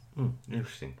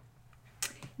 Interesting.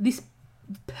 This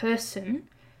person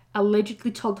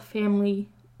allegedly told the family,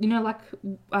 you know, like,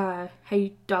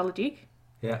 hey, dial a dig?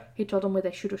 Yeah. He told them where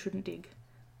they should or shouldn't dig.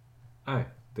 Oh,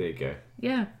 there you go.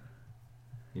 Yeah.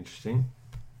 Interesting.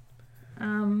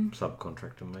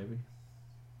 Subcontractor, maybe.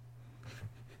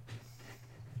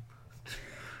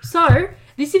 So,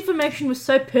 this information was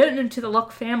so pertinent to the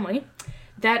Locke family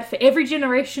that for every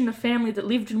generation of family that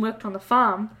lived and worked on the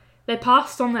farm, they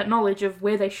passed on that knowledge of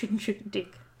where they should and shouldn't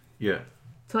dig Yeah.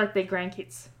 to, like, their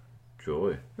grandkids.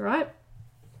 Joy. Right?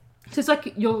 So it's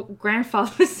like your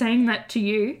grandfather saying that to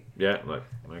you, Yeah, like,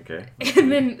 okay.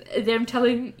 and then them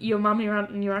telling your mum, your aunt,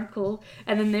 and your uncle,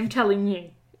 and then them telling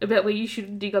you about where you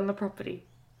should dig on the property.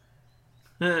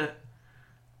 Oh,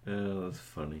 that's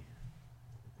funny.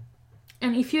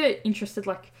 And if you're interested,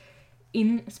 like,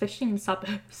 especially in the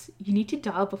suburbs, you need to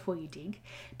dial before you dig,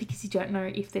 because you don't know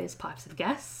if there's pipes of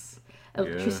gas,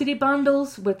 electricity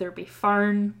bundles, whether it be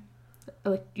phone,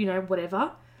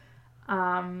 whatever,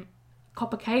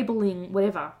 copper cabling,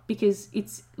 whatever, because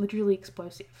it's literally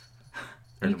explosive.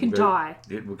 You can die.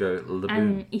 It will go laboon.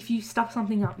 And if you stuff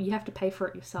something up, you have to pay for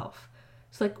it yourself.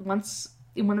 So, like, once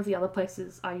in one of the other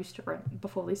places I used to rent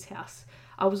before this house,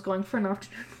 I was going for an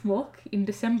afternoon walk in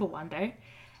December one day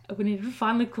when it had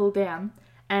finally cooled down,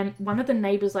 and one of the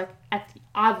neighbours, like, at the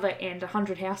other end,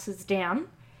 100 houses down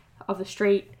of the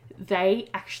street, they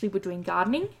actually were doing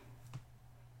gardening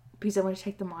because they wanted to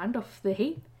take the mind off the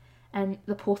heat, and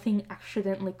the poor thing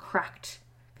accidentally cracked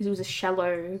because it was a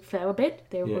shallow flower bed.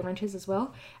 They were renters as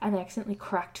well, and they accidentally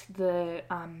cracked the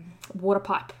water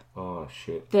pipe. Oh,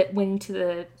 shit. That went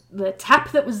into the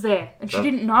tap that was there, and she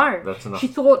didn't know. That's enough. She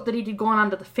thought that it had gone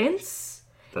under the fence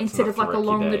instead of, like, to wreck your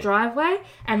along the day. driveway,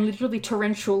 and literally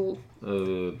torrential.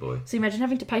 Oh, boy. So imagine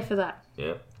having to pay for that.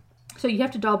 Yeah, So you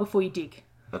have to dial before you dig,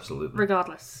 absolutely.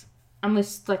 regardless.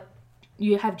 Unless, like,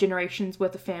 you have generations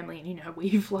worth of family and you know where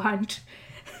you've lined.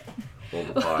 All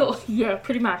the pipes. Yeah,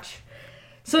 pretty much.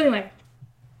 So anyway,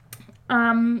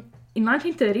 in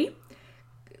 1930,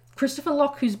 Christopher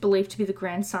Locke, who's believed to be the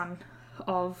grandson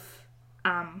of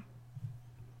Emma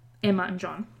and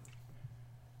John,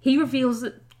 he reveals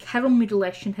that cattle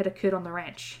mutilation had occurred on the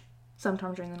ranch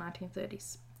sometime during the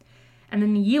 1930s. And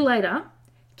then a year later,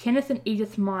 Kenneth and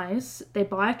Edith Myers, they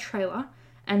buy a trailer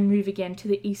and move again to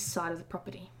the east side of the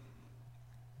property.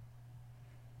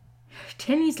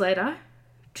 10 years later,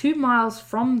 2 miles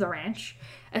from the ranch,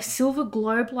 a silver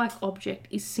globe-like object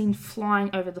is seen flying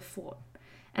over the fort.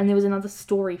 And there was another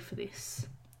story for this,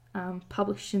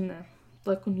 published in the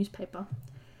local newspaper.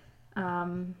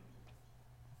 And,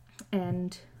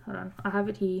 hold on, I have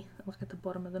it here, look at the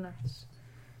bottom of the notes.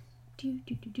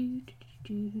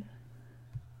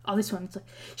 Oh, this one, it's like,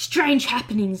 strange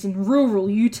happenings in rural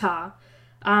Utah.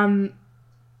 There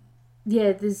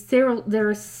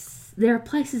are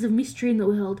places of mystery in the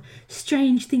world,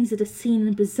 strange things that are seen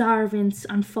and bizarre events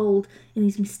unfold in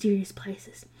these mysterious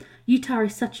places. Utah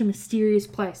is such a mysterious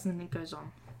place, and then it goes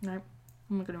on. No,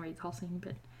 I'm not going to read the whole thing,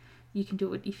 but you can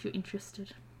do it if you're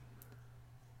interested.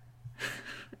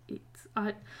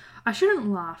 I shouldn't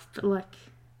laugh, but, like,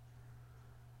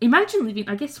 imagine living,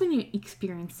 I guess when you're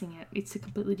experiencing it, it's a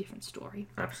completely different story.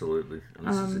 Absolutely. And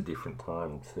this is a different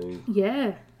time too.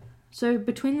 Yeah. So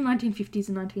between the 1950s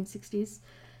and 1960s,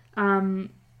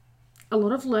 a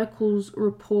lot of locals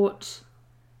report,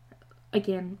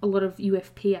 again, a lot of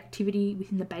UFP activity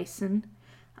within the basin.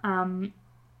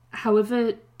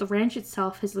 However, the ranch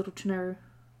itself has little to no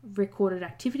recorded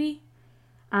activity.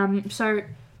 So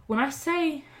when I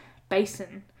say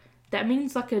basin, that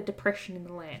means like a depression in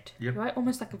the land, Yep. right?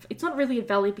 Almost like it's not really a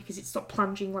valley because it's not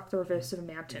plunging like the reverse of a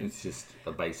mountain. It's just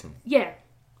a basin. Yeah.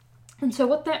 And so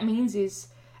what that means is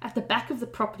at the back of the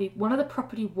property, one of the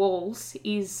property walls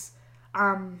is,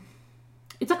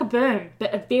 it's like a berm,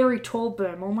 but a very tall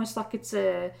berm, almost like it's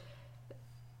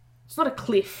not a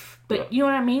cliff, but Yeah. you know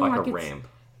what I mean? Like a it's, ramp.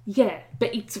 Yeah,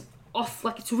 but it's off,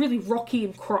 like it's really rocky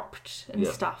and cropped and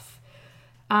Yeah. stuff.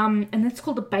 And that's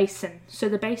called a basin. So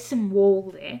the basin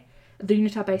wall there, the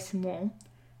Unitah Basin Wall,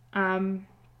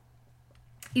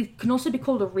 it can also be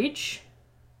called a ridge.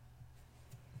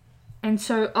 And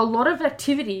so a lot of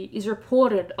activity is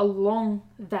reported along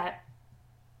that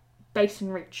basin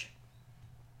ridge.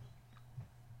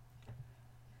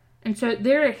 And so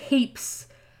there are heaps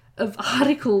of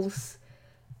articles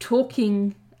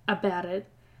talking about it.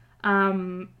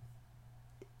 And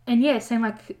yeah, saying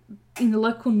like in the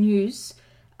local news,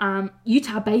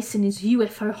 Utah Basin is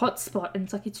UFO hotspot. And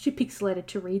it's like, it's too pixelated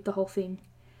to read the whole thing.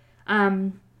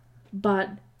 But...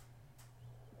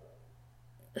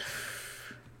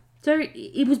 So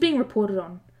it was being reported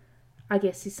on, I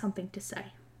guess, is something to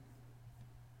say.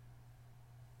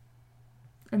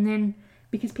 And then,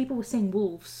 because people were seeing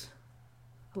wolves,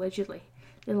 allegedly,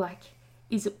 they're like,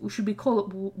 should we call it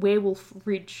Werewolf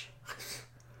Ridge?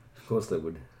 Of course they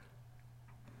would.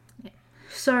 Yeah.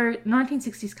 So,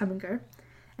 1960s come and go,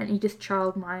 and Edith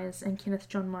Child Myers and Kenneth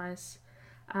John Myers,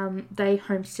 they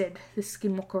homestead the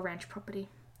Skinwalker Ranch property.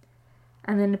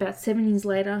 And then about 7 years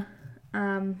later,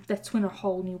 that's when a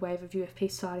whole new wave of UFP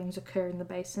sightings occur in the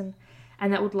basin,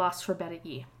 and that would last for about a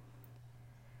year.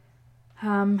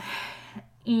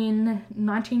 In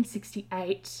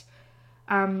 1968,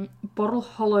 Bottle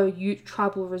Hollow Ute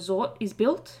Tribal Resort is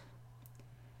built,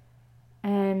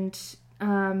 and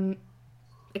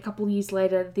a couple of years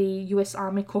later, the US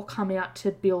Army Corps come out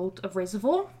to build a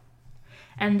reservoir.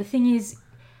 And the thing is,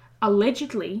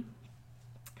 allegedly,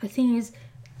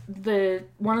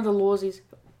 one of the laws is,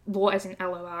 law as in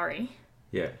LORE,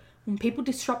 Yeah. when people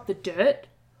disrupt the dirt,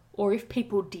 or if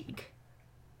people dig,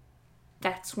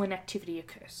 that's when activity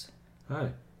occurs.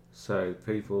 Oh. So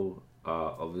people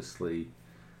are obviously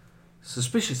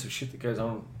suspicious of shit that goes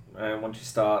on. And once you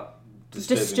start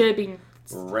disturbing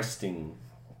resting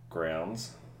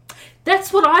grounds.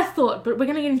 That's what I thought, but we're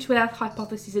going to get into our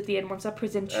hypothesis at the end once I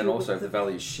present you And also, if with the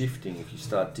valley is shifting, if you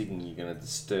start digging, you're going to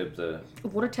disturb the...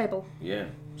 water table. Yeah.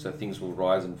 So things will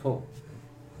rise and fall.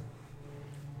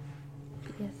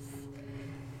 Yes.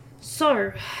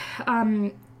 So,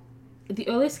 the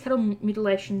earliest cattle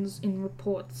mutilations in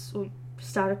reports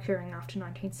start occurring after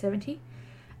 1970,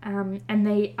 and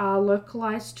they are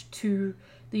localised to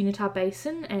the Unitah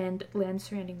Basin and land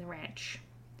surrounding the ranch.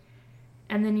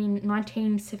 And then in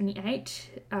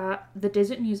 1978, the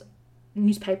Desert News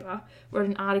newspaper wrote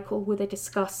an article where they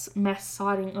discuss mass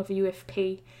sighting of a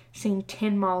UFP seen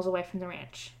 10 miles away from the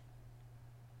ranch.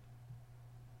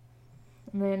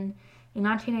 And then in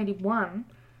 1981,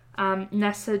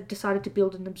 NASA decided to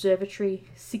build an observatory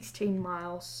 16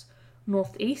 miles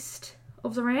northeast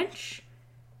of the ranch.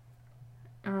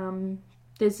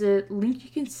 There's a link you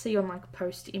can see on like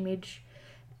post image,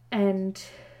 and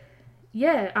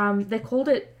yeah, they called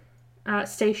it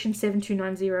Station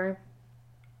 7290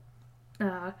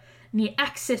 near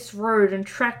Access Road and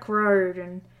Track Road,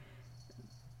 and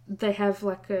they have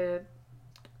like a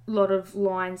lot of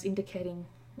lines indicating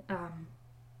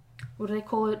what do they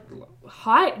call it?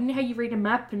 Height. You know how you read a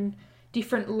map and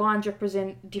different lines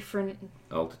represent different...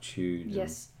 Altitude.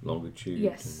 Yes. And longitude.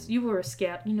 Yes. You were a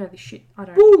scout. You know this shit. I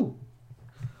don't. Woo!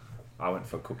 I went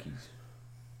for cookies.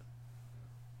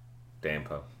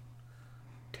 Damper.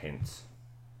 Tents.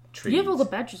 Trees. You have all the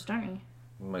badges, don't you?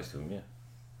 Most of them, yeah.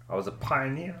 I was a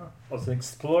pioneer. I was an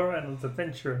explorer and I was an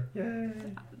adventurer. Yay!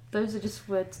 Those are just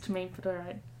words to me, but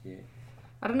alright. Yeah.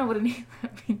 I don't know what any of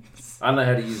that means. I know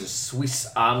how to use a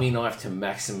Swiss Army knife to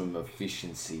maximum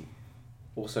efficiency.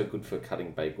 Also good for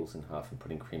cutting bagels in half and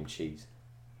putting cream cheese.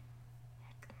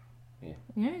 Yeah.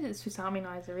 You know that Swiss Army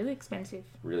knives are really expensive.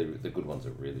 Really, the good ones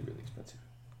are really, really expensive.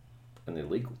 And they're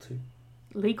legal too.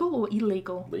 Legal or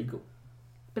illegal? Legal.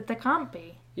 But they can't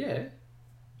be. Yeah.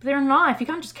 But they're a knife. You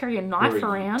can't just carry a knife They're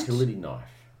a around. utility knife.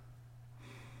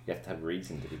 You have to have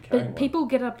reason to be carrying But one. people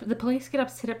the police get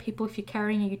upset at people if you're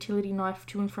carrying a utility knife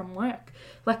to and from work.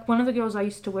 Like one of the girls I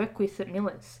used to work with at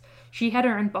Miller's, she had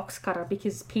her own box cutter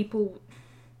because people,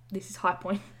 this is high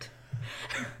point,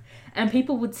 and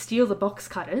people would steal the box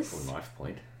cutters. Or knife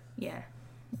point. Yeah.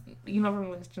 You're not from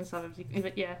Western Suburbs,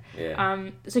 but yeah. Yeah.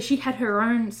 So she had her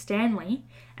own Stanley,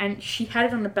 and she had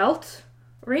it on a belt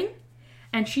ring,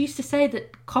 and she used to say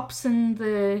that cops and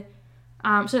the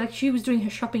So like she was doing her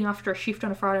shopping after a shift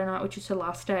on a Friday night, which is her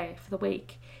last day for the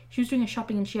week. She was doing her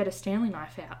shopping and she had a Stanley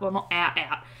knife out. Well, not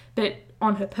out, but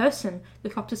on her person. The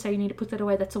cops say you need to put that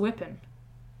away. That's a weapon.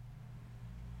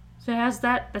 So how's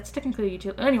that? That's technically a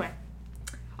utility. Anyway,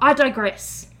 I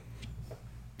digress.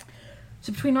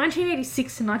 So between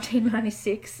 1986 and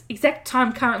 1996, exact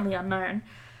time currently unknown,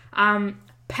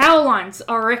 power lines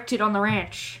are erected on the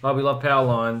ranch. Oh, we love power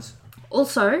lines.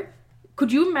 Also,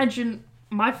 could you imagine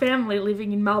my family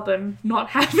living in Melbourne not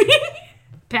having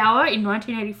power in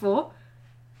 1984?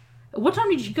 What time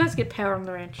did you guys get power on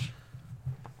the ranch?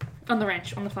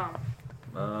 On the farm.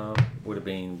 Would have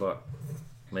been, what,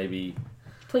 maybe...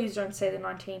 Please don't say the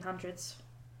 1900s.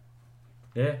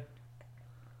 Yeah.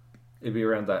 It'd be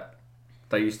around that.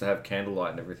 They used to have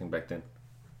candlelight and everything back then.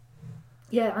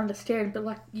 Yeah, I understand, but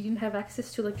like you didn't have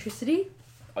access to electricity?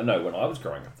 I know, when I was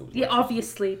growing up, there was Yeah,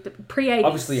 obviously, but pre-80s.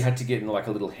 Obviously, you had to get in like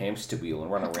a little hamster wheel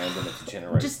and run around in it to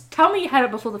generate. Just tell me you had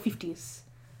it before the 50s.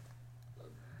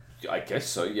 I guess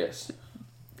so, yes.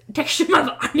 Text your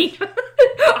mother. I need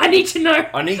to know.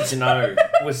 I need to know,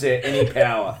 was there any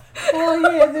power? Oh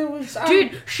yeah, there was.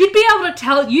 Dude, she'd be able to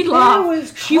tell. You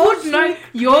laugh. She would know.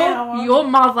 Your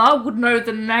mother would know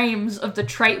the names of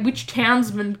the which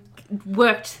townsmen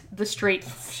worked the street.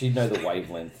 She'd know the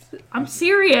wavelength. I'm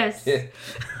serious. Yeah.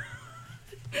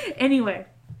 Anyway,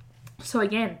 so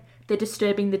again, they're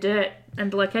disturbing the dirt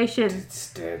and the location.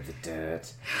 Disturb the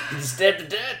dirt. Disturb the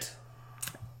dirt.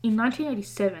 In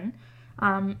 1987,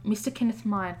 Mr. Kenneth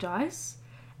Meyer dies,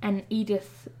 and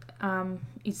Edith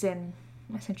is then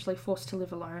essentially forced to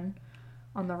live alone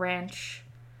on the ranch.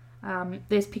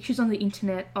 There's pictures on the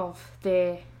internet of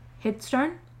their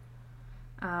headstone.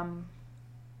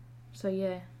 So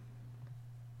yeah.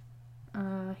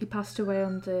 He passed away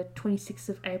on the 26th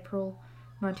of April,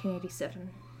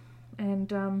 1987.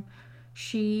 And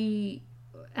she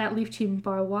outlived him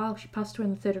by a while. She passed away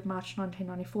on the 3rd of March,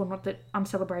 1994. Not that I'm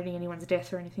celebrating anyone's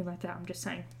death or anything like that. I'm just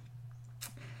saying.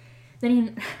 Then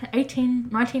in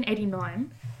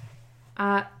 1989,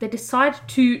 they decide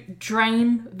to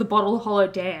drain the Bottle Hollow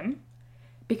Dam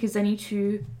because they need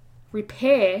to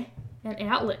repair and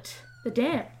outlet the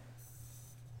dam.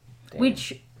 Damn.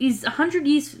 Which is 100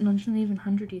 years, not even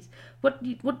 100 years. What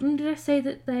did I say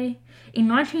that they... In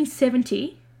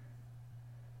 1970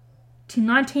 to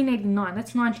 1989,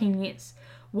 that's 19 years.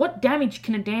 What damage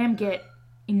can a dam get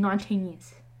in 19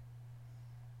 years?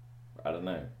 I don't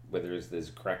know. Whether there's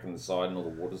a crack in the side and all the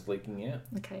water's leaking out.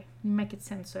 Okay, make it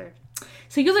sound so.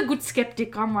 So you're the good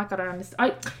skeptic. I'm like, I don't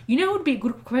understand. You know who would be a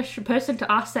good person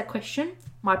to ask that question?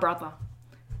 My brother.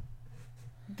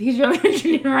 He's your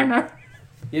engineer right now.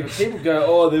 Yeah, but people go,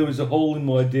 oh, there was a hole in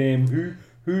my dam.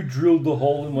 Who drilled the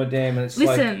hole in my dam? And it's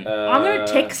Listen, I'm going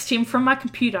to text him from my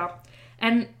computer.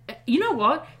 And you know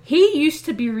what? He used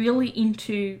to be really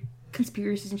into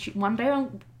conspiracies and shit. One day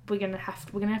we're gonna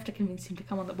have to convince him to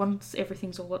come on. That once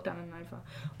everything's all done and over,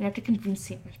 we have to convince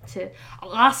him to.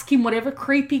 I'll ask him whatever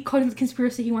creepy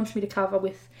conspiracy he wants me to cover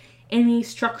with any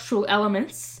structural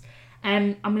elements,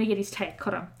 and I'm gonna get his take.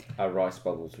 Hold on. Are rice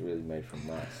bubbles really made from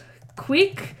rice?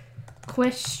 Quick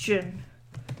question: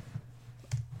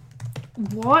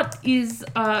 what is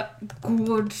a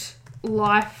good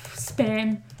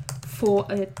lifespan for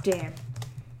a dam?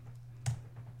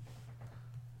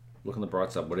 Look on the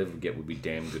bright side, whatever we get would be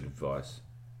damn good advice.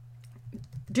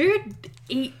 Dude,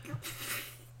 he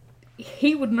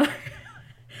would know.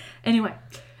 Anyway,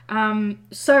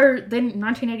 so then in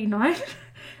 1989,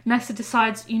 NASA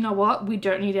decides, you know what, we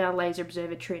don't need our laser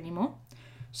observatory anymore.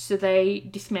 So they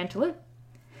dismantle it.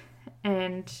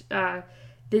 And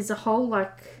there's a whole,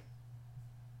 like...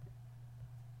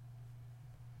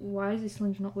 Why is this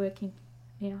link not working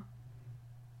now?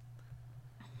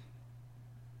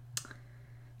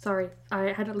 Sorry,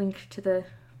 I had a link to the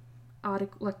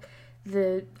article, like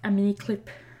a mini clip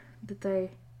that they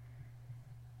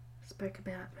spoke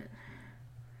about, but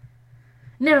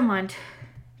never mind,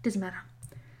 doesn't matter.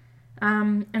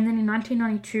 And then in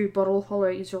 1992, Bottle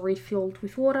Hollow is refilled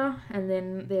with water, and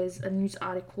then there's a news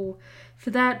article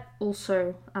for that,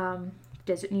 also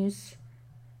Desert News,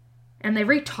 and they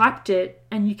retyped it,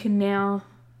 and you can now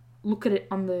look at it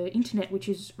on the internet, which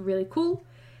is really cool.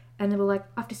 And they were like,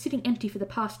 after sitting empty for the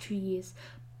past 2 years,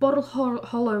 Bottle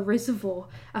Hollow Reservoir,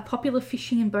 a popular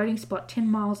fishing and boating spot 10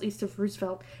 miles east of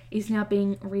Roosevelt, is now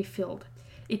being refilled.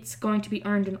 It's going to be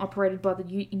owned and operated by the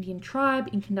Ute Indian tribe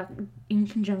in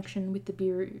conjunction with the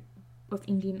Bureau of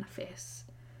Indian Affairs.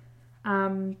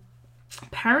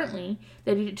 Apparently,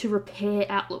 they did it to repair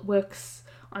outlet works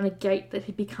on a gate that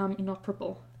had become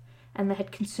inoperable, and they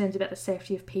had concerns about the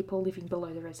safety of people living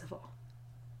below the reservoir.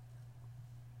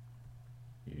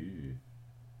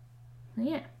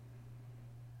 Yeah.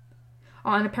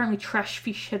 Oh, and apparently trash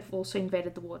fish have also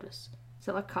invaded the waters. Is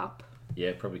that like carp?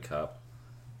 Yeah, probably carp.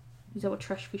 Is that what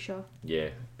trash fish are? Yeah,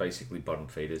 basically bottom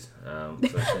feeders. So Me!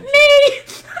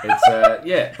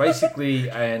 it's basically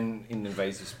an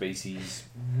invasive species,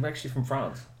 actually from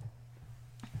France.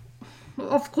 Well,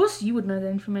 of course you would know that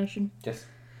information. Yes.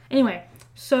 Anyway,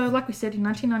 so like we said, in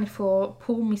 1994,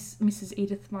 poor Mrs.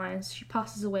 Edith Myers, she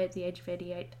passes away at the age of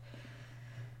 88.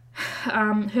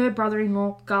 Her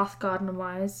brother-in-law, Garth Gardner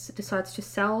Myers, decides to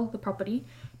sell the property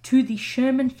to the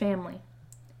Sherman family.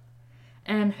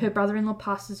 And her brother-in-law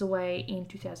passes away in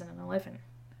 2011.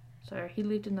 So he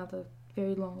lived another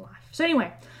very long life. So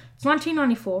anyway, it's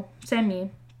 1994, same year.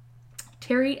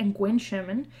 Terry and Gwen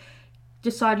Sherman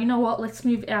decide, you know what, let's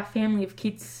move our family of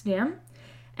kids down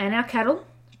and our cattle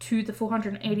to the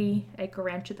 480-acre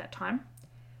ranch at that time,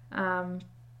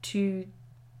 to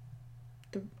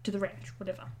the ranch,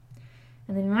 whatever.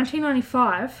 And then in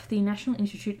 1995, the National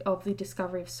Institute of the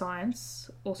Discovery of Science,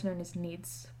 also known as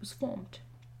NIDS, was formed.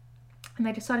 And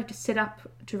they decided to set up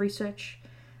to research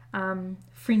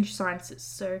fringe sciences.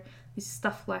 So this is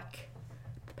stuff like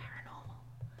the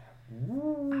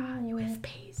paranormal,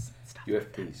 UFPs and stuff.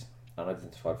 UFPs,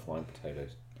 unidentified flying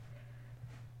potatoes.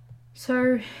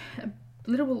 So a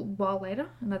little while later,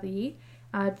 another year,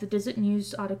 the Desert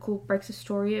News article breaks a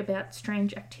story about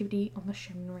strange activity on the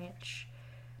Sherman Ranch.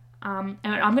 And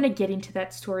I'm going to get into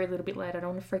that story a little bit later. I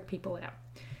don't want to freak people out.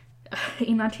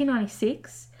 In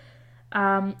 1996,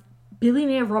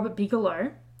 billionaire Robert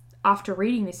Bigelow, after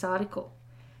reading this article,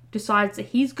 decides that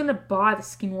he's going to buy the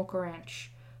Skinwalker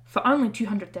Ranch for only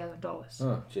 $200,000.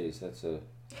 Oh, jeez, that's a...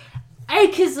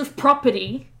 Acres of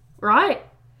property, right?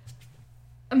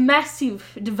 A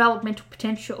massive developmental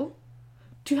potential.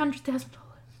 $200,000.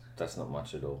 That's not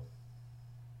much at all.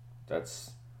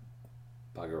 That's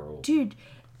bugger all. Dude,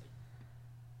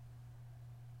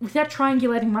 without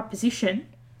triangulating my position,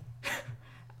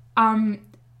 do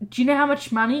you know how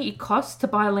much money it costs to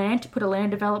buy land, to put a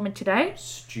land development today?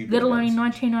 Stupid Let alone in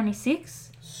amounts.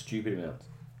 1996? Stupid amounts.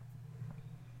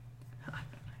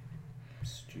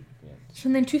 Stupid amounts. So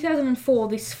then 2004,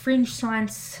 this fringe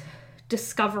science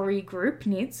discovery group,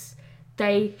 NIDS,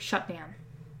 they shut down.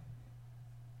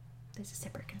 There's a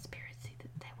separate conspiracy that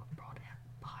they were brought out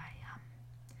by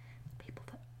people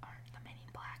that own the Men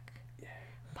in Black. Yeah.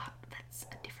 But that's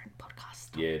a different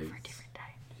podcast Yeah, it for a is. different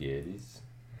day. Yeah, it is.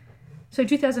 So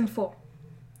 2004,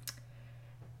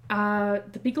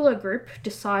 the Bigelow Group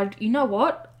decided, you know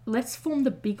what? Let's form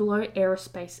the Bigelow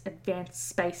Aerospace Advanced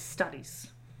Space Studies.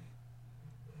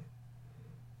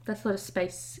 That's a lot of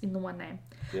space in the one name.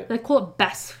 Yeah. They call it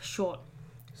BASS for short.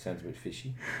 Sounds a bit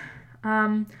fishy.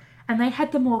 And they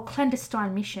had the more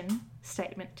clandestine mission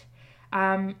statement.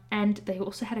 And they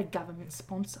also had a government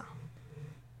sponsor.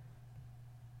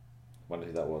 Wonder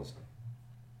who that was.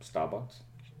 Starbucks?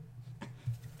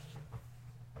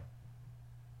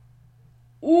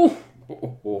 Ooh!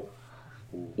 Oh.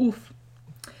 Oof.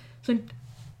 So,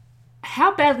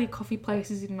 how badly are coffee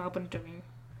places in Melbourne doing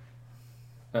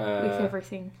with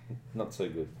everything? Not so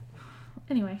good.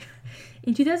 Anyway,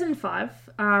 in 2005,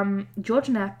 George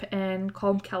Knapp and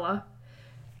Colm Keller,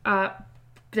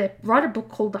 they write a book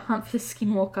called The Hunt for the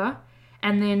Skinwalker,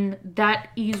 and then that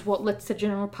is what lets the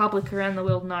general public around the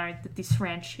world know that this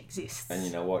ranch exists. And you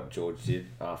know what George did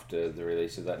after the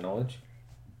release of that knowledge?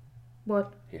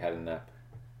 What? He had a nap.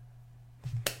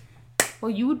 Well,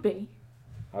 you would be.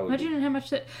 I would. Imagine how much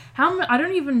that... I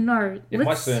don't even know. If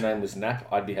my surname was Nap,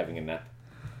 I'd be having a nap.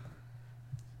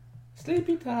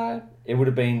 Sleepy time. It would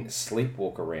have been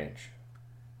Sleepwalker Ranch.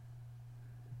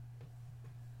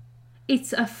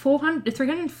 It's a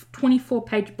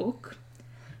 324-page book.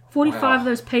 45 Wow. of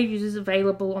those pages is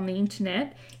available on the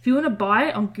internet. If you want to buy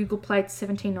it on Google Play, it's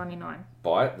 $17.99.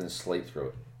 Buy it, then sleep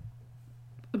through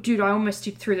it. Dude, I almost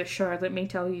did through the show, let me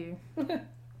tell you.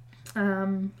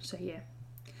 So yeah.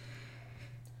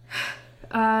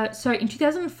 So in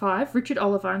 2005, Richard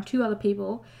Oliver and two other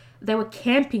people, they were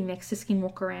camping next to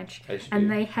Skinwalker Ranch. And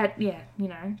they had,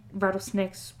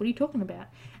 rattlesnakes. What are you talking about?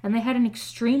 And they had an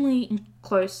extremely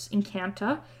close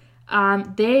encounter.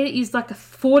 There is like a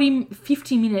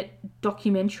 50-minute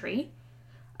documentary.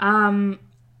 And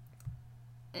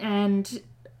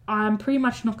I'm pretty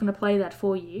much not going to play that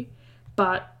for you.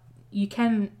 But you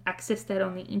can access that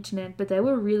on the internet. But they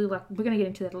were really we're going to get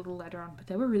into that a little later on. But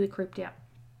they were really creeped out.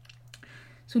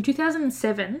 So in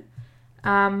 2007,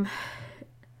 an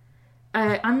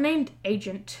unnamed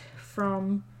agent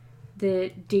from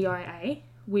the DIA,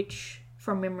 which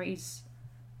from memory is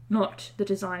not the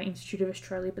Design Institute of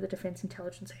Australia, but the Defence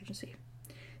Intelligence Agency.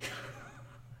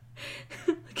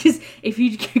 Because if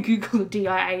you Google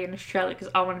DIA in Australia, because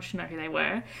I wanted to know who they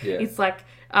were, Yeah. it's like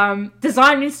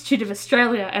Design Institute of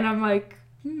Australia, and I'm like,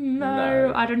 no,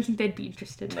 No. I don't think they'd be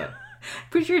interested. No.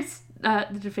 Pretty sure it's the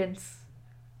defence.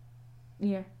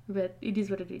 Yeah, but it is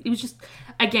what it is. It was just,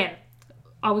 again,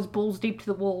 I was balls deep to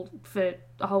the wall for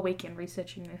a whole weekend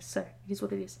researching this, so it is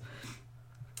what it is.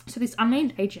 So this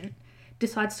unnamed agent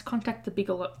decides to contact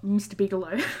Mr.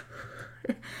 Bigelow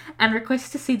and requests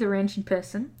to see the ranch in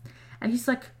person. And he's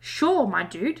like, sure, my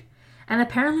dude. And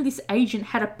apparently this agent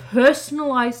had a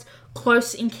personalised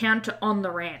close encounter on the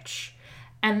ranch.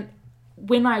 And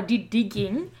when I did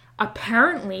digging,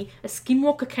 apparently a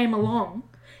skinwalker came along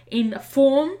in a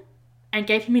form and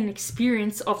gave him an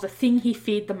experience of the thing he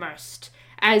feared the most,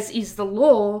 as is the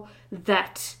law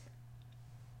that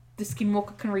the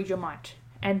skinwalker can read your mind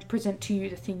and present to you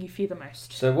the thing you fear the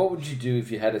most. So what would you do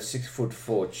if you had a 6'4"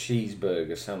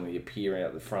 cheeseburger suddenly appear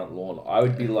out the front lawn? I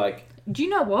would be like, Do you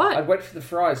know what? I'd wait for the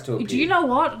fries to appear. Do you know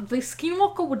what? The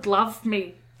skinwalker would love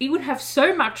me. It would have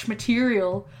so much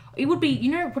material. It would be,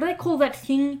 you know, what do they call that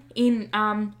thing in,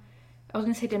 I was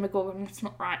going to say Demogorgon, it's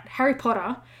not right, Harry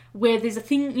Potter, where there's a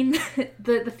thing in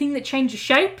the thing that changes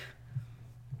shape?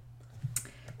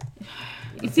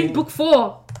 It's in book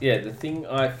 4. Yeah, the thing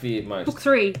I fear most. Book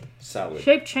 3. Salad.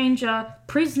 Shape changer,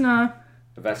 prisoner.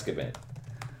 Of Azkaban.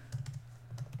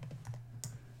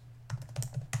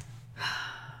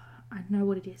 I know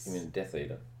what it is. You mean Death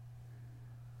Eater?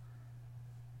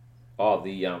 Oh,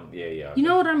 the, yeah. You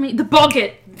know what I mean? The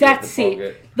Boggart. That's the Boggart.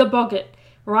 it. The Boggart.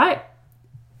 Right?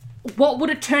 What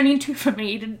would it turn into for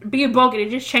me? It'd be a Boggart.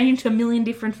 It'd just change into a million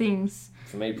different things.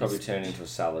 For me, probably turn into a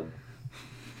salad.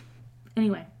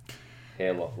 Anyway.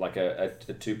 Hair lock, like a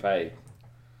toupee.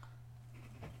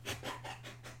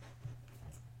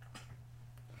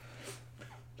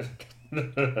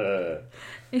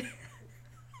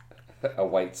 A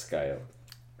weight scale.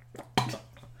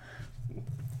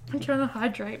 I'm trying to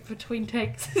hydrate between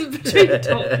takes, between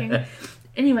talking.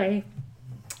 Anyway,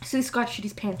 so this guy shit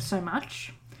his pants so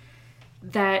much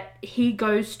that he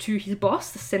goes to his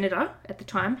boss, the senator at the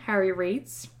time, Harry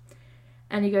Reeds,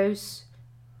 and he goes,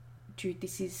 dude,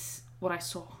 this is what I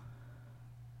saw.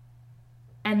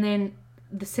 And then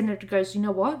the senator goes, you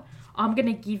know what? I'm going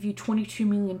to give you $22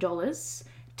 million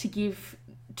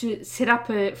to set up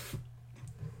a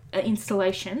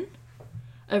installation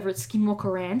over at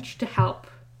Skinwalker Ranch to help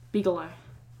Bigelow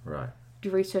Right. do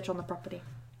research on the property.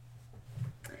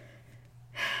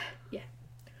 Yeah.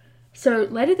 So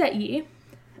later that year,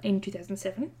 in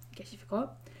 2007, in case you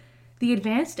forgot, the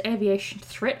Advanced Aviation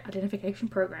Threat Identification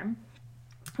Program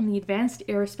and the Advanced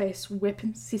Aerospace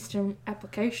Weapons System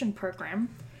Application Program,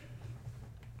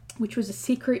 which was a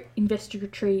secret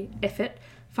investigatory effort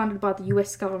funded by the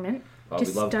US government We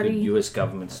love a good US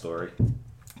government story.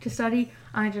 to study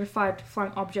unidentified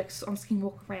flying objects on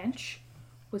Skinwalker Ranch,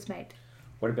 was made.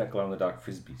 What about glow-in-the-dark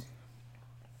frisbees?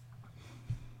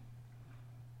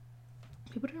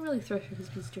 People don't really throw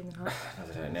frisbees during the night. No,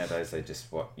 they don't. Nowadays, they just,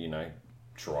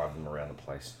 drive them around the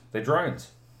place. They're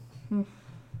drones.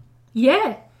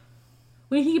 Yeah.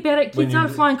 When you think about it, When kids you-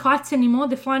 aren't flying kites anymore,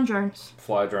 they're flying drones.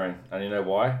 Fly drone. And you know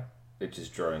why? It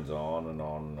just drones on and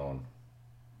on and on.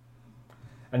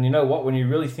 And you know what? When you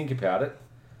really think about it,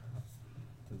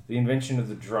 the invention of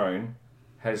the drone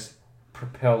has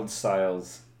propelled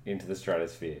sales into the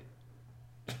stratosphere.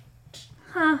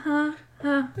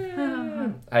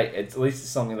 Hey, at least it's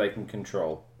something they can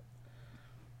control.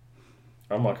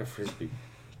 Unlike a frisbee.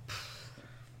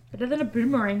 Better than a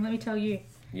boomerang, let me tell you.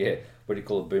 Yeah, what do you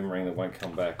call a boomerang that won't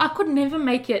come back? I could never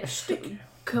make it stick.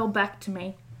 curl back to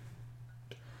me.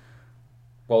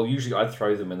 Well, usually I'd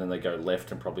throw them and then they go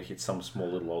left and probably hit some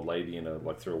small little old lady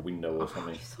through a window or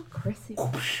something. You're so aggressive.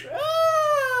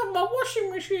 Ah, my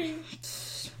washing machine.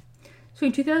 So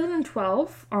in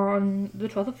 2012, on the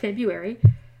 12th of February,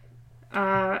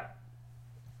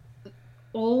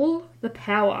 all the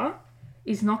power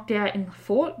is knocked out in the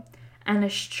fort, and a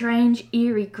strange,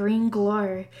 eerie green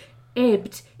glow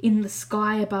ebbed in the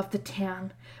sky above the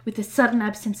town. With the sudden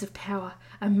absence of power,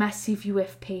 a massive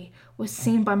UFP was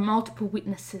seen by multiple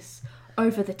witnesses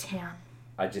over the town.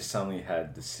 I just suddenly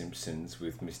had The Simpsons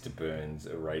with Mr. Burns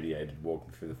irradiated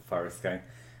walking through the forest going,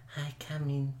 I come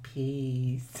in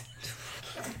peace.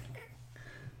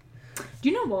 Do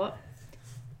you know what?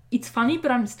 It's funny,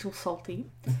 but I'm still salty.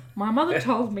 My mother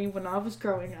told me when I was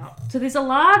growing up. So there's a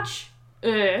large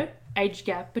age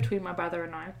gap between my brother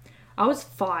and I. I was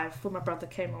 5 when my brother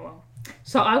came along.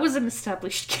 So I was an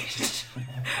established kid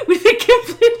with a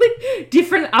completely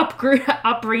different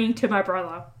upbringing to my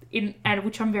brother, and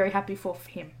which I'm very happy for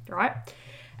him, right?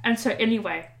 And so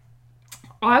anyway,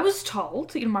 I was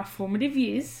told in my formative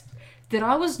years that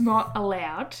I was not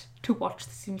allowed to watch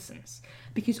The Simpsons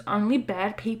because only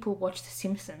bad people watch The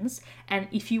Simpsons, and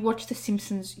if you watch The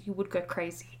Simpsons, you would go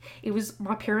crazy. It was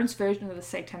my parents' version of the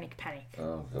Satanic Panic.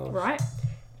 Oh, gosh. Right?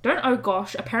 Don't oh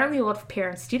gosh. Apparently a lot of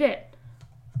parents did it.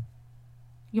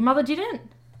 Your mother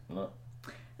didn't? No.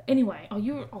 Anyway,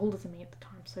 you were older than me at the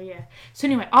time, so yeah. So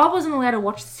anyway, I wasn't allowed to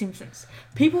watch The Simpsons.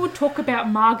 People would talk about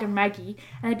Marg and Maggie,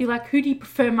 and they'd be like, who do you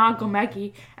prefer, Marg or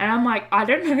Maggie? And I'm like, I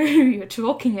don't know who you're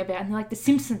talking about. And they're like, The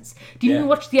Simpsons. Did you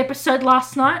watch the episode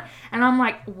last night? And I'm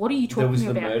like, what are you talking about?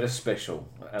 There was the murder special,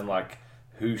 and like,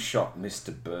 who shot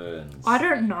Mr. Burns? I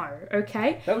don't know,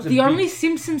 okay? That was the only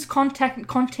Simpsons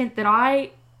content that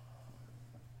I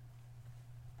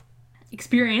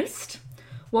experienced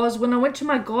was when I went to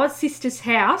my god sister's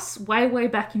house way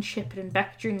back in Shepparton,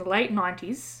 back during the late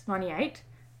 90s, 98,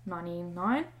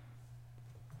 99,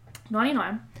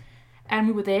 and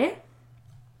we were there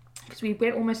because we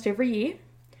went almost every year,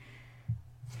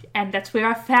 and that's where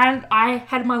I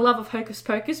had my love of Hocus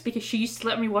Pocus, because she used to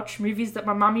let me watch movies that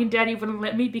my mummy and daddy wouldn't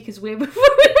let me because we were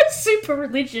super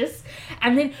religious.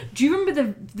 And then, do you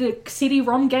remember the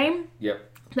CD-ROM game? Yep.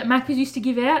 That Macca's used to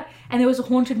give out, and there was a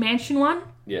Haunted Mansion one?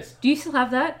 Yes. Do you still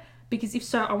have that? Because if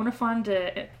so, I want to find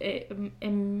an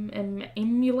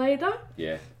emulator.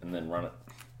 Yeah, and then run it.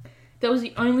 That was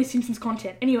the only Simpsons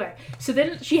content. Anyway, so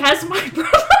then she has my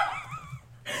brother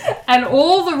and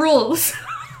all the rules.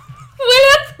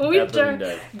 Out the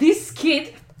window. This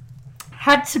kid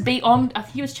had to be on, I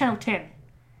think it was Channel 10.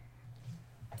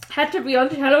 Had to be on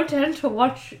Channel 10 to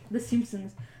watch The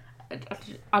Simpsons.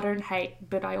 I don't hate,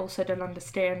 but I also don't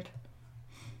understand.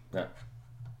 No.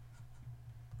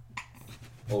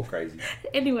 All crazy.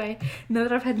 Anyway, now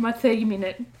that I've had my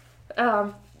 30-minute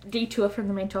detour from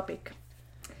the main topic.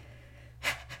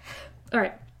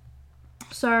 Alright.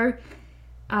 So,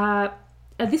 at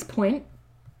this point,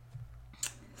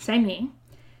 same year,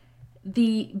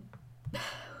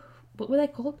 what were they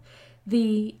called?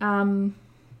 The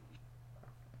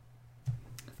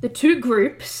two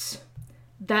groups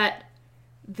that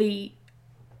the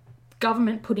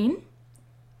government put in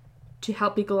to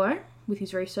help Bigelow with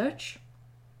his research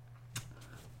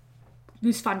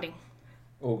lose funding.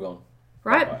 All gone.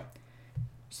 Right? Bye-bye.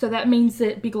 So that means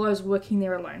that Bigelow's working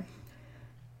there alone.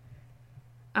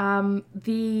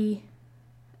 The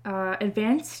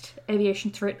Advanced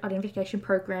Aviation Threat Identification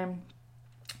Program,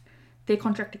 their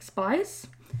contract expires,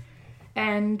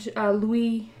 and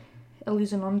Louis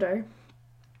Elizondo,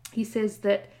 he says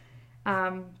that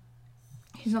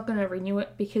he's not going to renew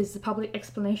it because the public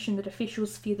explanation that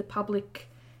officials fear the public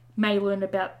may learn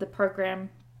about the program,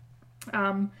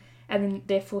 and then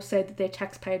therefore say that their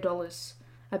taxpayer dollars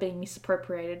are being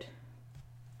misappropriated,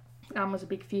 was a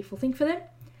big fearful thing for them.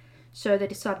 So they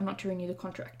decided not to renew the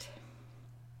contract.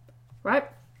 Right?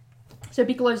 So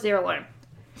Bigelow's there alone.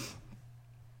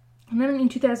 And then in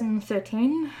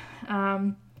 2013,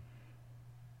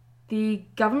 the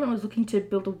government was looking to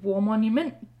build a war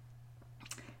monument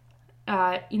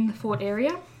in the Fort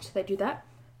area. So they do that.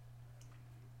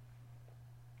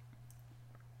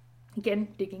 Again,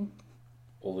 digging.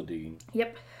 All the digging.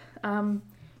 Yep.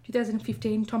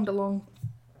 2015, Tom DeLonge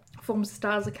forms the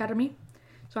Stars Academy.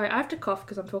 Sorry, I have to cough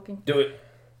because I'm talking. Do it.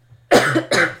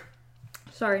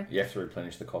 Sorry. You have to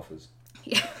replenish the coffers.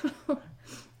 Yeah.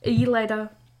 A year later,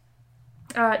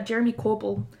 Jeremy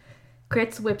Corbell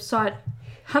creates a website,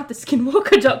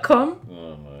 huntherskinwalker.com,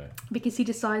 Oh, no. because he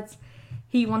decides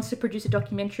he wants to produce a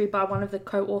documentary by one of the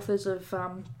co-authors of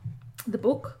the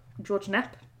book, George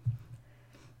Knapp.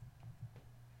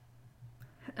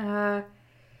 And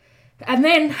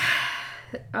then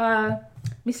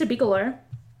Mr. Bigelow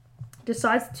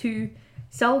decides to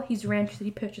sell his ranch that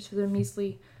he purchased for the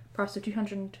measly price of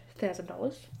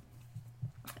 $200,000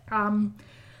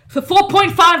 for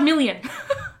 $4.5 million.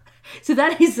 So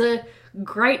that is a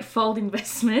great fold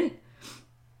investment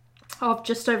of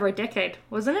just over a decade,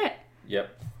 wasn't it?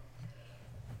 Yep.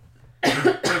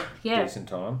 Yeah. Decent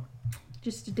time.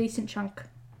 Just a decent chunk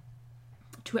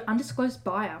to an undisclosed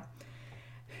buyer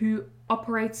who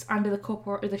operates under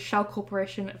the Shell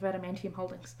Corporation of Adamantium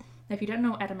Holdings. Now, if you don't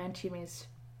know what Adamantium is,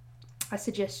 I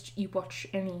suggest you watch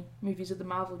any movies of the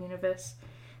Marvel Universe,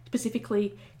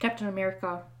 specifically Captain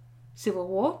America, Civil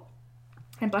War,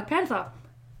 and Black Panther.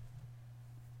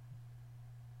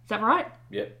 Is that right?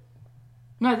 Yep.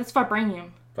 No, that's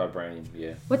Vibranium. Vibranium,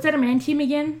 yeah. What's Adamantium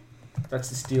again? That's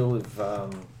the steel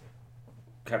of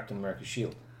Captain America's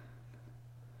shield.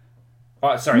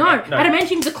 Oh, sorry. No,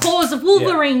 Adamantium's the claws of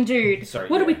Wolverine, dude. Sorry,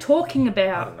 what are we yeah. talking I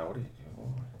about? don't know. What are you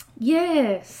doing?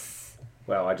 Yes.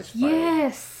 Well, I just failed.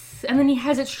 Yes. And then he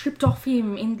has it stripped off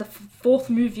him in the fourth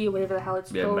movie or whatever the hell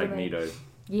it's Yeah, called. Magneto.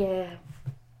 Yeah.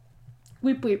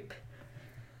 Whip Whip.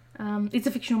 It's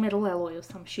a fictional metal alloy or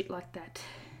some shit like that.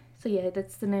 So yeah,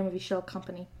 that's the name of his shell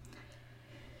company.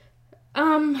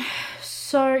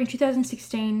 So in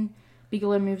 2016,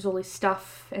 Bigelow moves all his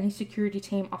stuff and his security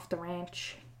team off the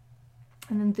ranch.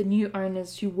 And then the new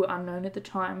owners, who were unknown at the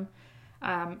time,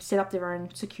 set up their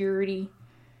own security.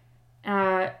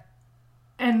 And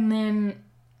then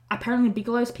apparently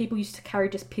Bigelow's people used to carry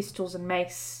just pistols and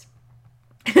mace.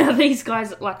 These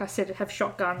guys, like I said, have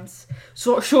shotguns,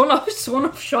 sawn off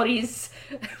shotties,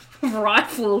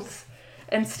 rifles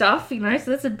and stuff, so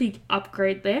that's a big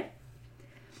upgrade there.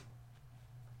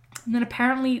 And then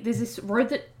apparently there's this road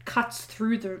that cuts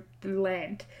through the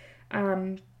land.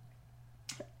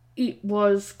 It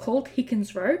was called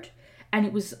Hickens Road, and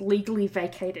it was legally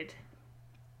vacated.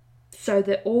 So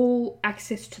that all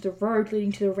access to the road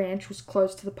leading to the ranch was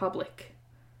closed to the public.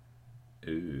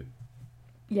 Ooh.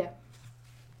 Yeah.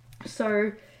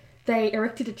 So they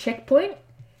erected a checkpoint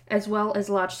as well as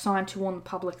a large sign to warn the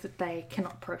public that they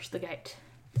cannot approach the gate.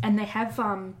 And they have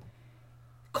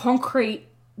concrete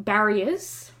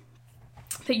barriers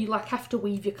that you have to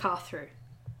weave your car through.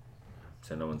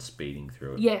 So no one's speeding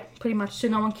through it. Yeah, pretty much. So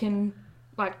no one can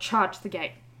charge the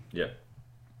gate. Yeah.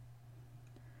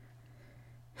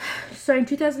 So in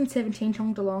 2017,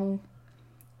 Chong DeLong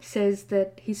says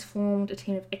that he's formed a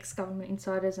team of ex-government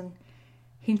insiders and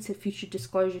hints at future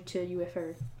disclosure to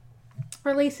UFO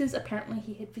releases. Apparently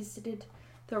he had visited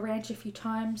the ranch a few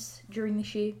times during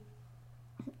this year.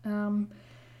 And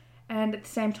at the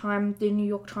same time, the New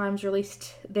York Times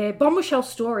released their bombshell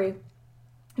story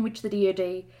in which the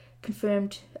DoD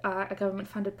confirmed a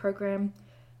government-funded program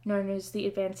known as the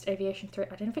Advanced Aviation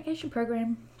Threat Identification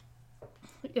Program,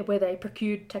 where they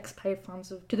procured taxpayer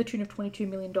funds to the tune of $22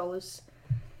 million. Just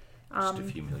a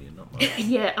few million, not much.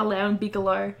 Yeah, allowing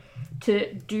Bigelow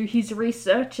to do his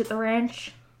research at the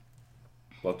ranch.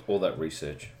 Well, all that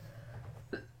research.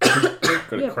 Got to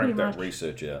pretty crank that much.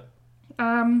 research out.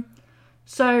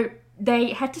 So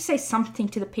they had to say something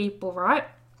to the people, right?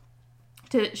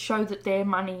 To show that their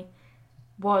money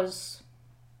was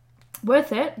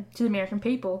worth it to the American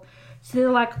people. So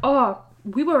they're like, oh,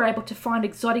 we were able to find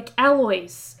exotic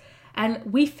alloys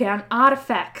and we found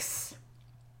artifacts.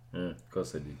 Yeah, of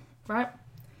course they did. Right?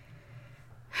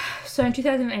 So in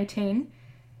 2018,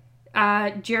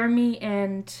 Jeremy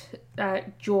and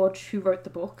George, who wrote the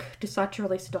book, decided to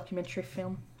release a documentary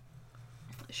film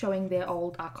showing their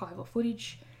old archival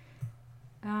footage.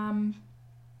 And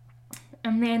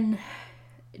then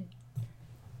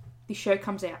the show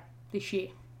comes out this year,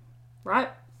 right?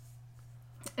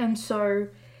 And so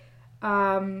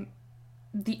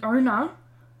the owner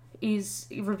is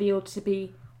revealed to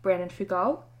be Brandon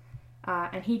Fugel,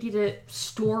 and he did a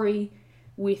story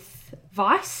with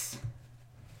Vice.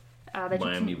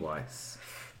 Miami Vice.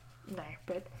 No,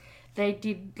 but they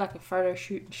did a photo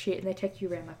shoot and shit, and they take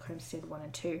you around Homestead 1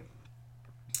 and 2.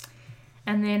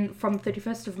 And then from the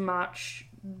 31st of March,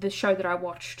 the show that I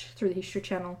watched through the History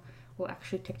Channel, well,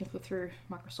 actually technically through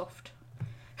Microsoft,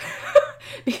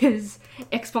 because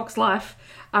Xbox Live,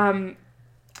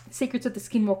 Secrets of the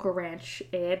Skinwalker Ranch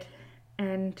aired,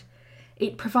 and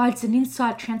it provides an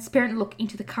inside, transparent look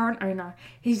into the current owner,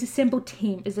 his assembled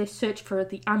team as they search for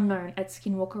the unknown at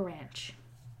Skinwalker Ranch.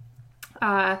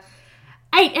 8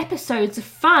 episodes of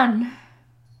fun.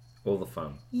 All the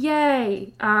fun.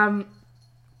 Yay.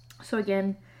 So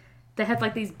again, they had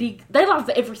these big... They love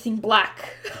everything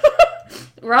black.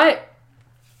 Right?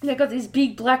 They've got these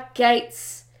big black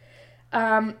gates.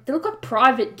 They look like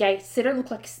private gates. They don't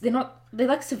look like... They're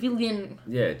like civilian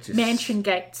mansion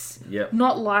gates. Yep.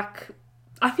 Not like...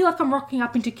 I feel like I'm rocking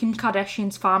up into Kim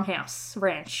Kardashian's farmhouse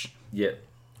ranch. Yep.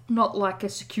 Not like a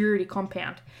security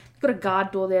compound. They've got a guard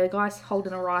door there. The guy's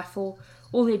holding a rifle.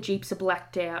 All their jeeps are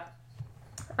blacked out.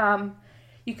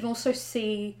 You can also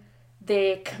see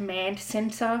their command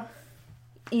center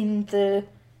in the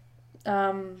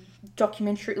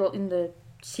documentary, or in the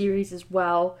series as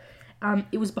well.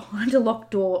 It was behind a locked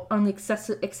door, only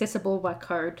accessible by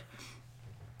code.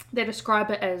 They describe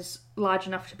it as large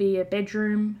enough to be a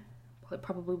bedroom. Well, it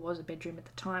probably was a bedroom at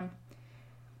the time.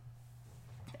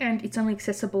 And it's only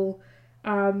accessible...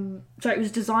 so it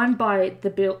was designed by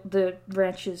the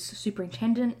ranch's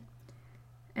superintendent.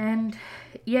 And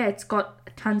yeah, it's got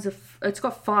it's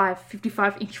got 5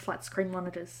 55-inch flat screen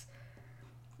monitors.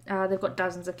 They've got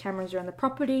dozens of cameras around the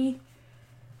property.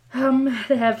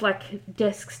 They have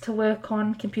desks to work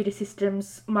on, computer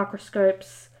systems,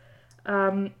 microscopes,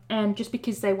 and just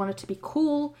because they want it to be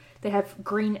cool, they have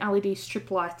green LED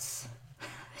strip lights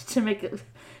to make it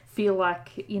feel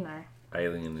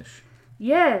Alienish.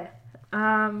 Yeah.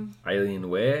 Alien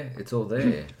where? It's all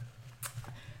there.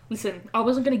 listen, I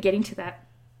wasn't going to get into that,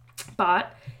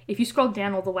 but if you scroll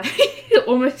down all the way,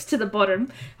 almost to the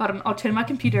bottom, hold on, I'll turn my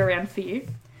computer around for you.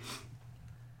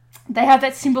 They have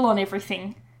that symbol on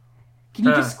everything. Can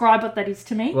you describe what that is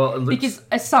to me? Well, it looks... Because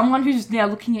as someone who's now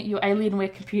looking at your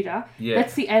Alienware computer,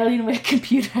 that's the Alienware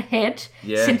computer head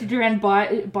centered around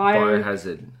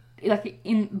biohazard. Like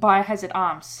in biohazard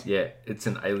arms. Yeah, it's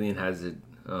an alien hazard.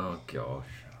 Oh, gosh.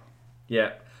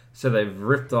 Yeah, so they've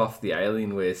ripped off the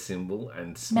Alienware symbol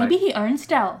and... Maybe he owns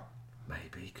Dell.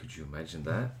 Maybe, could you imagine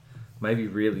that? Maybe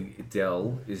really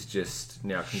Dell is just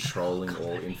now controlling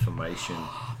all information.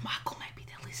 Michael, maybe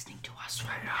they're listening to us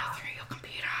right now through your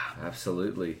computer.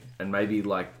 Absolutely. And maybe,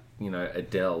 like, you know,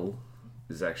 Adele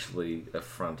is actually a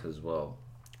front as well.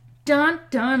 Dun,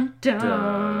 dun, dun.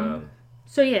 Dun.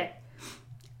 So, yeah.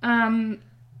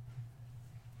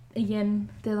 Again,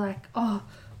 they're like, oh,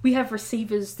 we have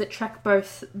receivers that track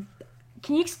both.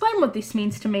 Can you explain what this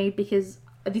means to me? Because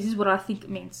this is what I think it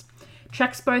means.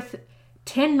 Tracks both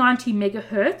 1090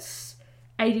 megahertz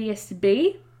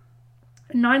ADS-B,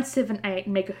 978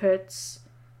 megahertz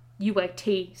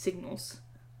UAT signals.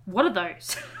 What are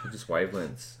those? They're just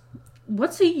wavelengths.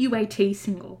 What's a UAT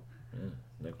signal?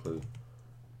 No clue.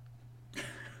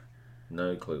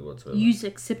 No clue whatsoever. User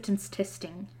acceptance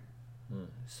testing.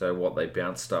 So what, they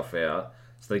bounce stuff out,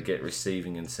 so they get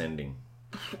receiving and sending.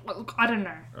 Look, I don't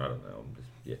know. I don't know.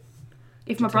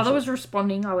 If my brother was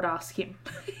responding, I would ask him.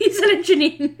 He's an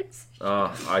engineer.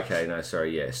 Oh, okay. No,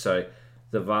 sorry. Yeah. So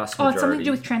the vast majority... it's something to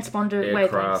do with transponder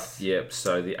aircraft, wavelengths. Yep.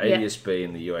 So the ADS-B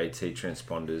and the UAT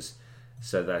transponders,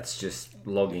 so that's just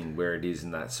logging where it is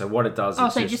and that. So what it does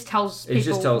is it just tells people... It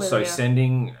just tells, so where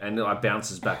sending, and it like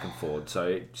bounces back and forward. So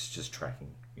it's just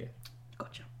tracking. Yeah.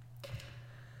 Gotcha.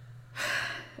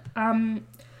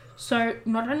 So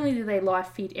not only do they live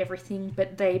feed everything,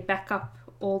 but they back up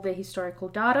all their historical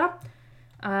data.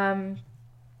 And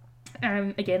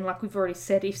again, like we've already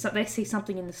said, if they see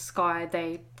something in the sky,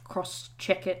 they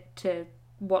cross-check it to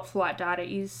what flight data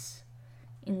is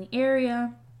in the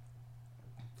area.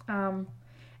 And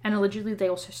allegedly they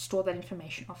also store that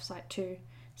information off-site too,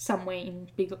 somewhere in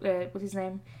what's his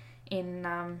name? In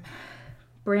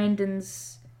Brandon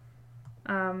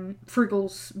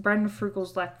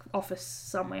Frugal's like office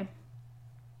somewhere.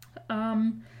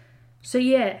 So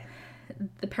yeah,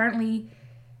 apparently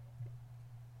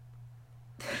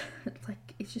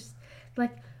like it's just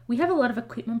like we have a lot of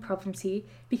equipment problems here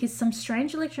because some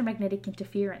strange electromagnetic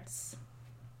interference.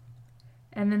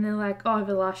 And then they're like, oh,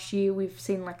 over the last year we've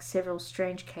seen like several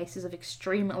strange cases of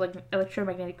extreme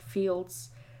electromagnetic fields.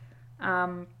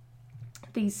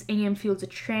 These EM fields are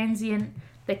transient,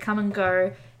 they come and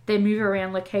go, they move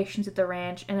around locations at the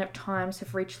ranch, and at times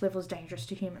have reached levels dangerous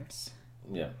to humans.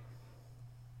 Yeah.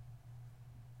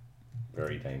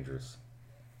 Very dangerous.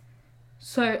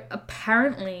 So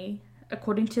apparently,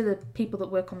 according to the people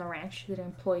that work on the ranch, that are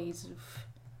employees of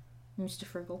Mr.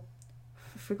 Frugal.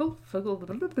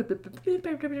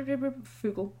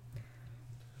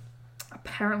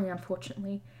 Apparently,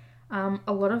 unfortunately,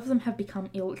 a lot of them have become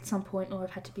ill at some point or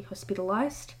have had to be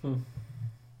hospitalised.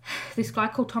 This guy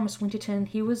called Thomas Winterton,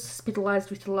 he was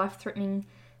hospitalised with a life-threatening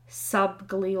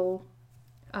subgaleal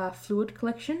fluid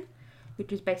collection,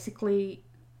 which is basically...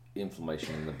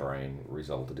 inflammation in the brain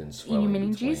resulted in swelling in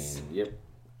your meninges. Yep.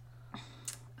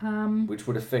 Which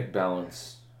would affect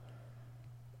balance.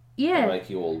 Yeah. Make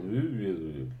you all...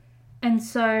 And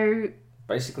so...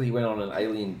 Basically, he went on an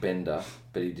alien bender,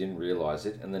 but he didn't realise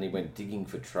it, and then he went digging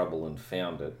for trouble and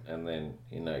found it, and then,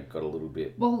 got a little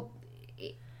bit... Well,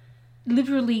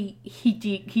 literally, he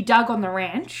dug on the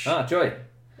ranch. Ah, joy.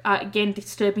 Again,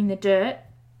 disturbing the dirt.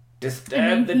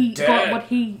 Disturb the he dirt. got what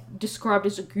he described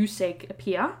as a goose egg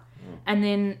appear, and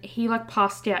then he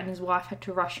passed out, and his wife had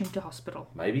to rush him to hospital.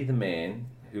 Maybe the man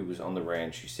who was on the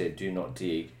ranch who said "do not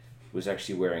dig" was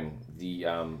actually wearing the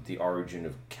origin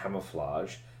of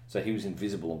camouflage, so he was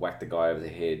invisible and whacked the guy over the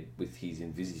head with his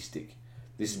Invisi-stick.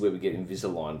 This is where we get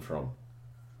Invisalign from.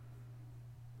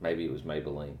 Maybe it was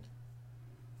Maybelline.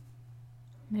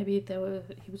 Maybe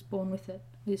he was born with it.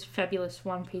 His fabulous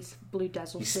one-piece blue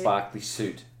dazzle His suit. sparkly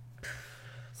suit.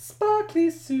 Sparkly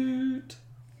suit.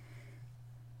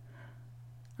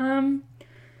 So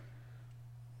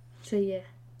yeah.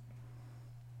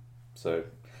 So,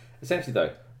 essentially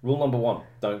though, rule number 1,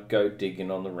 don't go digging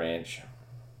on the ranch.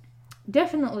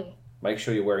 Definitely. Make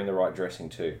sure you're wearing the right dressing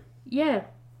too. Yeah.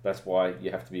 That's why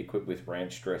you have to be equipped with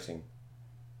ranch dressing.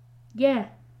 Yeah.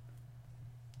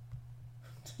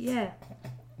 Yeah.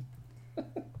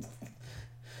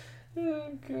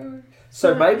 Oh, God.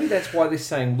 So maybe that's why they're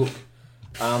saying, look,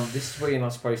 this is where you're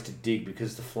not supposed to dig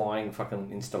because the flying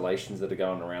fucking installations that are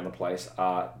going around the place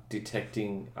are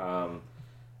detecting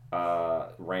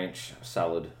ranch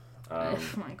salad. Oh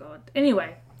my god.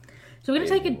 Anyway, so we're going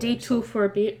to take a detour for a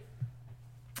bit.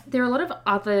 There are a lot of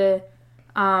other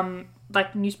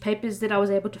like newspapers that I was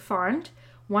able to find.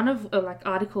 One of like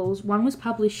articles. One was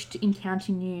published in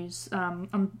County News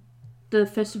on the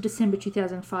 1st of December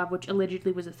 2005, which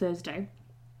allegedly was a Thursday.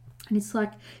 And it's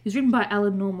like, it was written by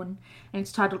Alan Norman, and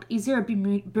it's titled, "Is there a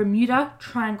Bermuda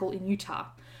Triangle in Utah?"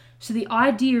 So the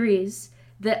idea is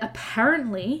that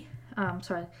apparently,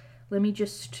 let me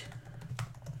just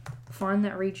find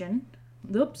that region.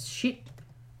 Oops, shit.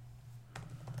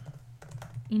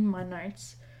 In my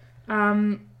notes.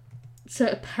 So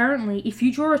apparently, if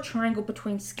you draw a triangle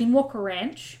between Skinwalker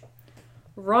Ranch,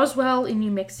 Roswell in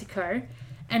New Mexico,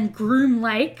 and Groom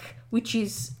Lake, which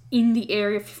is in the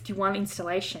Area 51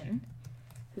 installation,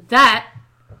 that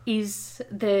is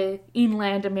the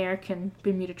inland American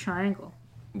Bermuda Triangle.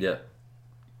 Yeah.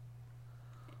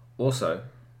 Also,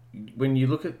 when you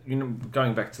look at,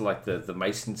 going back to like the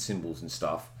Mason symbols and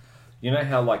stuff, you know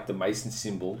how like the Mason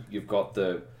symbol, you've got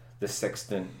the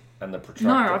sextant and the protractor.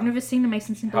 No, I've never seen a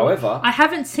Mason symbol. However, I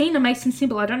haven't seen a Mason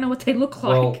symbol. I don't know what they look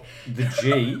like. Well, the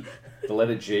G, the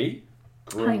letter G,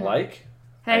 Groom Hang on. Lake,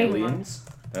 aliens.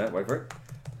 Wait for it.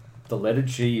 The letter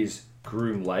G is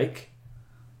Groom Lake.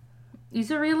 Is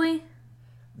it really?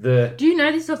 Do you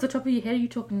know this off the top of your head? Are you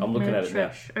talking? I'm looking at it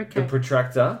now. Okay. The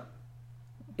protractor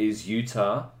is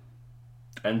Utah,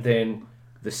 and then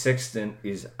the sextant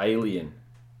is alien.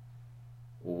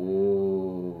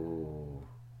 Ooh.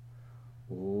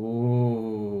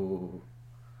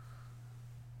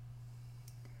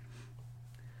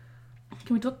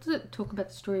 Can we talk about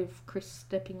the story of Chris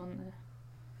stepping on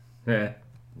the... Yeah.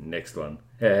 Next one.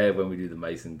 When we do the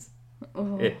Masons.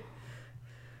 Oh. Yeah.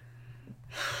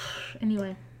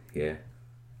 Anyway. Yeah.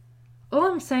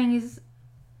 All I'm saying is,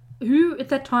 who at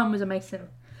that time was a Mason?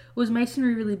 Was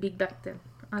Masonry really big back then?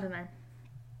 I don't know.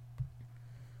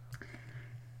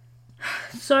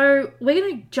 So, we're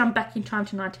going to jump back in time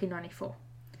to 1994.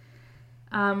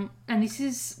 And this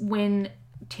is when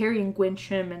Terry and Gwen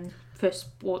Sherman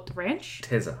first bought the ranch.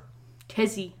 Tezza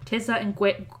and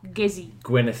Gezi.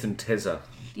 Gwyneth and Tezza.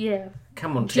 Yeah.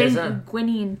 Come on, Tezza.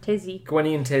 Gwenny and Tezzy.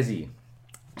 Gwenny and Tezzy.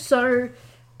 So,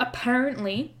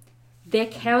 apparently, their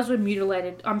cows were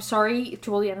mutilated. I'm sorry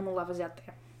to all the animal lovers out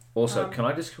there. Also, can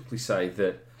I just quickly say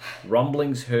that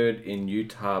rumblings heard in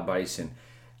Utah Basin.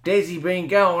 Desi been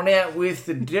going out with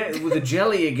the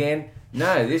jelly again.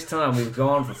 No, this time we've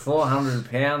gone for 400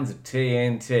 pounds of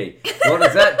TNT. What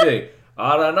does that do?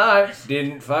 I don't know.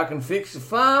 Didn't fucking fix the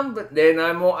farm, but there are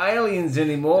no more aliens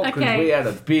anymore because we had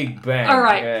a big bang. All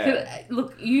right. Yeah.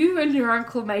 Look, you and your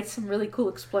uncle made some really cool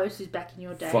explosives back in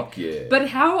your day. Fuck yeah. But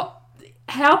how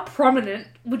prominent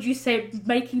would you say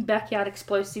making backyard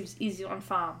explosives is on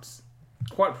farms?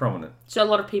 Quite prominent. So a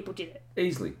lot of people did it.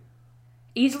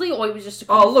 Easily, or it was just a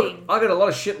cool thing? I got a lot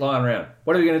of shit lying around.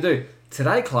 What are we going to do?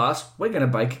 Today, class, we're going to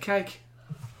bake a cake.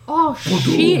 Oh,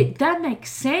 shit. That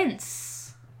makes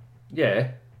sense.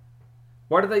 Yeah.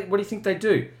 What do you think they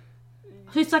do?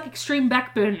 So it's like extreme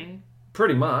backburning.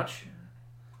 Pretty much.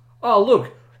 Oh,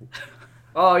 look.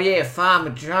 Oh, yeah,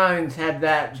 Farmer Jones had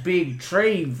that big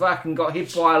tree fucking got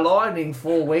hit by lightning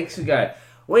 4 weeks ago.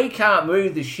 We can't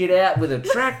move the shit out with a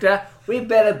tractor. We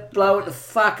better blow it the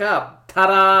fuck up.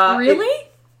 Ta-da! Really?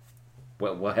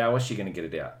 Well, how is she going to get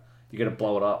it out? You're going to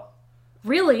blow it up.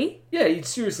 Really? Yeah,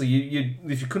 seriously, you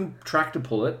if you couldn't tractor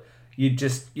pull it, you'd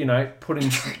just, put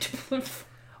in...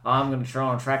 I'm going to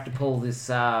try and tractor pull this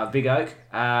big oak.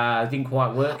 Didn't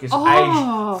quite work. It's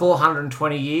aged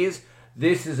 420 years.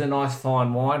 This is a nice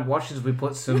fine wine. Watch as we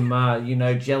put some,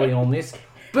 jelly on this.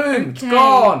 Boom! It's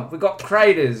gone! We got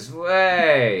craters.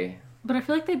 Way. But I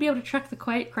feel like they'd be able to track the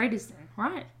craters then,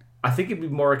 right? I think it'd be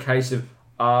more a case of,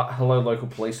 hello, local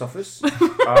police office.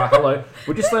 Hello.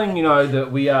 We're just letting you know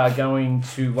that we are going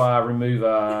to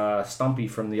remove Stumpy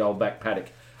from the old back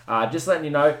paddock. Just letting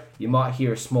you know, you might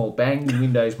hear a small bang, the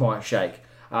windows might shake.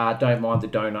 Don't mind the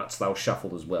donuts, they'll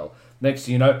shuffle as well. Next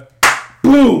thing you know,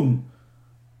 boom!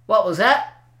 What was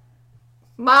that?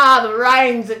 Ma, the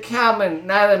rains are coming.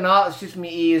 No, they're not. It's just my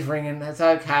ears ringing. That's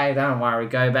okay. Don't worry.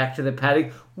 Go back to the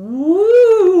paddock.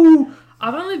 Woo!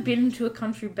 I've only been to a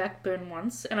country backburn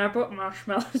once, and I brought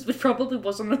marshmallows, which probably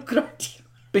wasn't a good idea.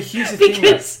 But here's the thing,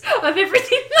 because of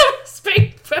everything that was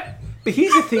being burned. But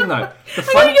here's the thing, though. I'm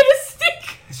going to get a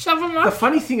stick. Shove them up. The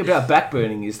funny thing about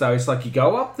backburning is, though, it's like you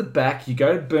go up the back, you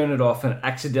go to burn it off, and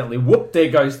accidentally, whoop, there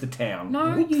goes the town.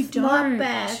 No, Whoops, you don't. my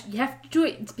bad. You have to do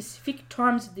it in specific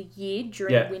times of the year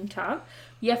during winter.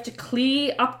 You have to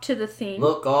clear up to the thing.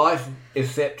 Look, guys,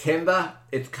 it's September.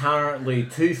 It's currently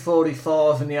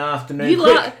 2:45 in the afternoon.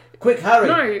 Quick, hurry.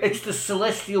 No. It's the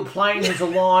celestial plane has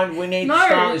aligned. We need to No,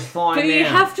 start this fire now. you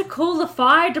have to call the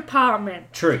fire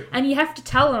department. True. And you have to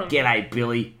tell them. G'day,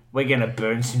 Billy. We're going to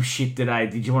burn some shit today.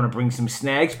 Did you want to bring some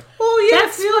snags? Oh, yeah,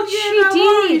 That's what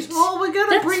she did. Oh, we're going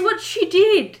to That's bring... what she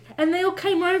did. And they all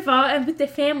came over and with their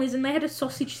families and they had a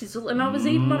sausage sizzle and I was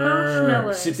eating my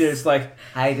marshmallows. Sit there, it's like,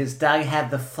 hey, does Doug have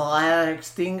the fire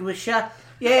extinguisher?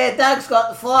 Yeah, Doug's got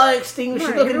the fire extinguisher.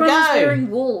 No, Look at him everyone was go. wearing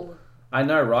wool. I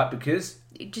know, right? Because...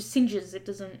 It just singes. It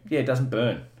doesn't... Yeah, it doesn't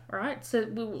burn. Right? So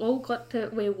we all got to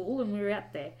wear wool and we were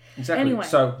out there. Exactly. Anyway.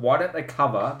 So why don't they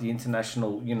cover the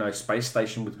International, space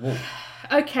station with wool?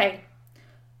 Okay.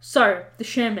 So, the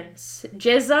Shermans.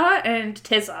 Jezza and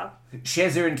Tezza.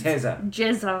 Shezza and Tezza.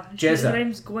 Jezza. Her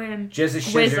name's Gwen. Jezza,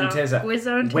 Shezza and Tezza.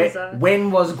 Gwezza and Tezza.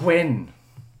 When was Gwen?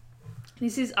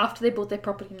 This is after they bought their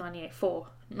property in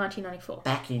 1994.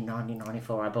 Back in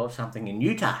 1994, I bought something in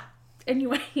Utah.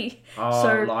 Anyway, Oh,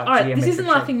 so like alright, this geometric isn't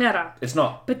shape. Laughing Matter, It's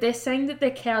not. but they're saying that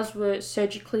their cows were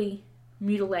surgically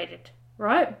mutilated,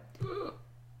 right?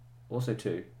 Also,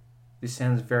 too, this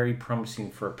sounds very promising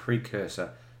for a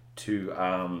precursor to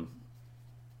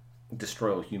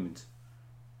destroy all humans.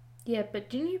 Yeah, but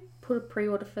didn't you put a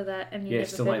pre-order for that and you Yeah, never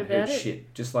still heard ain't about heard it?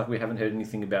 shit. Just like we haven't heard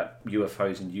anything about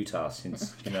UFOs in Utah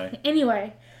since,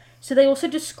 Anyway, so they also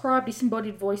described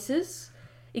disembodied voices,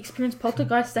 experienced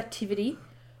poltergeist activity,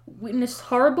 witnessed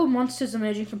horrible monsters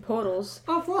emerging from portals,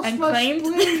 I've lost and my claimed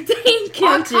spleen. that they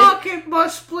encountered get my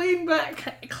spleen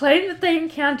back. claimed that they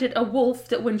encountered a wolf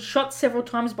that, when shot several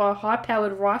times by a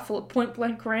high-powered rifle at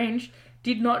point-blank range,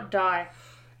 did not die.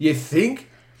 You think?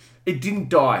 It didn't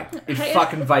die. It Hey,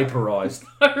 fucking vaporized.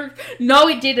 No,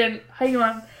 it didn't. Hang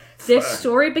on. Their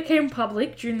story became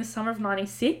public during the summer of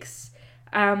 '96,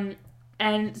 and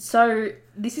so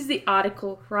this is the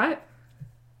article, right?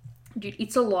 Dude,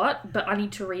 it's a lot, but I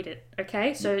need to read it.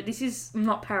 Okay, so this is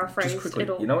not paraphrased Just quickly, at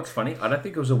all. you know what's funny? I don't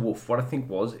think it was a wolf. What I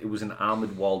think it was an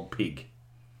armoured wild pig.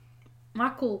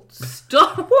 Michael,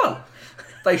 stop. What?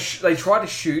 They tried to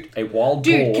shoot a wild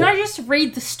Dude, boar. can I just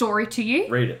read the story to you?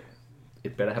 Read it.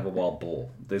 It better have a wild boar.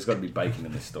 There's got to be bacon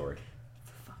in this story.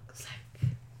 For fuck's sake.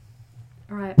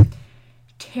 Alright.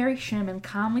 Terry Sherman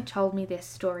calmly told me their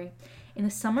story. In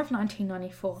the summer of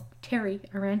 1994, Terry,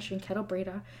 a rancher and cattle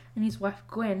breeder, and his wife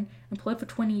Gwen, employed for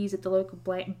 20 years at the local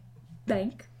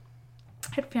bank,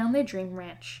 had found their dream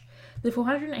ranch. The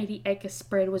 480-acre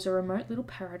spread was a remote little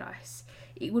paradise.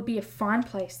 It would be a fine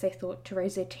place, they thought, to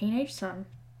raise their teenage son,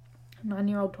 a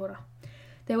 9-year-old daughter.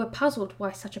 They were puzzled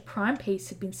why such a prime piece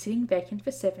had been sitting vacant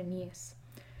for 7 years.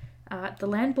 The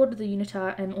land bordered the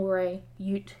Unitah and Ouray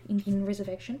Ute Indian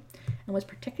Reservation and was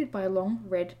protected by a long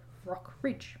red rock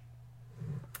ridge.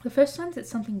 The first signs that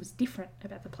something was different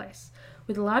about the place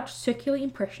were the large circular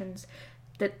impressions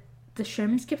that the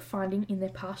Shermans kept finding in their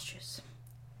pastures.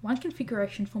 One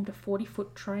configuration formed a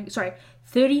 30-foot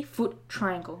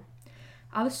triangle.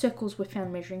 Other circles were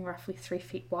found measuring roughly 3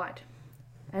 feet wide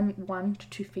and 1 to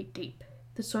 2 feet deep.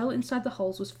 The soil inside the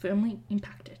holes was firmly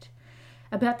impacted.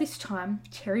 About this time,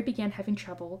 Terry began having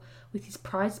trouble with his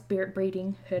prize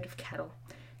breeding herd of cattle.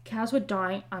 Cows were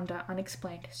dying under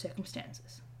unexplained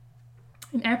circumstances.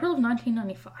 In April of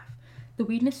 1995, the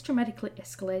weirdness dramatically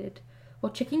escalated.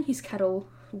 While checking his cattle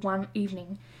one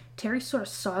evening, Terry saw a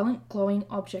silent, glowing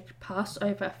object pass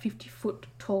over a 50-foot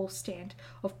tall stand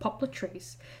of poplar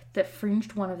trees that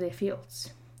fringed one of their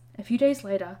fields. A few days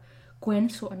later, Gwen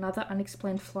saw another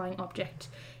unexplained flying object.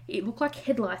 It looked like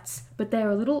headlights, but they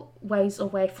were a little ways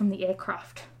away from the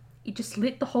aircraft. It just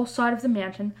lit the whole side of the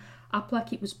mountain up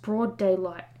like it was broad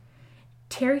daylight.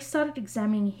 Terry started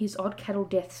examining his odd cattle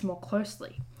deaths more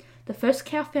closely. The first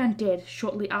cow found dead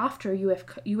shortly after a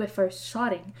UFO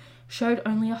sighting showed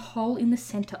only a hole in the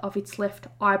centre of its left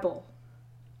eyeball.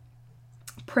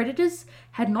 Predators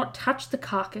had not touched the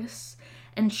carcass,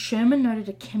 and Sherman noted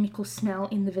a chemical smell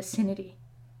in the vicinity.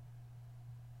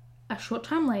 A short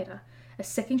time later, a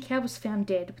second cow was found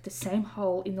dead with the same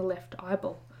hole in the left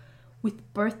eyeball.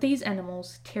 With both these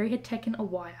animals, Terry had taken a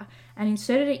wire and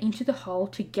inserted it into the hole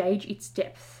to gauge its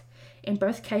depth. In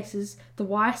both cases, the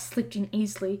wire slipped in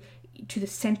easily to the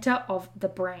centre of the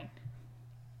brain.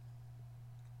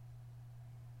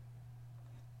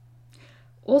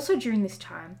 Also during this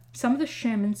time, some of the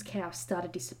Sherman's cows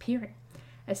started disappearing.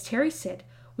 As Terry said,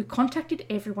 "We contacted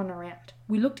everyone around.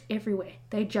 We looked everywhere.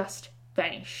 They just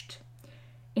vanished."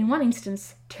 In one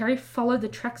instance, Terry followed the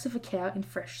tracks of a cow in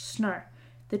fresh snow.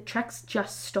 The tracks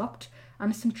just stopped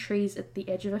under some trees at the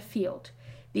edge of a field.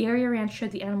 The area around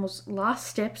showed the animal's last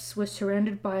steps were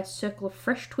surrounded by a circle of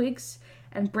fresh twigs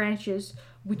and branches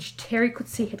which Terry could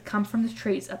see had come from the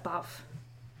trees above.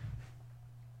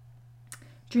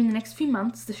 During the next few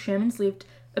months, the Shermans lived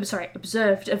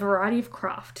observed a variety of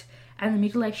craft, and the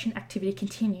mutilation activity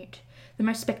continued. The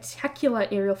most spectacular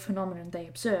aerial phenomenon they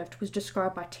observed was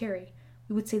described by Terry.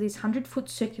 We would see these 100-foot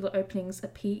circular openings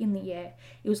appear in the air.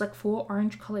 It was like 4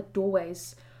 orange-coloured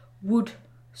doorways, would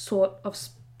sort of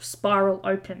spiral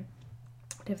open,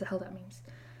 whatever the hell that means.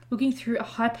 Looking through a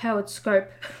high-powered scope,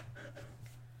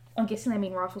 I'm guessing they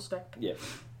mean rifle scope. Yeah.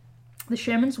 The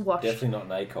Shermans watched Definitely not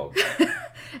an ACOG.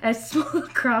 as smaller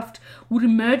craft would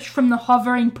emerge from the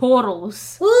hovering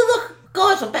portals. Oh, look,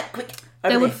 guys, I'm back, quick.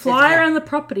 They would fly around the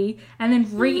property and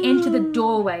then re-enter the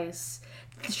doorways.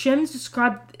 The Shermans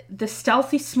described the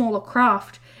stealthy smaller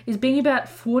craft as being about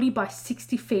 40 by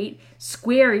 60 feet,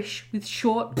 squarish with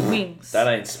short wings. That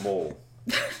ain't small.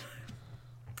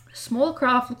 Smaller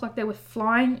craft looked like they were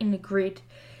flying in a grid.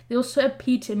 They also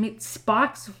appeared to emit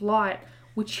sparks of light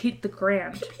which hit the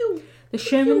ground. The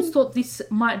Shermans thought this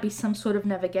might be some sort of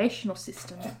navigational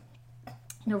system.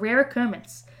 In a rare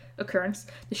occurrence,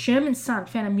 the Sherman's son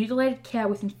found a mutilated cow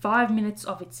within 5 minutes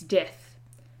of its death.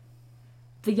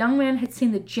 The young man had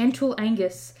seen the gentle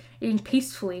Angus eating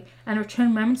peacefully and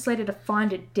returned moments later to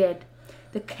find it dead.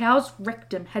 The cow's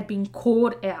rectum had been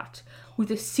cored out with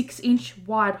a 6-inch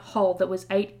wide hole that was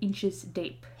 8 inches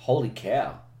deep. Holy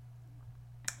cow.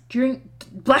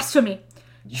 Blasphemy!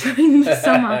 During the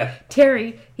summer,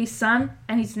 Terry, his son,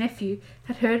 and his nephew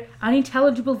had heard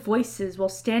unintelligible voices while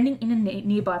standing in a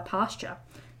nearby pasture.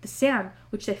 The sound,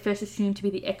 which they first assumed to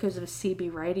be the echoes of a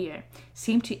CB radio,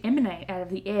 seemed to emanate out of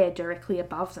the air directly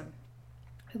above them.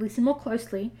 If they listened more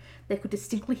closely, they could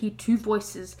distinctly hear 2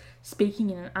 voices speaking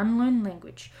in an unknown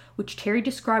language, which Terry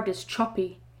described as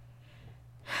choppy,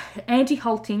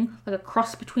 anti-halting, like a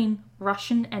cross between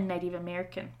Russian and Native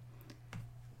American.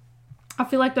 I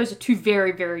feel like those are 2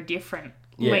 very, very different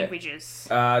languages.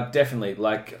 Definitely.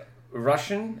 Like,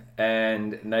 Russian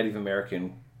and Native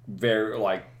American, very,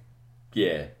 like,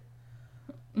 yeah.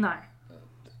 No.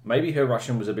 Maybe her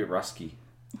Russian was a bit rusky.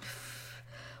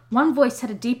 One voice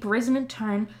had a deep, resonant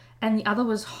tone, and the other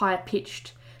was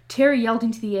higher-pitched. Terry yelled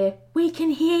into the air, "We can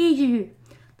hear you!"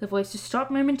 The voices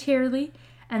stopped momentarily,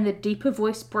 and the deeper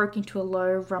voice broke into a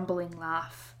low, rumbling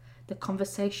laugh. The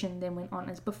conversation then went on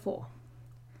as before.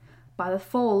 By the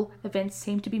fall, events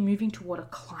seemed to be moving toward a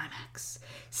climax.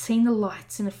 Seeing the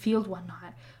lights in a field one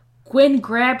night, Gwen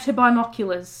grabbed her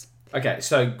binoculars. Okay,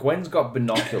 so Gwen's got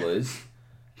binoculars,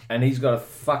 and he's got a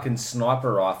fucking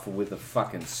sniper rifle with a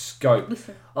fucking scope.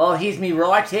 Listen. Oh, here's me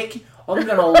Rytec. I'm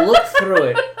going to look through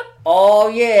it. Oh,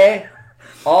 yeah.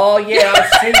 I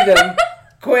see them.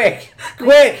 Quick.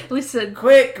 Listen.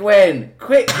 Quick, Gwen.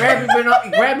 Quick, grab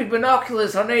your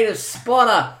binoculars. I need a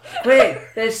spotter.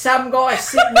 Quick, there's some guy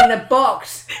sitting in a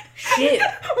box. Shit.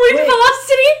 Wind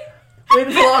velocity?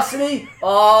 Wind velocity?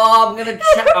 Oh,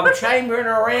 I'm chambering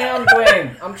around,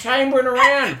 Gwen. I'm chambering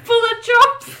around. Bullet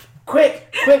drop.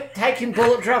 Quick, taking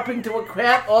bullet drop into a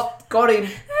crowd. Oh, got him.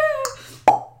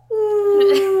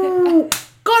 Ooh,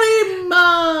 got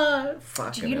him.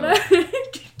 Fucking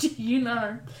Do you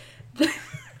know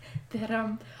that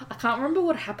I can't remember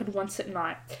what happened once at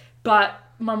night, but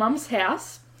my mum's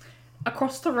house,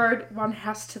 across the road, one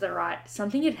house to the right,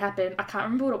 something had happened. I can't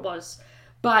remember what it was,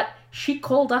 but she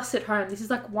called us at home. This is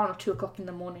like 1 or 2 o'clock in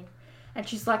the morning, and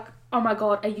she's like, "Oh my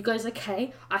god, are you guys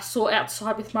okay? I saw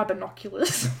outside with my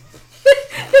binoculars."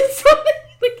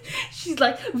 She's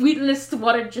like witnessed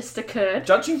what had just occurred.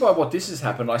 Judging by what this has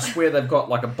happened, I swear they've got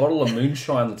like a bottle of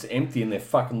moonshine that's empty and they're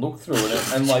fucking look through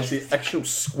it, and like the actual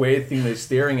square thing they're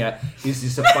staring at is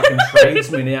just a fucking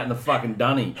tradesman out in the fucking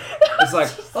dunny. It's like,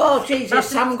 oh jeez, there's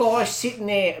some guy sitting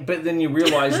there, but then you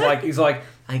realise like he's like,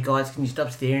 "Hey guys, can you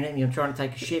stop staring at me? I'm trying to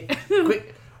take a shit.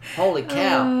 Quick, holy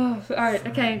cow!" Alright,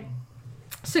 okay.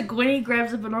 So Gwenny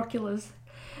grabs the binoculars,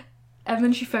 and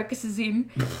then she focuses in.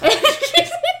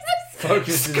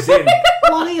 Focuses in.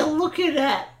 What are you looking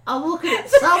at? I'm looking at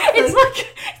something. It's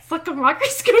like a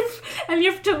microscope, and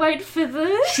you have to wait for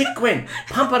the... Shit, Gwen,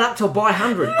 pump it up to a by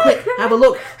 100. Quick, have a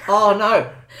look. Oh no,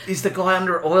 is the guy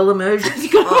under oil immersion? You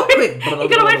gotta wait for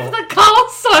the Carl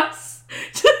size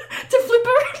to flip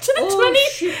around to the 20,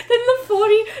 shit. then the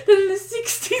 40, then the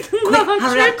 60, then the Quick, 100.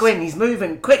 hurry up, Gwen, he's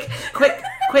moving. Quick,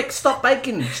 stop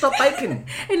baking.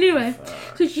 Anyway,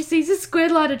 so she sees a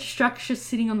square-lighted structure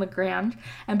sitting on the ground,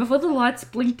 and before the lights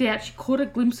blinked out, she caught a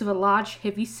glimpse of a large,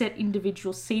 heavy-set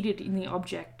individual seated in the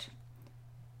object.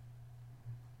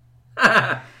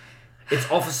 It's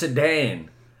Officer Dan.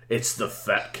 It's the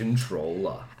Fat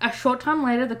Controller. A short time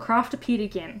later, the craft appeared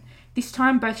again. This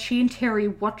time, both she and Terry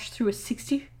watched through a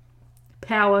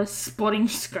 60-power spotting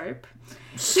scope.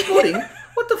 Spotting?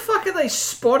 What the fuck are they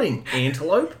spotting?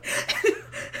 Antelope?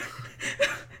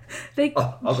 They,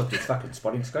 Oh, I've got this fucking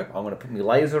spotting scope. I'm going to put my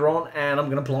laser on and I'm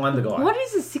going to blind the guy. what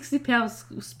is a 60-pound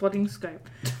spotting scope?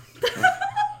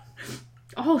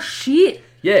 Oh, shit.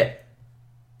 Yeah.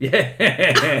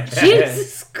 Yeah.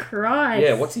 Jesus Christ.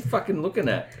 Yeah, what's he fucking looking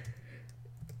at?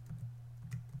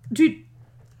 Dude, is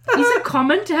it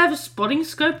common to have a spotting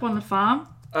scope on a farm?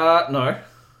 No.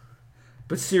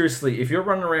 But seriously, if you're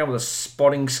running around with a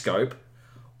spotting scope,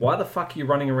 why the fuck are you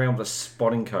running around with a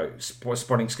spotting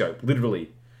scope?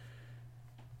 Literally.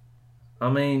 I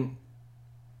mean,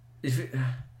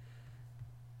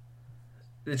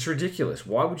 it's ridiculous.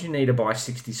 Why would you need to buy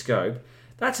 60 scope?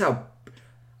 That's how...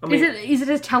 I mean, Is it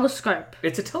a telescope?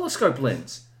 it's a telescope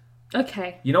lens.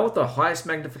 Okay. You know what the highest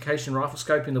magnification rifle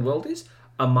scope in the world is?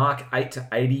 A Mark 8 to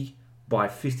 80 by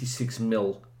 56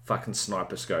 mil fucking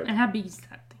sniper scope. And how big is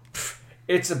that thing?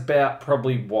 It's about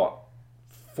probably, what,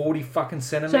 40 fucking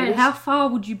centimeters? So how far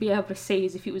would you be able to see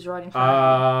as if it was right in front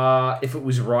of If it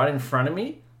was right in front of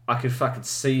me, I could fucking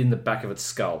see in the back of its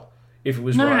skull. If it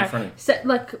was you? right No. in front of me. So,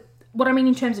 like, what I mean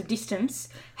in terms of distance,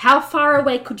 how far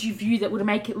away could you view that would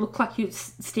make it look like you're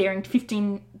staring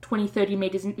 15, 20, 30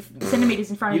 centimeters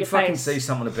in front of You'd your fucking face? see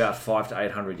someone about 500 to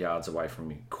 800 yards away from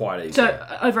me. Quite easily.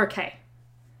 So, over a K.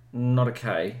 Not a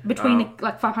K. Between,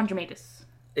 like, 500 metres.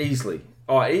 Easily.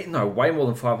 Oh, no, way more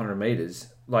than 500 metres.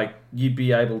 Like, you'd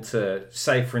be able to,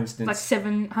 say, for instance... Like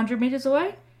 700 metres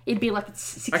away? It'd be like it's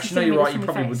 60 Actually, no, you're right. You from your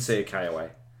probably would face. see a K away.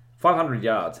 500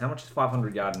 yards. How much is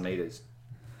 500 yard in metres?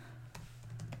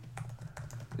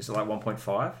 Is it like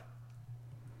 1.5?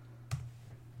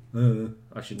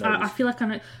 I should know I this. feel like I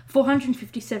know.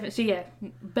 457. So yeah,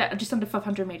 about just under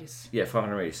 500 meters. Yeah,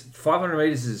 500 metres. 500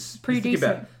 metres is... Pretty you think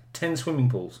decent. about 10 swimming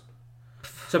pools.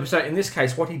 So in this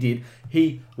case, what he did,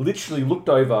 he literally looked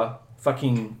over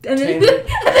fucking 10... And then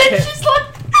she's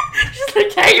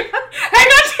like, hang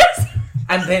on, just.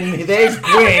 And then there's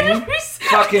Gwen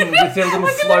fucking with her little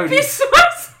floaties.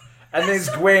 And there's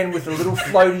Gwen with the little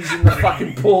floaties in the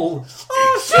fucking pool.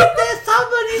 Oh shit, there's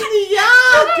someone in the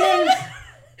yard!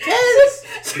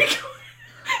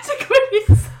 So Gwen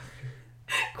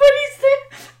is there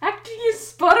acting as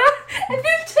spotter, and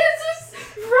then Tess is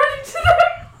running to the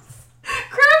house.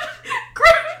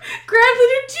 Grab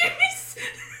little Jimmy's.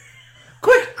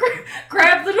 Quick!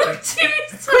 Grab little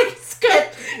Jimmy's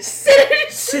scope.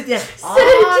 Sit there. Set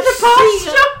it into the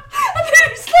pasture, and then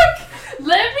it's like,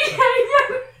 let me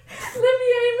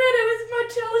aim at it with my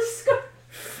telescope.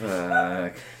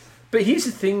 Fuck. But here's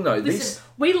the thing, though. Listen,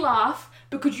 we laugh,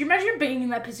 but could you imagine being in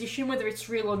that position, whether it's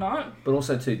real or not? But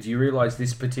also, too, do you realise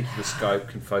this particular scope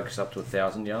can focus up to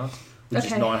 1,000 yards? Which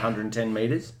is Okay. 910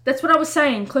 metres? That's what I was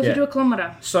saying, closer Yeah. to a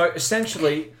kilometre. So,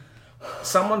 essentially,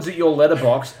 someone's at your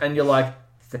letterbox and you're like,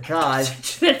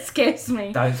 Surprise. That scares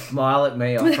me. don't smile at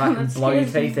me, I'll fucking That blow your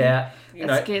scares teeth me. out. You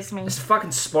know, That scares me. it's a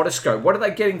fucking spotter scope. What are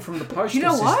they getting from the postal You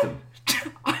know what? system?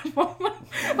 I want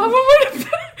to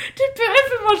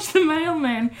overwatch the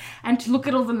mailman and to look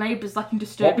at all the neighbours like in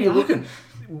Disturbia. What were you looking?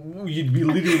 You'd be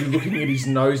literally looking at his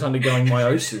nose undergoing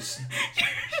meiosis.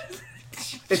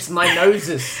 It's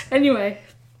meiosis. Anyway.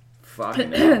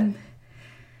 Fucking hell.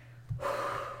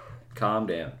 Calm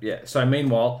down. Yeah. So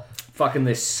meanwhile, fucking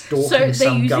they're stalking So they're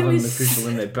some using government this- official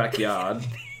in their backyard.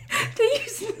 They're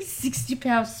using a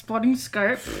 60-pound spotting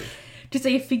scope to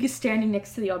see a figure standing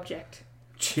next to the object.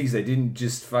 Jeez, they didn't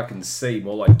just fucking see,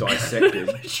 more like dissected.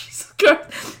 Jesus God.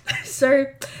 So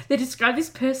they describe this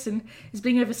person as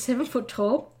being over 7 foot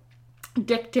tall,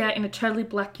 decked out in a totally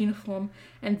black uniform,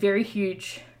 and very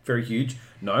huge. Very huge.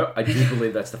 No, I do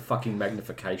believe that's the fucking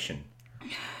magnification.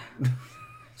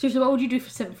 Seriously, what would you do for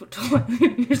 7 foot tall?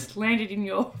 You just landed in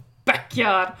your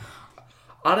backyard.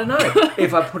 I don't know.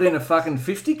 If I put in a fucking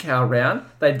 50 cal round,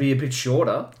 they'd be a bit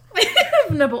shorter.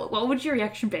 No, but what would your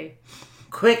reaction be?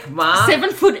 Quick, Ma.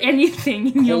 7 foot anything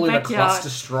in Call your in a backyard. cluster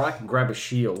strike and grab a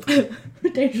shield.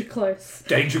 Danger close.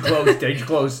 Danger close, danger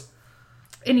close.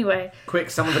 Anyway,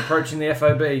 Quick, someone's approaching the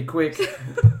FOB, quick.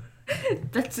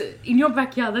 that's in your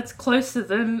backyard. That's closer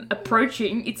than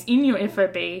approaching. It's in your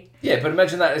FOB. Yeah, but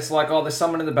imagine that. It's like, oh, there's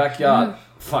someone in the backyard.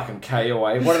 Fucking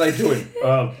KOA. What are they doing?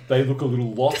 They look a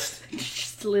little lost.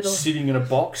 Just a little. Sitting in a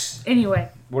box. Anyway,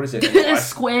 What is it? a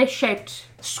square shaped.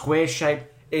 Square shape.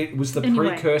 It was the Anyway.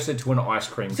 precursor to an ice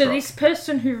cream So truck. this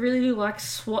person who really likes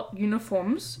SWAT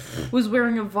uniforms was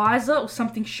wearing a visor or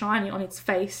something shiny on its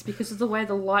face because of the way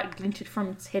the light glinted from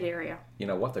its head area. You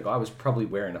know what? The guy was probably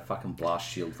wearing a fucking blast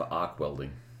shield for arc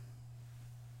welding.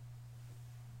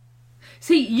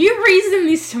 See, you reason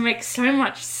this to make so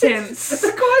much sense. The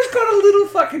guy's got a little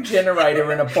fucking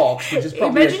generator in a box, which is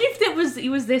probably... Imagine if it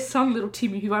was their son, little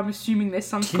Timmy, who I'm assuming their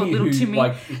son's called Timmy Little who, Timmy,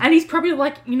 like- and he's probably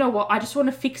like, you know what? I just want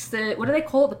to fix the what do they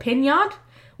call it? The pen yard,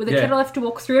 with a Yeah. kettle I have to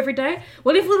walk through every day.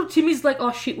 What if little Timmy's like,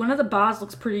 oh shit, one of the bars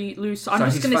looks pretty loose. I'm So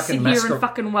just he's going to sit fucking here and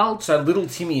fucking weld. So little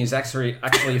Timmy is actually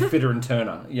a fitter and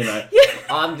turner, you know.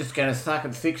 I'm just going to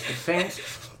fucking fix the fence.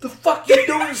 The fuck you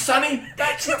doing, Sonny?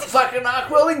 That's not fucking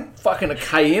arc welding. Fucking a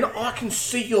K in. I can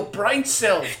see your brain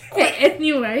cells.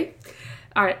 Anyway,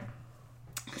 all right.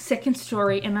 Second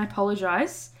story, and I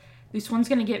apologise. This one's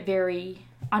going to get very...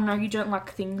 I know you don't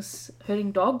like things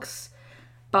hurting dogs,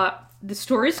 but the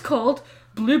story is called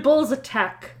Blue Balls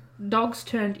Attack. Dogs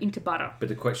Turned into Butter. But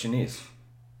the question is,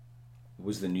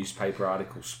 was the newspaper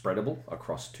article spreadable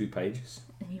across 2 pages?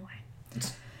 Anyway.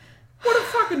 What a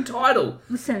fucking title.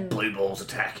 Listen. Blue balls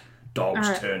attack. Dogs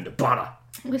Alright. turn to butter.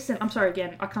 Listen, I'm sorry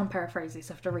again. I can't paraphrase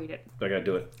this. I have to read it. Okay,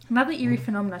 do it. Another eerie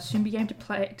phenomena soon began to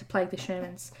plague the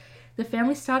Shermans. The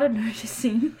family started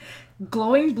noticing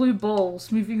glowing blue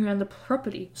balls moving around the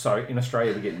property. So, in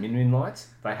Australia, we get min lights.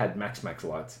 They had max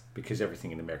lights because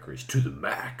everything in America is to the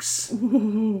max.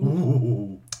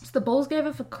 Ooh. So the balls gave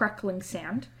off a crackling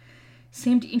sound,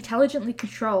 seemed intelligently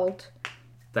controlled.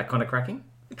 That kind of cracking?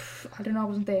 I don't know, I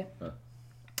wasn't there. Oh.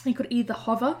 He could either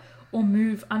hover or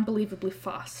move unbelievably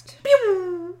fast.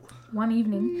 Pew! One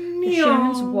evening, the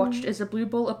Shermans watched as a blue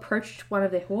ball approached one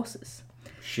of their horses.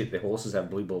 Shit, their horses have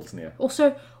blue balls now.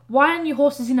 Also, why aren't your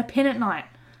horses in a pen at night?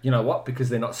 You know what? Because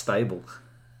they're not stable.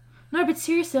 No, but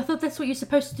seriously, I thought that's what you're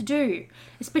supposed to do.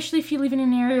 Especially if you live in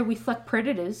an area with, like,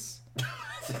 predators.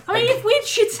 I mean, if weird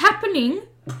shit's happening,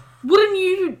 wouldn't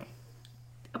you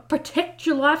protect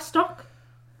your livestock?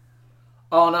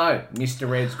 Oh no, Mr.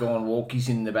 Red's gone walkies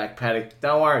in the back paddock.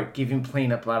 Don't worry, give him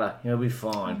peanut butter. He'll be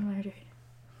fine.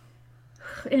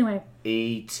 Anyway.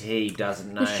 E.T.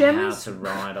 doesn't know how Shermans- to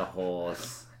ride a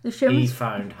horse. The He Shermans,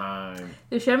 phoned home.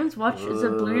 the Shermans watched as a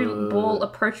blue ball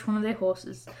approached one of their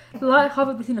horses. The light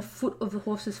hovered within a foot of the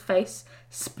horse's face,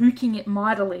 spooking it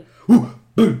mightily.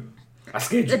 Boom! I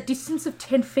scared At a you. distance of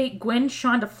 10 feet, Gwen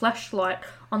shined a flashlight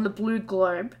on the blue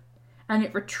globe, and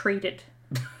it retreated.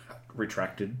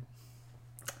 Retracted.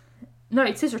 No,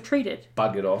 it says retreated.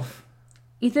 Buggered off.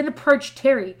 It then approached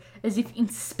Terry, as if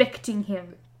inspecting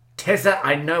him. Tessa,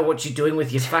 I know what you're doing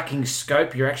with your fucking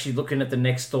scope. You're actually looking at the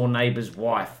next door neighbour's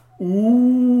wife.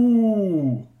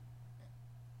 Ooh.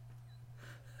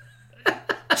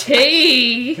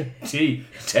 T. Gee,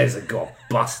 Tessa got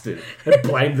busted and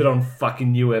blamed it on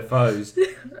fucking UFOs.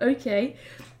 Okay.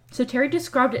 So Terry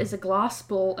described it as a glass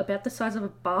ball about the size of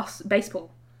a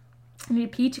baseball. And it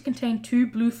appeared to contain 2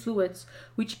 blue fluids,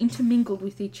 which intermingled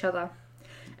with each other.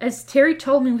 As Terry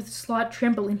told me with a slight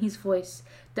tremble in his voice,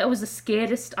 that was the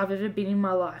scaredest I've ever been in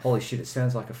my life. Holy shit, it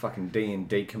sounds like a fucking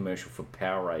D&D commercial for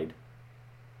Powerade.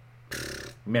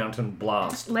 Mountain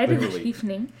Blast. Later that literally.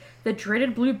 evening, the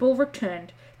dreaded blue ball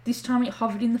returned. This time it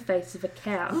hovered in the face of a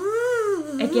cow.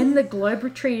 Again, the globe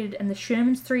retreated, and the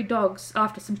Sherman's 3 dogs,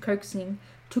 after some coaxing,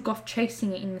 took off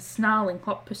chasing it in the snarling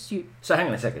hot pursuit. So hang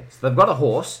on a second. So they've got a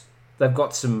horse, they've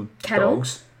got some Cattle.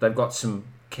 dogs, they've got some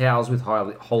cows with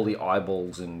holy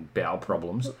eyeballs and bowel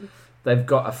problems. They've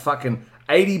got a fucking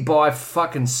 80 by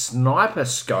fucking sniper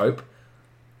scope.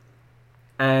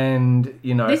 And,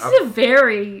 you know... This is a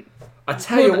very I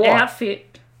tell you good what,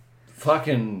 outfit.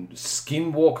 fucking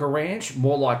Skinwalker Ranch,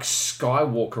 more like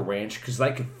Skywalker Ranch, because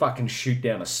they could fucking shoot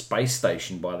down a space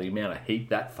station by the amount of heat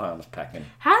that farm's packing.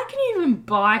 How can you even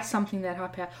buy something that high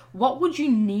power? What would you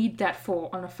need that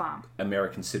for on a farm?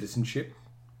 American citizenship.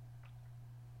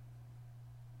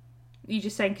 You're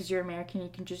just saying because you're American, you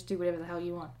can just do whatever the hell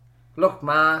you want. Look,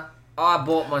 Ma, I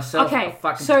bought myself a Okay,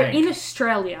 fucking so tank. in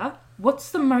Australia,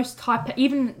 what's the most high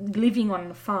even living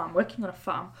on a farm, working on a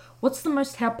farm, what's the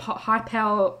most high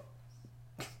power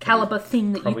caliber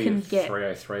thing that Probably you can a get?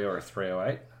 303 or a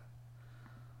 308.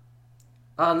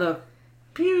 Oh, look.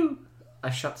 Pew. I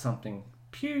shot something.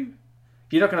 Pew.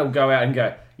 You're not going to go out and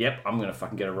go, yep, I'm going to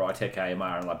fucking get a Rytec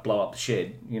AMR and like blow up the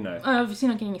shed, you know. Obviously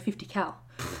not getting a 50 cal.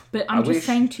 But I I'm just wish.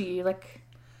 saying to you, like...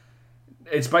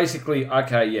 It's basically,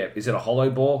 okay, yeah, is it a hollow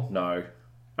bore? No.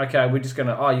 Okay, we're just going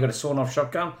to, you got a sawn-off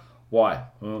shotgun? Why? I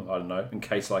don't know, in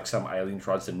case like some alien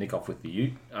tries to nick off with the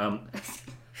ute.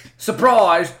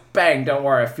 Surprise! Bang, don't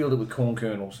worry, I filled it with corn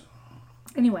kernels.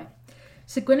 Anyway,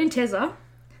 so Gwen and Tessa,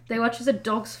 they watch as the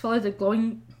dogs follow the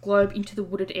glowing globe into the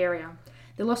wooded area.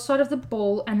 They lost sight of the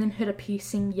ball and then heard a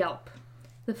piercing yelp.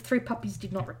 The 3 puppies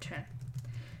did not return.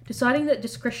 Deciding that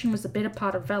discretion was the better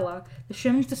part of valor, the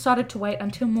Shermans decided to wait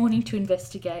until morning to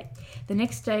investigate. The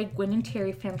next day, Gwen and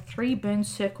Terry found 3 burned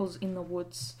circles in the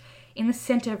woods. In the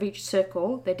centre of each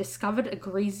circle, they discovered a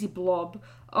greasy blob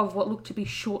of what looked to be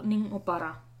shortening or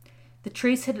butter. The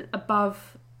trees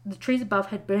above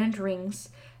had burned rings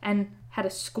and had a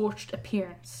scorched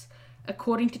appearance.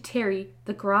 According to Terry,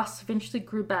 the grass eventually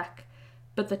grew back,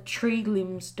 but the tree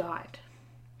limbs died.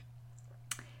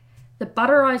 The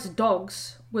butterized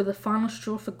dogs were the final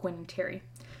straw for Gwen and Terry.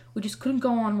 We just couldn't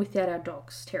go on without our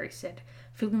dogs, Terry said.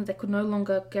 Feeling that they could no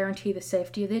longer guarantee the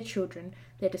safety of their children,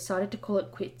 they decided to call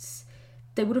it quits.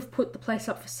 They would have put the place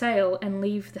up for sale and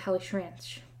leave the Hellish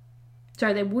Ranch.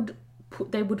 Sorry, they would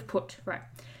put, right.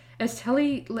 As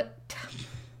Terry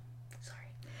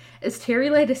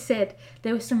later said,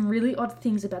 there were some really odd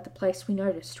things about the place we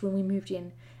noticed when we moved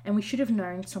in, and we should have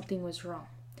known something was wrong.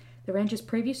 The ranch's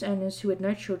previous owners, who had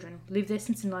no children, lived there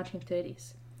since the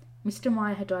 1930s. Mr.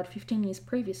 Meyer had died 15 years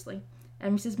previously,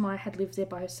 and Mrs. Meyer had lived there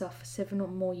by herself for 7 or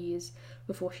more years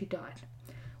before she died.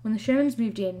 When the Shermans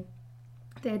moved in,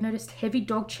 they had noticed heavy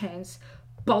dog chains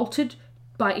bolted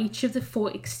by each of the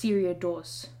 4 exterior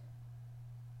doors.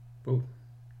 Ooh.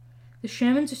 The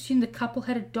Shermans assumed the couple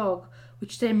had a dog,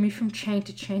 which they moved from chain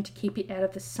to keep it out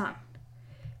of the sun.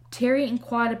 Terry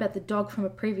inquired about the dog from a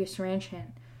previous ranch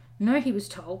hand. No, he was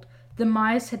told, the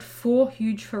Myers had 4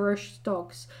 huge ferocious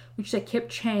dogs, which they kept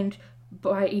chained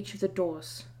by each of the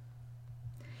doors.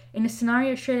 In a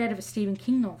scenario straight out of a Stephen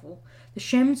King novel, the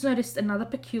Shermans noticed another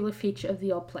peculiar feature of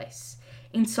the old place.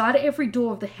 Inside every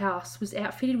door of the house was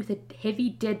outfitted with a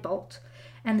heavy deadbolt,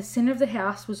 and the centre of the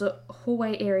house was a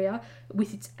hallway area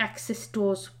with its access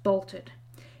doors bolted.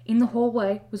 In the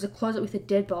hallway was a closet with a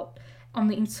deadbolt on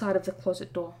the inside of the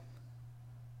closet door.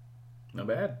 Not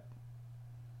bad.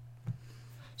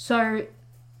 So,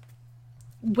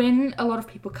 when a lot of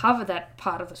people cover that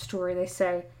part of the story, they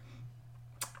say,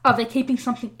 are they keeping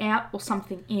something out or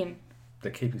something in?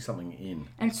 They're keeping something in.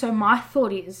 And so my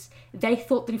thought is, they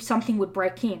thought that if something would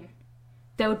break in,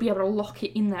 they would be able to lock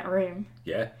it in that room,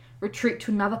 Yeah. retreat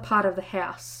to another part of the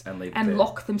house, And leave it and there.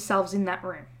 lock themselves in that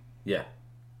room. Yeah.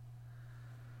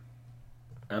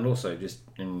 And also, just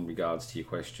in regards to your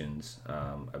questions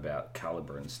about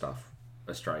calibre and stuff,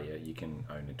 Australia, you can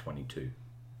own a 22.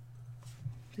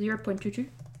 0.22?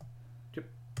 Yep,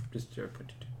 just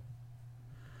 0.22.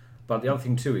 But the other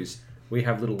thing too is we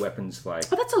have little weapons like,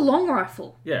 Oh, that's a long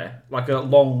rifle. yeah, like a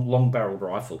long-barreled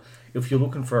rifle. If you're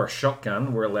looking for a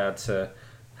shotgun, we're allowed to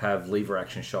have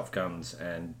lever-action shotguns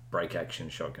and break-action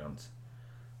shotguns.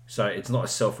 So it's not a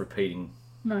self-repeating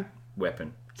No.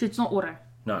 weapon. So it's not auto.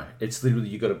 No, it's literally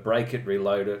you got to break it,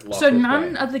 reload it, lock So it.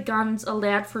 none bang. of the guns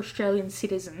allowed for Australian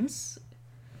citizens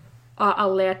are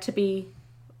allowed to be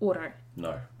auto.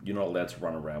 No, you're not allowed to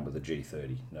run around with a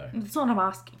G30. No, That's not what I'm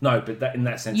asking. no, but that in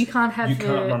that sense, You can't have the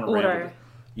run around auto. with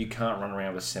you can't run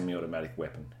around with a semi-automatic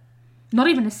weapon. Not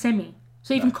even a semi.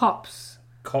 So even cops,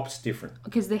 Cops different.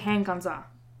 because their handguns are.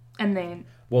 And then...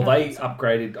 Well, they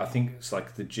upgraded. I think it's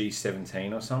like the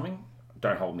G17 or something.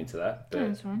 Don't hold me to that. But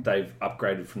that's fine. they've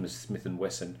upgraded from the Smith &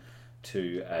 Wesson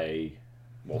to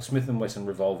Smith & Wesson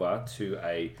revolver to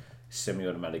a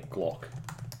semi-automatic Glock.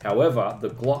 However, the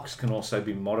Glocks can also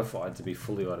be modified to be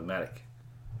fully automatic.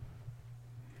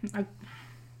 I-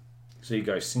 So you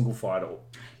go single fire or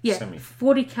Yeah, semi.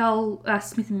 40 cal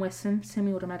Smith & Wesson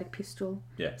semi-automatic pistol,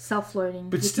 Yeah. self-loading,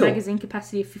 But with still- magazine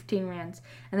capacity of 15 rounds,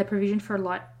 and the provision for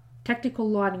a tactical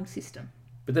lighting system.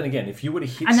 But then again, if you were to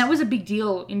hit... And that was a big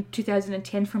deal in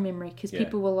 2010 from memory, because Yeah.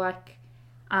 people were like,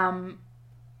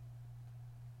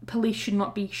 police should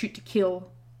not be shoot to kill,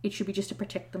 it should be just to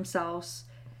protect themselves.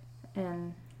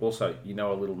 And Also, you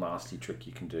know a little nasty trick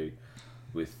you can do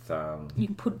with... you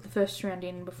can put the first round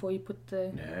in before you put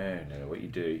the... No. What you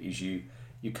do is you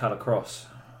cut across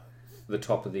the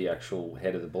top of the actual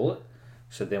head of the bullet,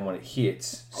 so then when it hits,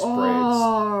 spreads.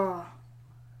 Oh!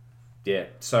 Yeah,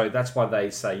 so that's why they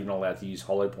say you're not allowed to use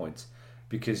hollow points,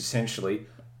 because essentially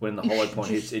when the hollow point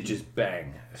hits, it just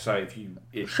bang. So if you...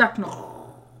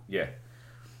 Shrapnel. Yeah.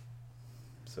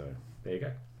 So, there you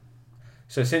go.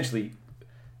 So essentially,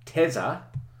 Tezza,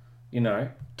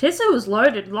 Tessa was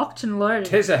loaded, locked and loaded.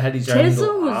 Tezza had his own Tezza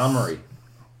little was- armory.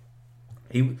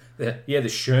 The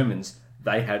Shermans,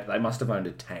 they must have owned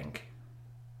a tank.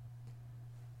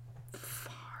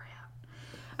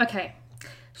 Okay,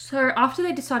 so after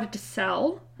they decided to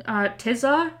sell,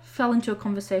 Tezza fell into a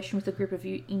conversation with a group of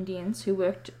Indians who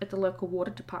worked at the local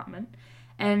water department.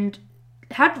 And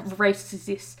how racist is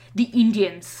this? The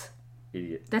Indians.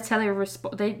 Idiot. That's how they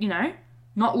respond. They,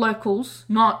 not locals,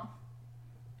 not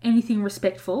anything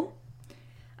respectful.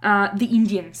 The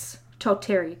Indians told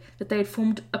Terry that they had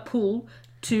formed a pool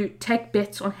to take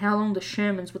bets on how long the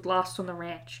Shermans would last on the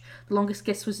ranch. The longest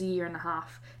guess was 1.5 years.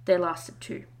 They lasted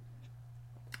 2.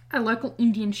 A local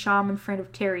Indian shaman friend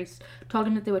of Terry's told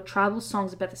him that there were tribal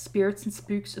songs about the spirits and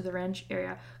spooks of the ranch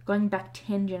area going back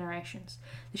 10 generations.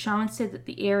 The shaman said that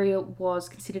the area was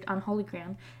considered unholy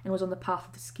ground and was on the path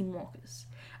of the skinwalkers.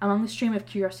 Among the stream of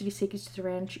curiosity seekers to the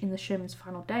ranch in the Sherman's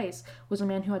final days was a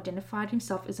man who identified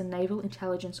himself as a naval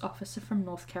intelligence officer from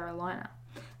North Carolina.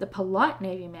 The polite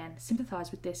Navy man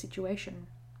sympathized with their situation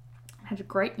and had a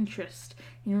great interest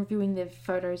in reviewing their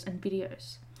photos and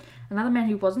videos. Another man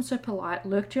who wasn't so polite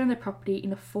lurked around their property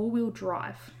in a four-wheel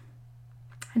drive,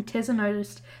 and Tezza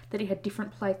noticed that he had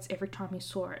different plates every time he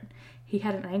saw it. He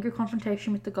had an angry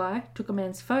confrontation with the guy, took a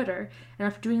man's photo, and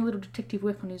after doing a little detective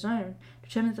work on his own,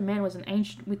 determined that the man was an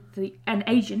agent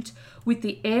with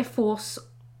the Air Force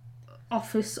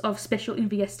Office of Special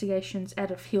Investigations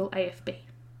out of Hill AFB.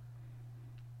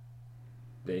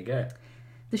 There you go.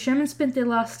 The Shermans spent their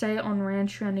last day on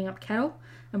ranch rounding up cattle,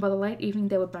 and by the late evening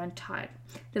they were bone tired.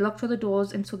 They locked all the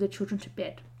doors and saw their children to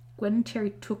bed. Gwen and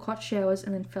Terry took hot showers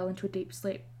and then fell into a deep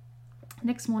sleep.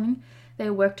 Next morning, they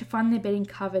awoke to find their bedding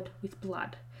covered with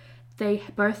blood. They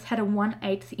both had a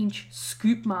 1/8 inch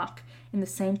scoop mark in the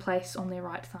same place on their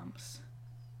right thumbs.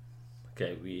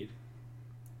 Okay, weird.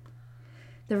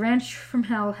 The ranch from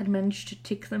hell had managed to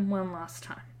tick them one last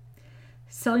time.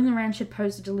 Selling the ranch had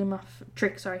posed a dilemma for the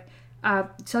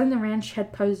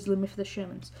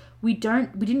Shermans. We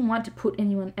didn't want to put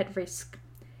anyone at risk,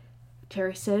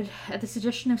 Terry said. At the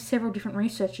suggestion of several different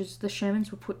researchers, the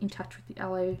Shermans were put in touch with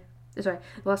the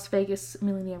Las Vegas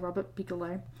millionaire Robert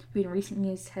Bigelow, who in recent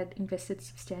years had invested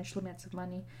substantial amounts of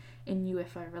money in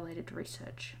UFO-related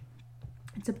research.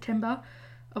 In September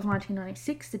of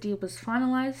 1996, the deal was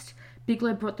finalised.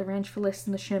 Bigelow bought the ranch for less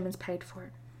than the Shermans paid for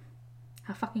it.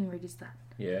 How fucking rude is that?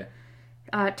 Yeah.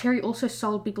 Terry also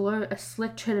sold Bigelow a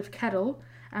select herd of cattle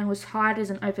and was hired as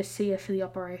an overseer for the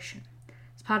operation.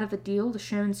 As part of the deal, the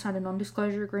Shermans signed a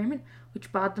non-disclosure agreement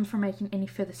which barred them from making any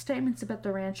further statements about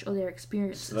the ranch or their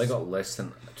experiences. So they got less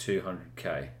than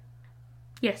 200k.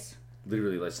 Yes.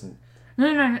 Literally less than...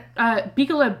 No.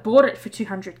 Bigelow bought it for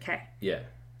 200k. Yeah.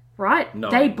 Right? No.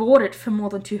 They bought it for more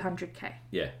than 200k.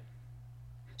 Yeah.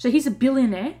 So he's a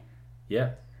billionaire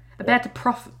Yeah. about to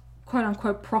profit,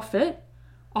 quote-unquote profit,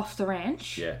 off the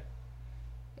ranch. Yeah.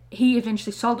 He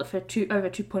eventually sold it for over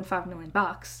 $2.5 million.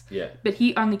 Yeah. But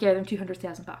he only gave them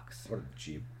 $200,000. What a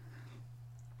jib.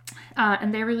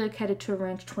 And they relocated to a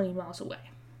ranch 20 miles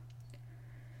away.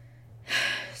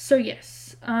 So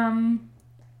yes,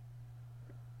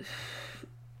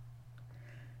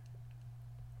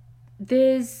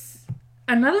 there's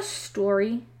another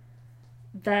story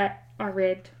that I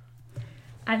read,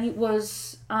 and it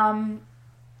was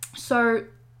so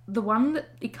the one that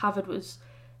it covered was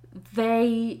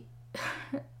it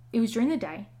was during the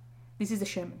day. This is the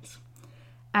Shermans,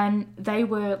 and they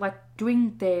were like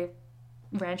doing their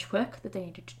ranch work that they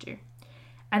needed to do,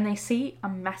 and they see a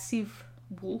massive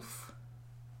wolf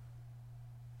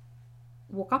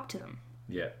walk up to them.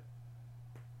 Yeah.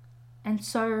 And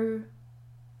so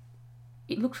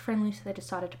it looked friendly, so they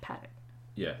decided to pat it.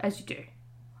 Yeah. As you do.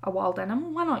 A wild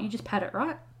animal, why not? You just pat it,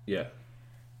 right? Yeah.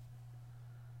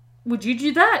 Would you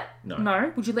do that? No.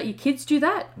 No. Would you let your kids do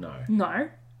that? No. No.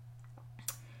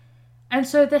 And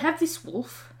so they have this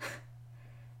wolf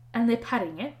and they're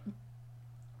patting it.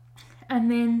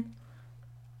 And then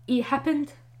it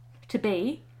happened to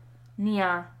be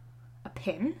near a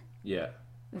pen Yeah.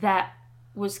 that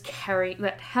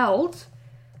held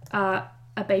a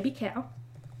baby cow.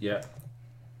 Yeah.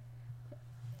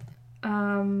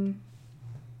 Hold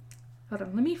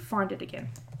on, let me find it again.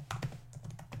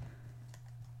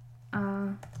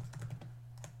 I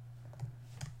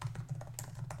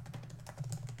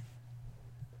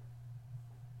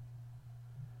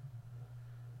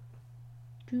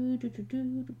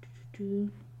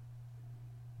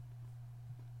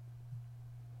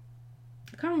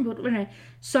can't remember what. Anyway,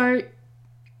 so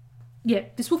yeah,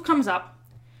 this wolf comes up.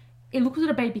 It looks at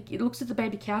the baby cow because the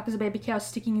baby cow is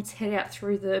sticking its head out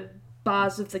through the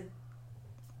bars of the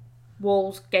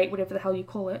walls, gate, whatever the hell you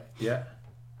call it. Yeah.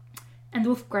 And the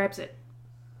wolf grabs it.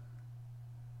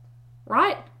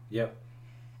 Right? Yep.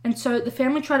 And so the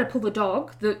family try to pull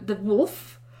the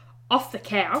wolf, off the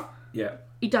cow. Yeah.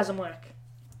 It doesn't work.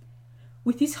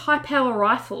 With his high power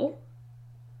rifle.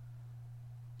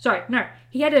 Sorry, no.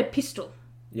 He had a pistol.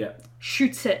 Yeah.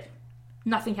 Shoots it.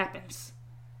 Nothing happens.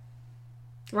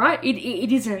 Right?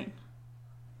 It isn't.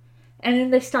 And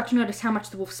then they start to notice how much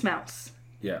the wolf smells.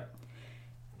 Yeah.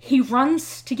 He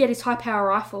runs to get his high power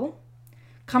rifle,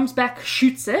 comes back,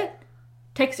 shoots it,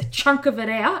 takes a chunk of it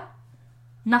out,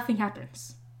 nothing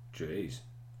happens. Jeez.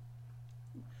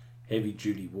 Heavy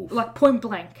duty wolf. Like point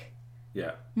blank,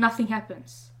 Yeah. nothing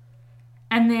happens.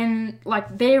 And then,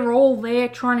 like, they're all there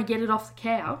trying to get it off the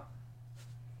cow,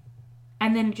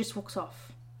 and then it just walks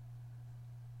off.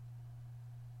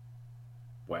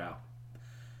 Wow.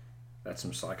 That's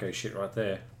some psycho shit right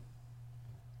there.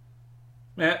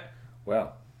 Yeah.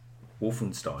 Well,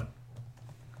 Wolfenstein.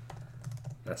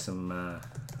 That's some.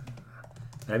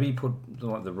 Maybe you put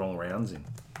like the wrong rounds in.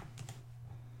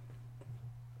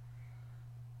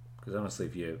 Because honestly,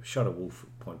 if you shot a wolf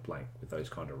point blank with those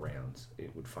kind of rounds,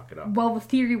 it would fuck it up. Well, the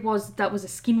theory was that was a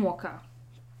skinwalker.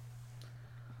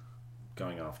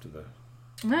 Going after the.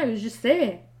 No, it was just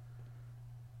there.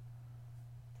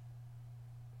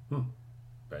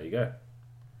 There you go.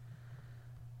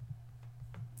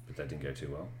 But that didn't go too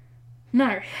well.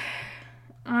 No.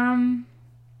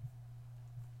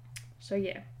 So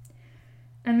yeah.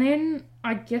 And then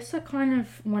I guess I kind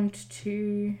of want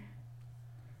to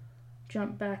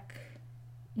jump back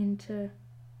into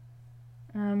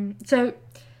so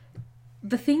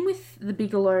the thing with the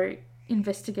Bigelow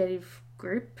investigative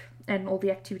group and all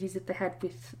the activities that they had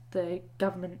with the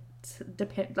government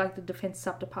like the defense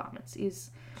sub-departments is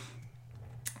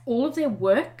all of their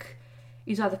work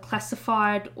is either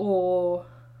classified or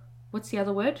what's the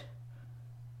other word?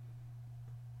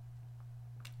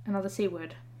 Another C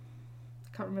word.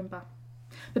 Can't remember.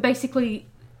 But basically,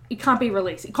 it can't be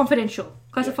released. Confidential.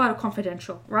 Classified or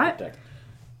confidential, right? Okay.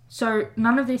 So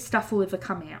none of their stuff will ever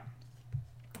come out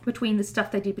between the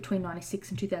stuff they did between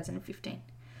 96 and 2015.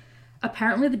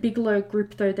 Apparently the Bigelow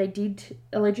group, though, they did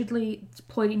allegedly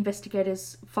deploy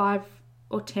investigators 5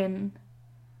 or 10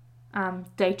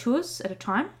 day tours at a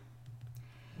time.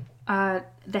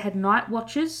 They had night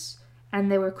watches and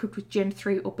they were equipped with Gen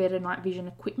 3 or better night vision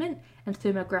equipment and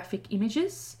thermographic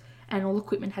images, and all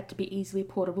equipment had to be easily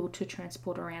portable to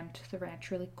transport around the ranch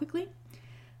really quickly.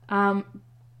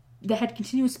 They had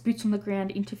continuous boots on the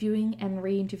ground interviewing and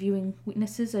re-interviewing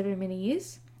witnesses over many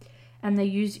years, and they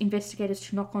used investigators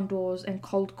to knock on doors and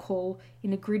cold call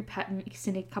in a grid pattern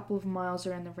extending a couple of miles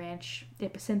around the ranch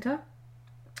epicenter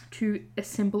to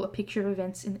assemble a picture of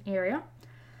events in the area.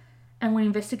 And when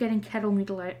investigating cattle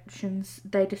mutilations,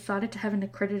 they decided to have an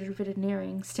accredited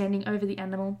veterinarian standing over the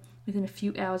animal within a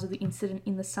few hours of the incident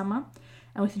in the summer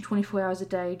and within 24 hours a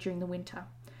day during the winter.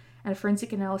 And a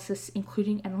forensic analysis,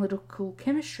 including analytical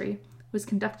chemistry, was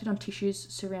conducted on tissues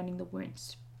surrounding the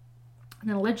wounds. And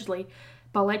then allegedly,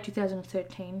 by late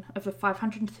 2013, over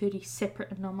 530 separate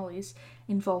anomalies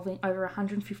involving over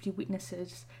 150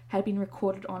 witnesses had been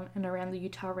recorded on and around the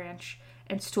Utah ranch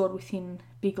and stored within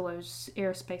Bigelow's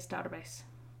aerospace database.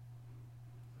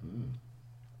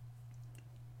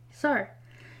 So,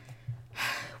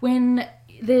 when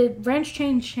the ranch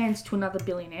changed hands to another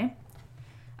billionaire,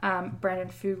 Brandon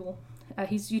Fugal,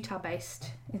 he's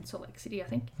Utah-based in Salt Lake City, I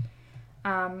think.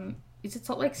 Is it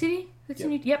Salt Lake City?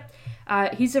 Yep.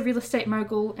 He's a real estate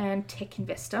mogul and tech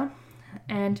investor,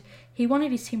 and he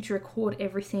wanted his team to record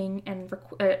everything and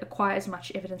acquire as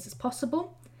much evidence as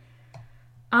possible.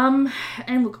 And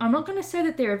look, I'm not going to say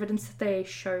that their evidence that they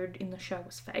showed in the show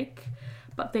was fake,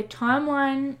 but their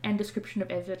timeline and description of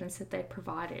evidence that they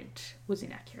provided was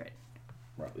inaccurate.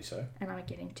 Rightly so. And I'm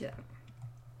getting to that.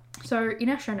 So in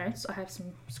our show notes, I have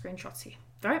some screenshots here,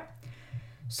 right?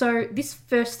 So this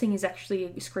first thing is actually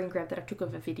a screen grab that I took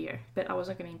of a video, but I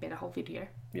wasn't going to embed a whole video,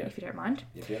 if you don't mind.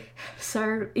 Yep.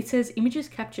 So it says images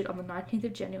captured on the 19th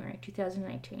of January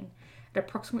 2018 at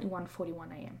approximately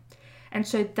 1:41 a.m. And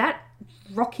so that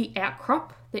rocky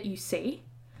outcrop that you see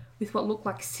with what look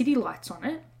like city lights on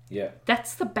it,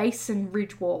 that's the Basin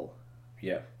Ridge Wall.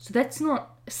 Yeah. So that's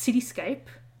not a cityscape.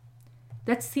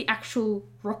 That's the actual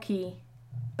rocky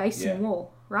basin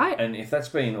wall, right? And if that's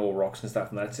been all rocks and stuff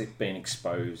and that's been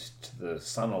exposed to the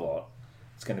sun a lot,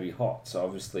 it's going to be hot. So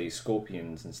obviously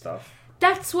scorpions and stuff.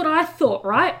 That's what I thought,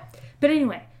 right? But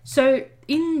anyway, so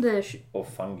in the... Or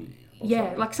fungi.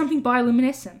 something. Like something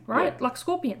bioluminescent, right? Yeah. Like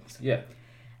scorpions. Yeah.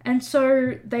 And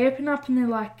so they open up and they're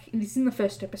like, and this is in the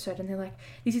first episode, and they're like,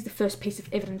 this is the first piece of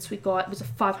evidence we got. It was a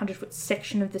 500-foot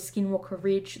section of the Skinwalker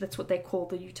Ridge. That's what they call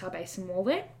the Utah Basin Wall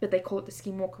there, but they call it the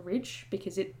Skinwalker Ridge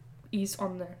because it is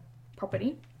on the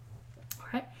property,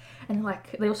 right? And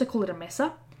like, they also call it a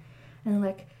mesa. And they're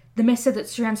like, the mesa that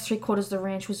surrounds 3/4 of the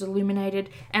ranch was illuminated,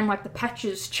 and like the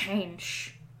patches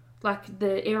change. Like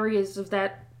the areas of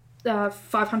that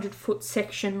 500-foot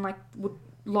section like would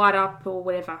light up or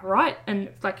whatever, right? And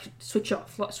like switch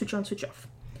off, like switch on, switch off.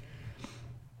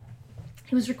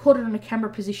 It was recorded on a camera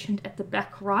positioned at the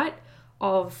back right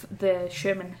of the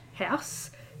Sherman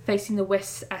house, facing the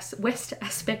west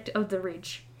aspect of the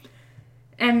ridge.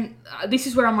 And this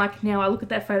is where I'm like, now I look at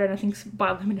that photo and I think it's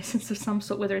bioluminescence of some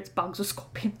sort, whether it's bugs or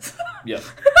scorpions. Yeah.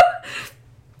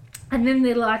 And then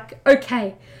they're like,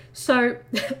 okay, so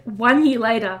 1 year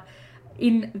later,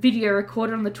 in video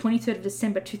recorded on the 23rd of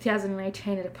December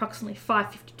 2018 at approximately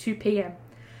 5:52 p.m,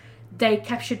 they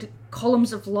captured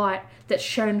columns of light that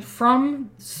shone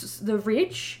from the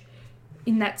ridge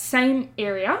in that same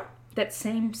area, that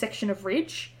same section of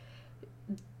ridge,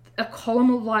 a column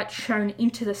of light shone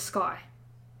into the sky.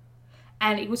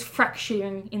 And it was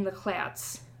fracturing in the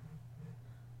clouds.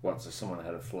 What, so someone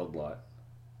had a floodlight?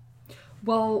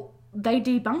 Well, they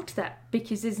debunked that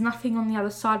because there's nothing on the other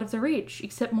side of the ridge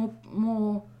except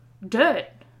more dirt.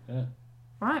 Yeah.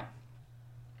 Right?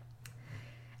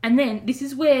 And then this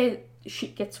is where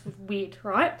shit gets weird,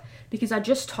 right? Because I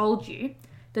just told you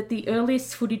that the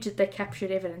earliest footage that they captured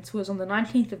evidence was on the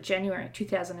 19th of January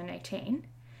 2018.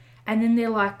 And then they're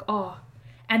like,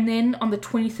 and then on the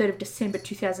 23rd of December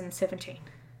 2017.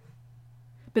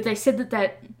 But they said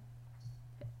that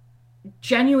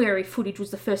January footage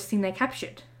was the first thing they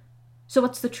captured. So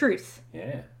what's the truth?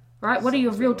 Yeah. Right? What are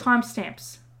your real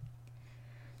timestamps?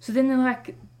 So then they're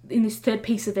like, in this third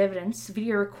piece of evidence,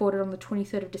 video recorded on the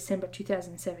 23rd of December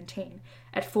 2017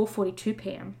 at 4:42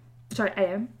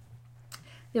 a.m.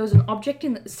 There was an object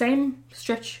in the same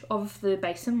stretch of the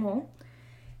basin wall.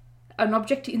 An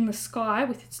object in the sky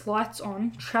with its lights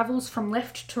on travels from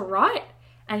left to right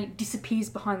and it disappears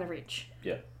behind the ridge.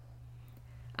 Yeah.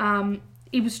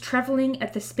 It was travelling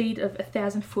at the speed of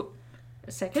 1,000 foot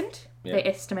a second, they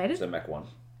estimated. So Mach 1.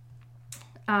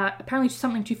 Apparently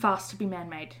something too fast to be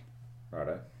man-made.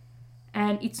 Righto.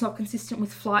 And it's not consistent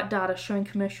with flight data showing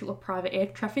commercial or private air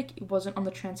traffic. It wasn't on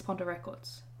the transponder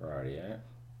records. Righty, yeah.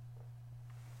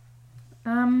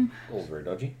 All very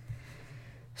dodgy.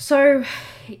 So,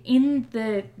 in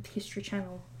the History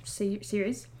Channel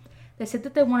series, they said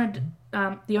that they wanted,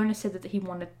 the owner said that he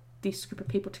wanted this group of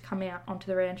people to come out onto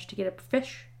the ranch to get a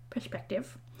fresh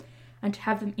perspective and to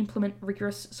have them implement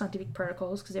rigorous scientific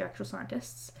protocols because they're actual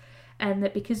scientists, and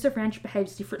that because the ranch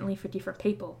behaves differently for different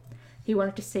people, he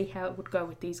wanted to see how it would go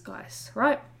with these guys,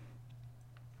 right?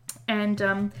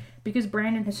 And because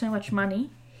Brandon has so much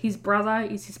money, his brother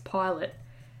is his pilot,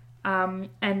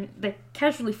 and they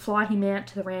casually fly him out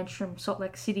to the ranch from Salt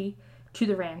Lake City to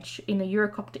the ranch in a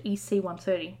Eurocopter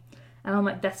EC-130. And I'm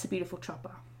like, that's a beautiful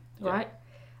chopper, right?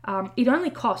 It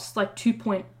only costs like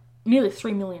nearly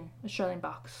 3 million Australian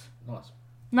bucks. Nice.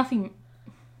 Nothing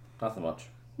much.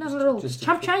 Not at all. Just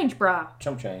Chump change, bruh.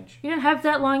 Chump change. You don't have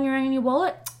that lying around in your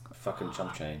wallet? Fucking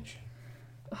chump change.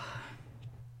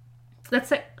 That's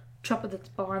that chopper that's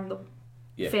behind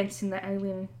the fence in the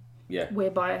Alien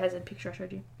whereby it has a picture I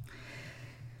showed you.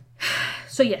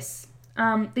 So yes,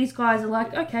 these guys are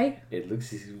like, okay. It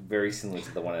looks very similar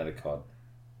to the one out of COD.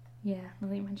 Yeah, now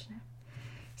that you mention it.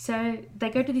 So they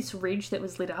go to this ridge that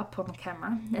was lit up on the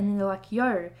camera, and then they're like,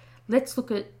 yo, let's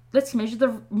measure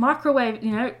the microwave,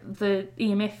 the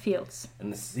EMF fields.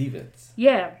 And the sieverts.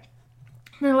 Yeah.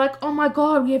 And they're like, oh my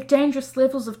god, we have dangerous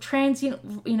levels of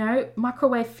transient,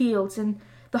 microwave fields, and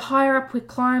the higher up we're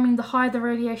climbing, the higher the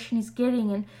radiation is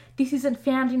getting, and this isn't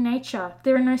found in nature.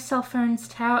 There are no cell phones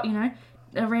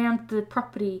around the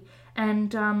property,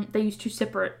 and they use two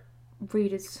separate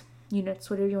readers, units,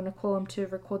 whatever you want to call them, to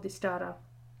record this data.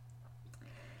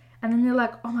 And then they're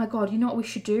like, oh my god, you know what we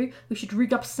should do? We should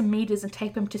rig up some meters and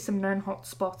tape them to some known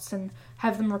hotspots and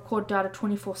have them record data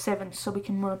 24/7 so we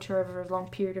can monitor over a long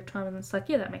period of time. And it's like,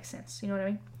 yeah, that makes sense. You know what I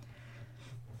mean?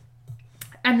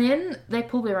 And then they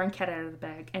pull their own cat out of the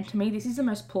bag. And to me, this is the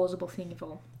most plausible thing of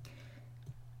all.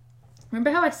 Remember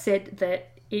how I said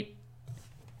that it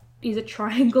is a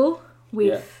triangle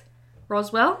with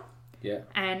Roswell? Yeah.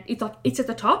 And it's at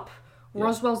the top. Yeah.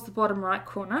 Roswell's the bottom right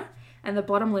corner. And the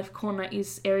bottom left corner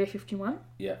is Area 51.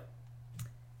 Yeah.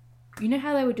 You know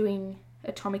how they were doing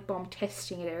atomic bomb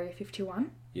testing at Area 51?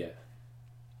 Yeah.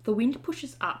 The wind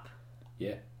pushes up.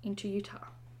 Yeah. Into Utah.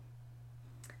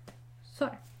 So,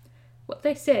 what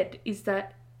they said is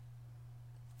that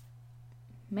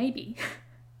maybe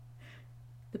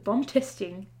the bomb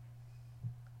testing,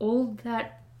 all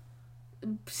that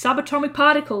subatomic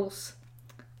particles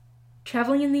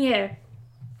traveling in the air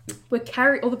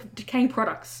all the decaying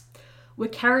products were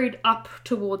carried up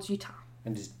towards Utah.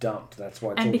 And just dumped. That's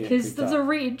why it's and all because there's a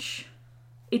ridge,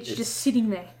 it's just sitting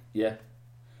there. Yeah.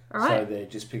 Alright? So they're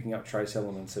just picking up trace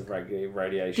elements of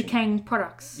radiation. Decaying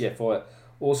products. Yeah, for it.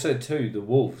 Also, too, the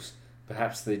wolves,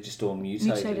 perhaps they're just all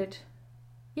mutated.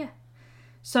 Yeah.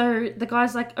 So the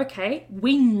guy's like, okay,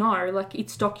 we know,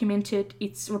 it's documented,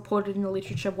 it's reported in the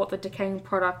literature what the decaying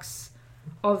products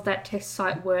of that test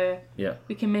site were. Yeah.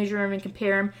 We can measure them and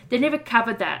compare them. They never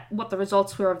covered what the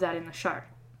results were of that in the show.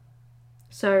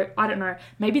 So, I don't know.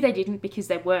 Maybe they didn't because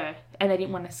they were, and they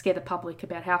didn't want to scare the public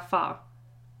about how far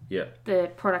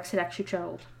the products had actually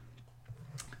travelled.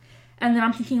 And then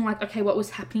I'm thinking, okay, what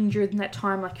was happening during that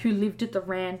time? Who lived at the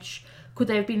ranch? Could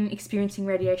they have been experiencing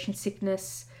radiation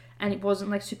sickness and it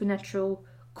wasn't supernatural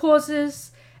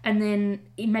causes? And then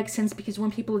it makes sense because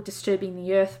when people are disturbing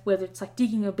the earth, whether it's like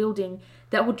digging or building,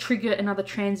 that would trigger another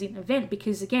transient event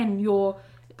because, again, you're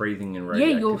breathing in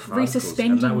radioactive you're particles.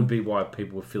 resuspending. And that would be why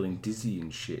people were feeling dizzy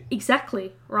and shit.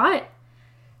 Exactly, right?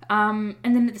 And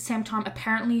then at the same time,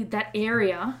 apparently that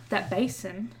area, that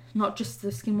basin, not just the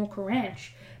Skinwalker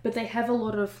Ranch, but they have a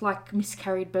lot of, like,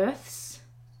 miscarried births.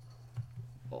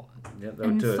 Yeah, they would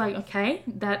And do it's it. like, okay,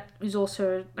 that is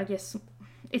also, I guess,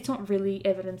 it's not really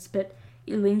evidence, but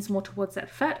it leans more towards that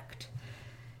fact.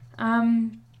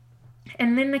 And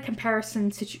then the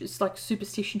comparison, like,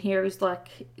 superstition here is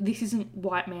like, this isn't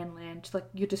white man land. Like,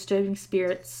 you're disturbing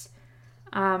spirits.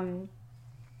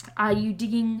 Are you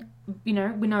digging, we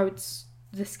know it's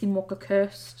the Skinwalker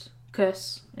curse,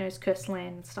 it's cursed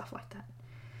land and stuff like that.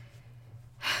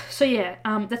 So yeah,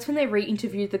 that's when they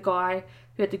re-interviewed the guy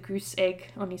who had the goose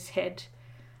egg on his head.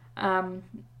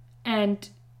 And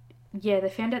yeah, they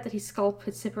found out that his scalp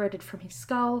had separated from his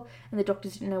skull, and the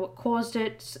doctors didn't know what caused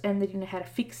it, and they didn't know how to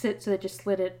fix it, so they just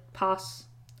let it pass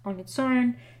on its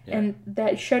own. Yeah. And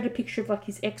they showed a picture of, like,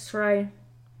 his x-ray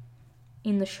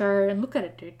in the show, and look at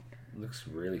it, dude. It looks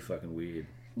really fucking weird.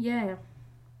 Yeah.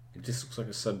 It just looks like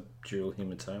a subdural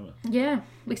hematoma. Yeah,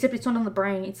 except it's not on the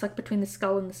brain, it's, like, between the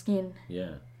skull and the skin.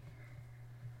 Yeah.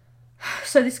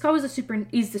 So this guy was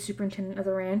is the superintendent of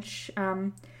the ranch,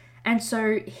 and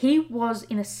so he was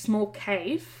in a small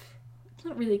cave. It's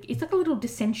not really. It's like a little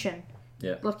dissension,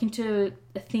 Yeah. like into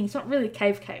a thing. It's not really a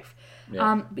cave.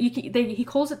 Yeah. But he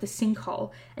calls it the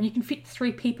sinkhole, and you can fit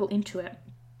 3 people into it.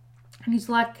 And he's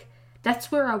like,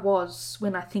 "That's where I was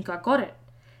when I think I got it."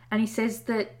 And he says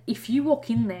that if you walk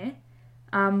in there,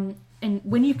 and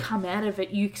when you come out of it,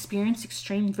 you experience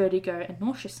extreme vertigo and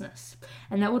nauseousness.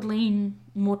 And that would lean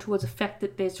more towards the fact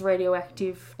that there's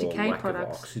radioactive Or decay lack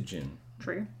products. of oxygen.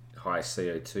 True. High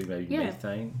CO2, maybe Yeah.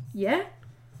 methane, Yeah.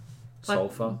 Like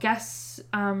sulfur. gas,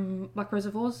 like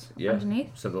reservoirs Yeah.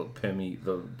 underneath. So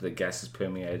the gas is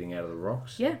permeating out of the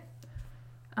rocks. Yeah.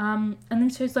 And then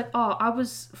so he's like, oh, I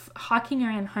was hiking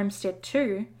around Homestead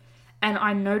too, and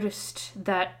I noticed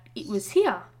that it was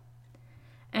here.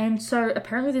 And so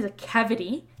apparently there's a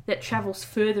cavity that travels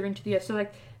further into the earth. So,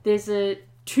 like, there's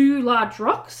 2 large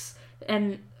rocks,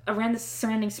 and around the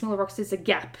surrounding smaller rocks there's a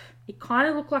gap. It kind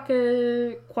of looked like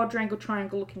a quadrangle,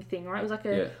 triangle looking thing, right? It was like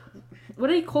Yeah. what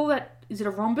do you call that? Is it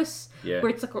a rhombus? Yeah. Where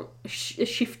it's like a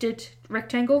shifted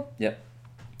rectangle? Yep.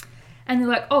 And they're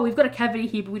like, oh, we've got a cavity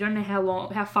here, but we don't know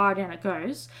how far down it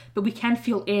goes, but we can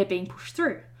feel air being pushed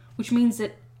through, which means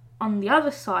that on the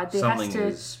other side there Something has to,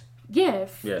 is... yeah,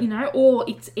 or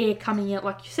it's air coming out,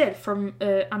 like you said, from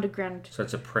underground, So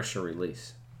it's a pressure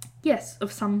release. yes,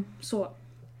 of some sort.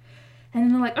 And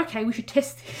then they're like, okay, we should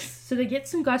test this. So they get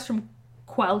some guys from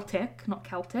Qualtech, not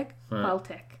Caltech, Right.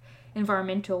 Qualtech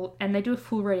Environmental, and they do a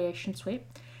full radiation sweep,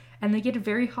 and they get a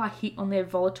very high hit on their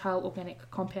volatile organic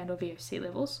compound, or VOC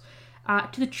levels,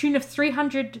 to the tune of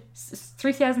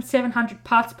 3,700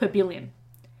 parts per billion,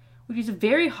 which is a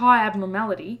very high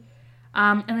abnormality.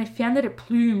 And they found that it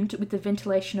plumed with the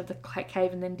ventilation of the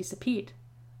cave and then disappeared.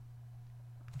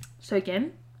 So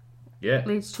again, Yeah.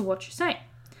 leads to what you're saying.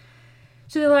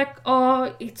 So they're like,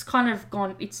 oh, it's kind of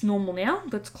gone, it's normal now,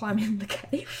 let's climb in the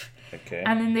cave. Okay.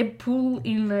 And then they pull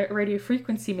in the radio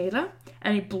frequency meter,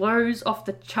 and it blows off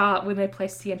the chart when they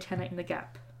place the antenna in the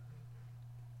gap.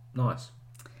 Nice.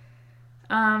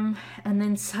 And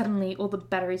then suddenly all the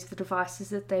batteries of the devices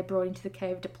that they brought into the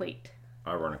cave deplete.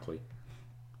 Ironically.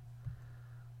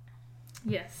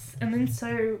 Yes. And then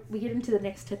so we get into the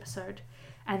next episode,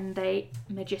 and they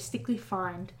majestically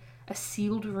find a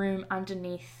sealed room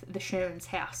underneath the Sherman's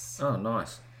house. Oh,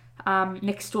 nice.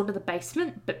 Next door to the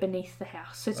basement, but beneath the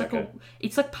house. So it's Okay. like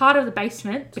it's like part of the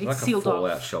basement, but Like it's a sealed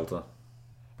fallout off. shelter.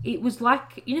 It was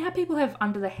like, you know how people have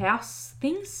under the house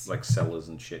things? Like cellars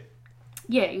and shit.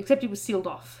 Yeah, except it was sealed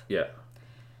off. Yeah.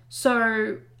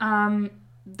 So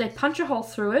they punch a hole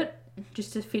through it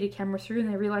just to feed a camera through,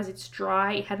 and they realise it's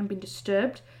dry, it hadn't been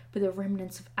disturbed, but there were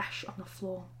remnants of ash on the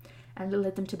floor. And it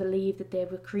led them to believe that there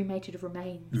were cremated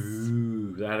remains.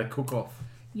 Ooh, they had a cook-off.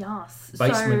 Yes.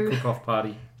 Basement So cook-off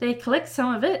party. they collect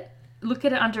some of it, look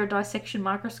at it under a dissection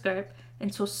microscope,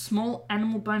 and saw small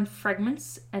animal bone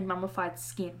fragments and mummified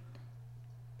skin.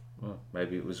 Well,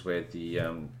 maybe it was where the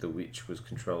witch was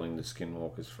controlling the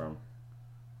skinwalkers from.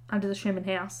 Under the Sherman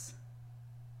house.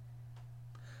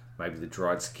 Maybe the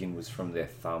dried skin was from their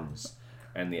thumbs,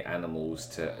 and the animals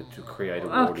to create a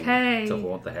warding Okay. to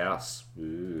haunt the house.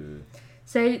 Ooh.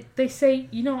 So they say,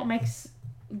 you know what makes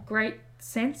great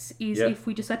sense is Yep. if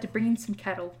we decide to bring in some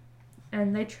cattle.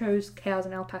 And they chose cows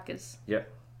and alpacas. Yep.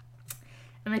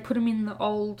 And they put them in the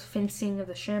old fencing of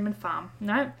the Sherman farm,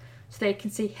 no? So they can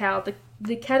see how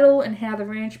the cattle and how the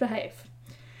ranch behave.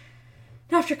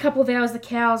 After a couple of hours, the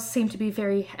cows seem to be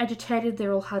very agitated.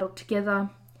 They're all huddled together.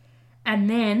 And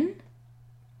then,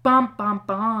 bum, bum,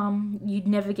 bum, you'd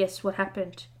never guess what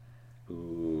happened.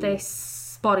 Ooh. They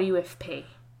spot a UFP.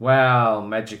 Wow,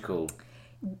 magical.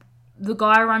 The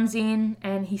guy runs in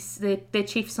and he's their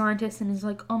chief scientist and is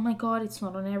like, oh my god, it's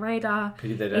not on our radar.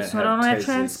 Pity they don't It's have not on our Tez's,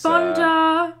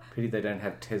 transponder. Pity they don't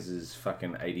have Tez's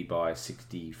fucking 80 by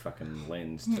 60 fucking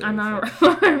lens. I know,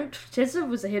 right? Tessa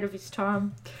was ahead of his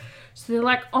time. So they're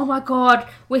like, oh my god,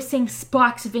 we're seeing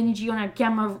spikes of energy on our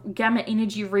gamma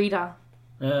energy reader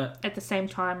at the same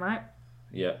time, right?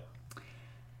 Yeah.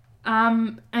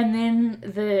 And then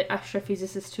the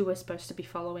astrophysicist who we're supposed to be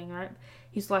following, right?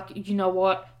 He's like, you know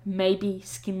what? Maybe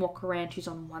Skinwalker Ranch is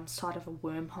on one side of a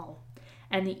wormhole.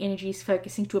 And the energy is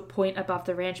focusing to a point above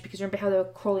the ranch. Because remember how they were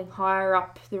crawling higher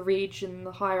up the ridge, and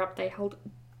the higher up they held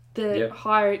the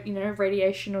higher,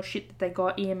 radiation or shit that they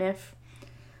got, EMF.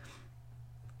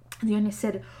 And the owner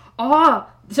said,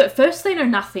 so at first they know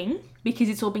nothing because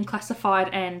it's all been classified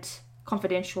and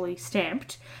confidentially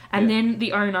stamped. And then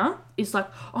the owner is like,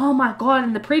 oh my god,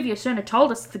 and the previous owner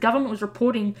told us the government was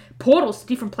reporting portals to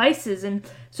different places. And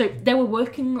so they were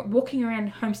walking around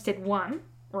Homestead 1,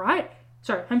 right?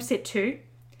 Sorry, Homestead 2.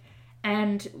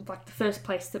 And like the first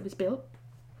place that was built.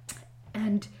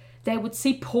 And they would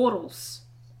see portals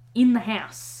in the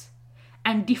house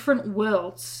and different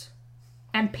worlds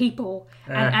and people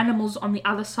and animals on the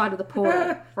other side of the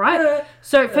portal, right?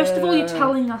 So first of all, you're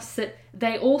telling us that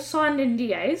they all signed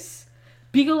NDAs.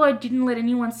 Bigelow didn't let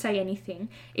anyone say anything.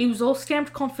 It was all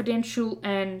stamped confidential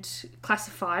and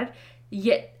classified.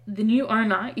 Yet the new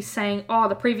owner is saying,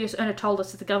 the previous owner told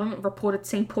us that the government reported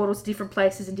seeing portals to different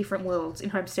places in different worlds in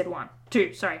Homestead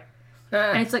 2, sorry.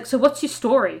 And it's like, so what's your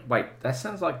story? Wait, that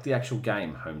sounds like the actual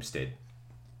game, Homestead.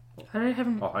 Are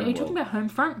you talking about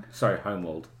Homefront? Sorry,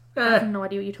 Homeworld. I have no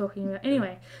idea what you're talking about.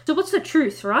 Anyway, so what's the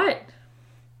truth, right?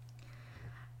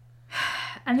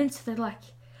 And then so they're like,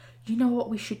 you know what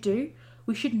we should do?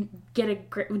 We should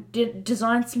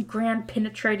design some ground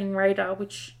penetrating radar,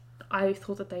 which I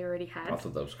thought that they already had. I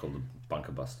thought that was called a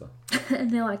bunker buster.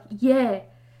 And they're like,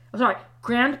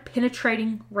 ground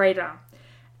penetrating radar.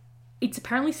 It's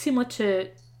apparently similar to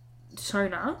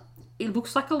sonar. It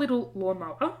looks like a little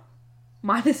lawnmower,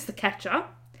 minus the catcher.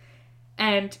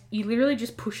 And you literally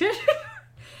just push it.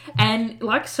 And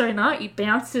like sonar, it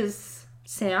bounces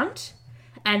sound.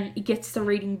 And it gets the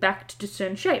reading back to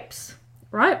discern shapes.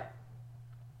 Right?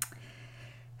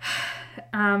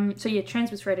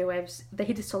 Transmits radio waves. They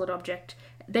hit a solid object.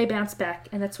 They bounce back.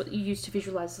 And that's what you use to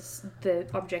visualize the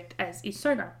object as is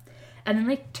sonar. And then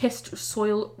they test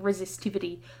soil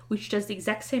resistivity, which does the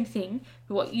exact same thing.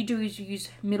 But what you do is you use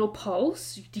metal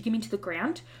poles, you dig them into the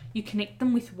ground, you connect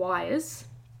them with wires,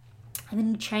 and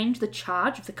then you change the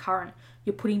charge of the current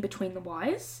you're putting between the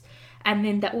wires, and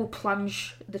then that will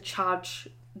plunge the charge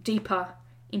deeper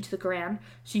into the ground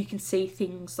so you can see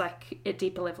things like at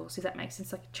deeper levels, if that makes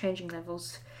sense, like changing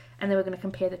levels. And then we're going to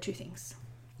compare the two things.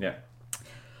 Yeah.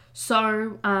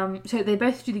 So they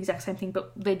both do the exact same thing,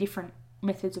 but they're different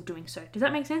methods of doing so. Does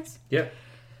that make sense? Yep.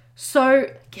 So,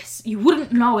 guess you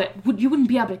wouldn't know it. You wouldn't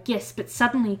be able to guess, but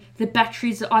suddenly the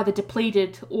batteries are either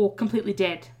depleted or completely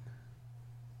dead.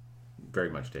 Very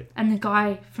much dead. And the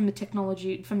guy from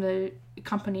the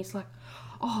company is like,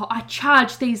 I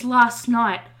charged these last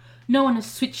night. No one has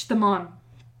switched them on.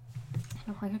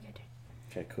 I'm like, okay, dude.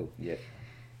 Okay, cool. Yeah.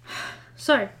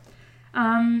 So,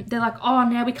 they're like,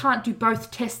 now we can't do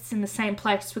both tests in the same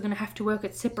place. We're going to have to work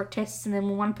at separate tests, and then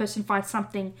when one person finds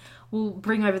something, we'll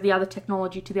bring over the other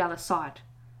technology to the other side.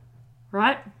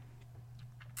 Right?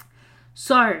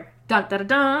 So,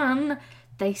 dun,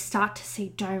 they start to see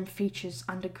dome features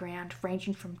underground,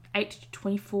 ranging from 8 to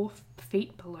 24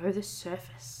 feet below the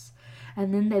surface.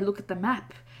 And then they look at the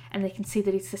map, and they can see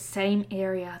that it's the same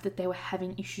area that they were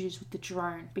having issues with the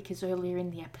drone, because earlier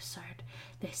in the episode,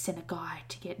 they sent a guy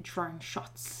to get drone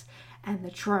shots, and the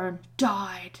drone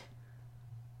died.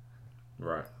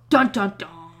 Right. Dun, dun,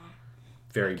 dun.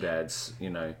 Very bad,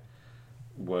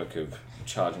 work of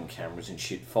charging cameras and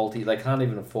shit. Faulty. They can't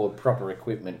even afford proper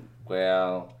equipment.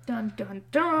 Wow. Dun, dun,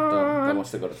 dun. They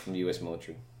must have got it from the US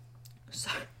military.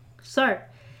 So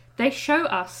they show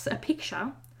us a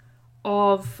picture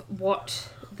of what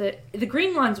the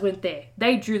green lines weren't there.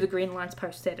 They drew the green lines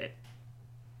post-edit.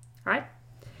 Right?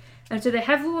 And so they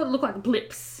have what look like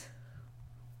blips,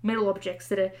 metal objects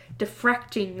that are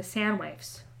diffracting the sound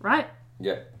waves, right?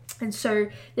 Yeah. And so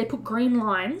they put green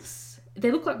lines.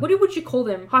 They look like, what would you call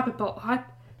them? Hyperboles,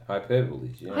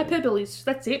 yeah. Hyperboles,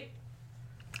 that's it.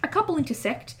 A couple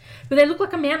intersect, but they look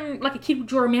like a mountain, like a kid would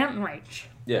draw a mountain range.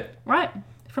 Yeah. Right?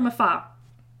 From afar.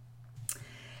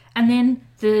 And then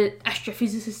the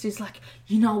astrophysicist is like,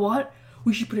 you know what?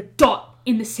 We should put a dot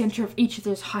in the centre of each of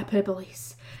those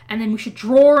hyperboles. And then we should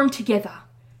draw them together.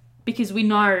 Because we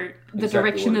know the Exactly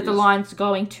direction what that it the is. line's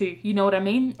going to. You know what I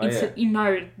mean? Oh, yeah. You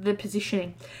know the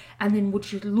positioning. And then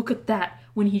would you look at that?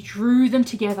 When he drew them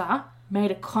together,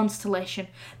 made a constellation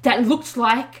that looked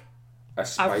like A a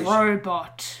space.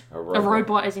 robot. A A robot.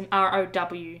 robot as in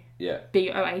ROWBOAT. Yeah.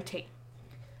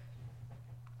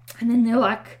 And then they're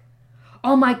like,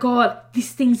 oh my god,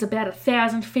 this thing's about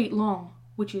 1,000 feet long,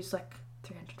 which is like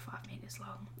 305 meters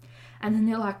long. And then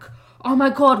they're like, oh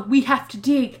my god, we have to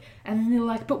dig. And then they're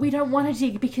like, but we don't want to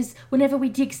dig because whenever we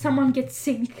dig, someone gets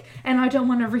sick, and I don't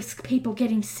want to risk people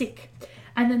getting sick.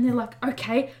 And then they're like,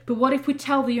 okay, but what if we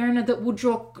tell the owner that we'll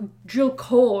drill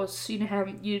cores? You know how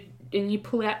you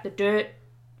pull out the dirt,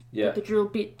 Yeah. the drill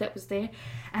bit that was there.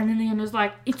 And then the owner's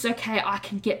like, it's okay, I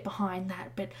can get behind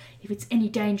that, but if it's any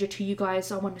danger to you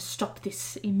guys, I want to stop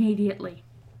this immediately.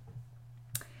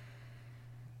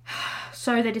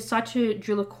 So they decide to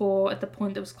drill a core at the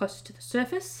point that was closest to the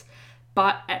surface,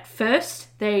 but at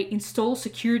first they install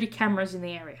security cameras in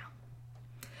the area.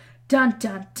 Dun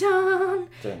dun dun!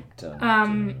 Dun, dun,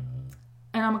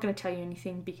 And I'm not going to tell you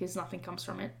anything because nothing comes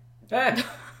from it. dun.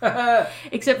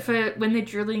 Except for when they're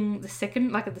drilling the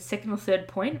second, like at the second or third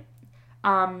point,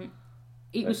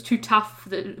 it was too tough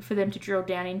for them to drill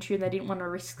down into, and they didn't want to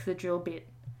risk the drill bit.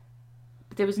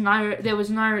 But there was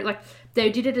no, like, they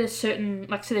did it at a certain,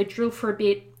 like, so they drill for a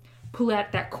bit, pull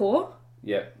out that core,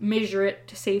 Yeah. measure it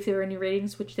to see if there were any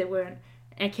readings, which there weren't,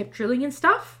 and kept drilling and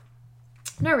stuff.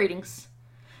 No readings.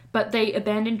 But they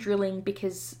abandoned drilling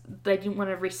because they didn't want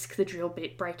to risk the drill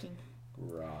bit breaking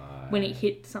Right. when it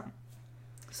hit something.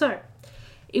 So,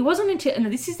 it wasn't until, and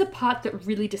this is the part that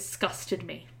really disgusted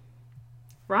me,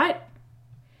 right?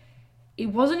 It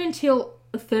wasn't until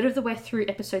a third of the way through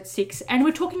episode 6, and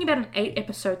we're talking about an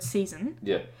 8-episode season,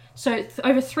 Yeah. so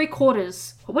over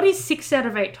 3/4, what is 6 out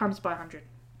of 8 times by 100?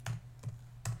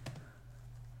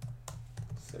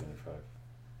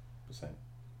 75%.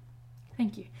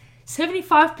 Thank you.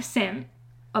 75%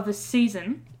 of the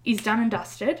season is done and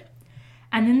dusted,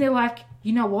 and then they're like,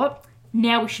 you know what?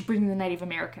 Now we should bring in the Native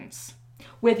Americans.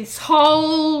 Where this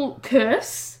whole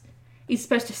curse is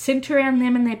supposed to centre around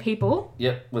them and their people.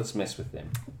 Yep. Let's mess with them.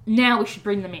 Now we should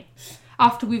bring them in.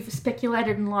 After we've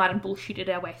speculated and lied and bullshitted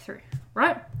our way through.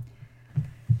 Right?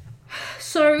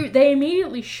 So they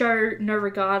immediately show no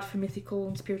regard for mythical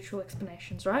and spiritual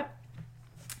explanations, right?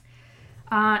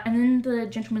 And then the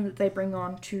gentleman that they bring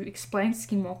on to explain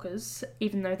skinwalkers,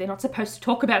 even though they're not supposed to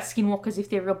talk about skinwalkers if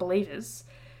they're real believers,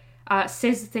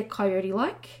 says that they're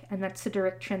coyote-like, and that's the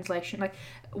direct translation. Like,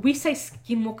 we say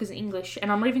skinwalkers in English, and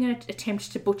I'm not even going to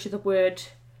attempt to butcher the word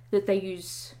that they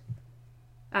use,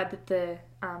 that the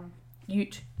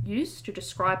Ute used to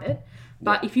describe it.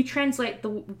 But if you translate the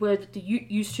word that the Ute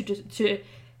used to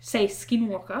say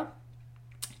skinwalker,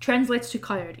 translates to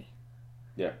coyote.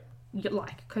 Yeah.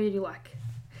 Like, coyote-like.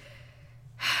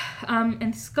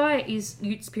 And this guy is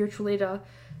Ute spiritual leader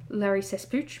Larry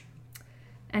Sespooch.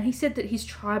 And he said that his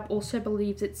tribe also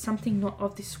believes that something not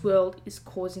of this world is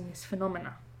causing this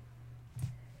phenomena.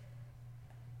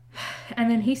 And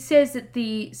then he says that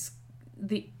the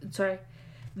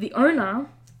owner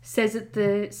says that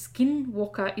the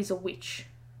skinwalker is a witch.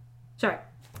 Sorry.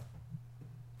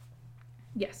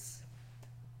 Yes.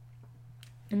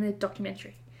 In the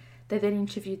documentary, they then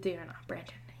interviewed the owner,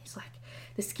 Brandon. He's like,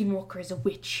 the skinwalker is a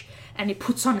witch, and it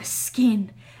puts on a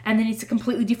skin, and then it's a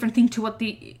completely different thing to what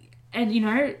the... And, you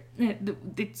know,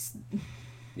 it's...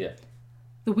 Yeah.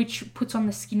 The witch puts on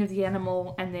the skin of the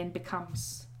animal and then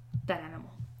becomes that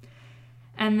animal.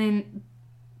 And then,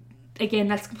 again,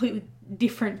 that's completely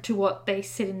different to what they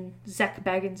said in Zach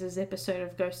Baggins' episode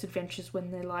of Ghost Adventures when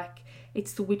they're like,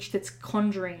 it's the witch that's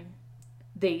conjuring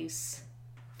these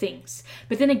things.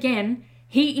 But then again,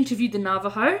 he interviewed the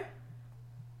Navajo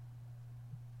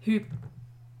who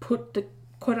put the,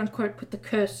 quote-unquote, put the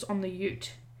curse on the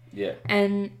Ute. Yeah.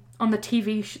 And on the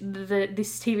TV,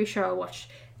 this TV show I watched,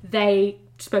 they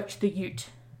spoke to the Ute.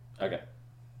 Okay.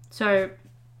 So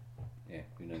Yeah,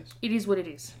 who knows? it is what it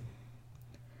is.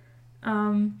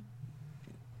 And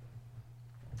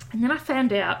then I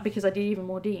found out, because I did even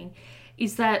more digging,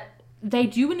 is that they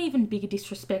do an even bigger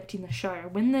disrespect in the show.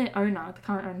 When the owner, the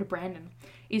current owner, Brandon,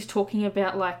 is talking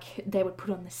about, like, they would put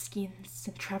on the skins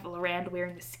and travel around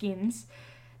wearing the skins,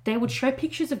 they would show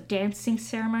pictures of dancing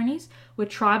ceremonies where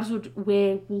tribes would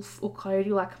wear wolf or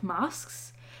coyote-like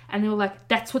masks, and they were like,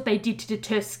 that's what they did to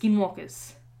deter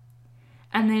skinwalkers.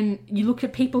 And then you look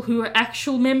at people who are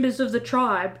actual members of the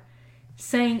tribe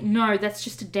saying, no, that's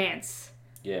just a dance.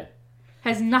 Yeah.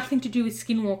 Has nothing to do with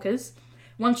skinwalkers.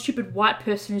 one stupid white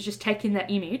person has just taken that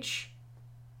image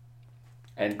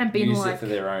And being use like- it for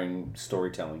their own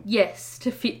storytelling. yes,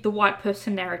 to fit the white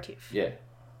person narrative. Yeah.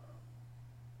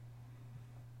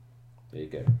 There you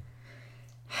go.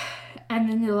 And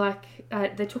then they're like,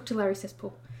 they talk to Larry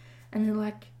Cesspool, and they're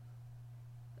like,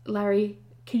 Larry,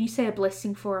 can you say a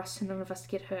blessing for us so none of us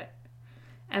get hurt?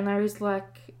 And Larry's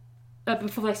like,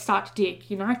 before they start to dig,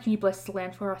 can you bless the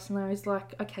land for us? And Larry's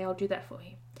like, okay, I'll do that for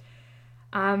you.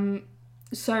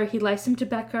 So he lays some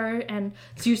tobacco, and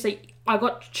seriously, I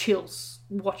got chills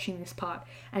watching this part.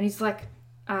 And he's like,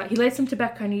 he laid some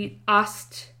tobacco and he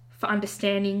asked for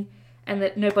understanding and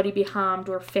that nobody be harmed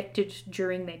or affected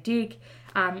during their dig.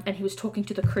 And he was talking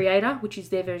to the Creator, which is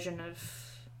their version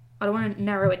of, I don't want to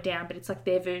narrow it down, but it's like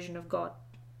their version of God.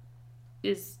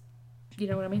 Is, you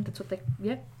know what I mean? That's what they,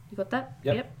 yeah, you got that?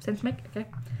 Yep. Sense make? Okay.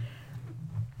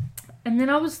 And then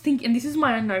I was thinking, and this is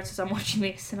my own notes as I'm watching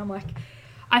this, and I'm like,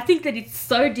 I think that it's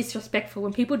so disrespectful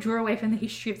when people draw away from the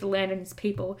history of the land and its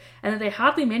people, and that they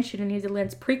hardly mention any of the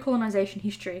land's pre-colonization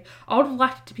history. I would have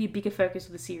liked it to be a bigger focus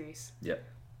of the series. Yep.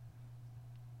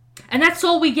 And that's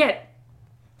all we get,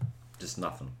 Just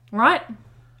nothing. right?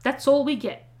 That's all we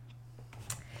get.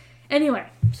 Anyway,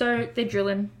 so they're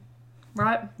drilling,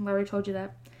 right? I already told you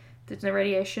that. There's no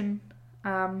radiation.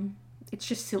 It's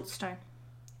just siltstone.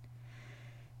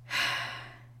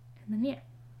 And then, yeah.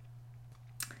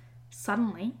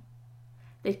 Suddenly,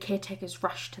 the caretakers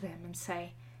rush to them and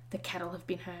say, the cattle have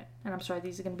been hurt. And I'm sorry,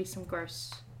 these are going to be some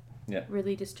gross, Yeah.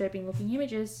 really disturbing looking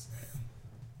images.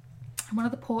 And one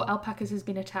of the poor alpacas has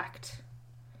been attacked.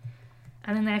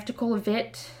 And then they have to call a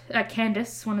vet.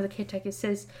 Candace, one of the caretakers,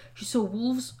 says she saw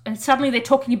wolves. And suddenly they're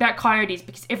talking about coyotes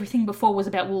because everything before was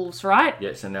about wolves, right?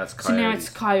 Yeah, so now it's coyotes. So now it's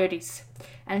coyotes.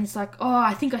 And it's like, oh,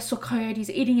 I think I saw coyotes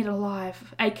eating it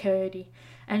alive. A coyote.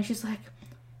 And she's like,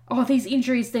 oh, these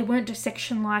injuries, they weren't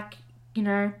dissection like,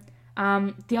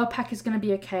 the alpaca's going to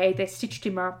be okay. They stitched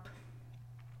him up.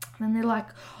 And then they're like,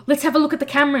 let's have a look at the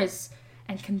cameras.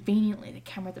 And conveniently, the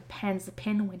camera that pans the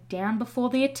pen went down before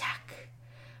the attack.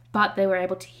 But they were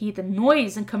able to hear the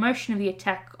noise and commotion of the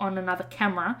attack on another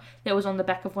camera that was on the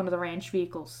back of one of the ranch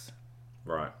vehicles.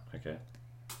 Right, okay.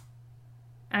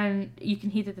 And you can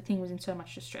hear that the thing was in so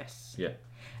much distress. Yeah.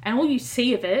 And all you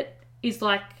see of it is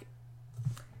like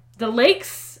the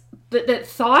legs, the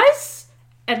thighs,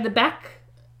 and the back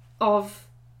of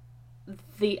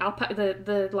the alpaca,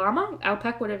 the llama,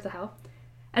 alpaca, whatever the hell.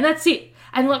 And that's it.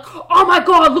 And like, oh my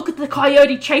god, look at the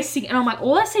coyote chasing. And I'm like,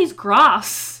 all I see is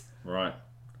grass. Right.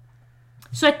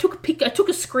 So I took a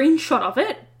screenshot of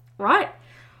it, right?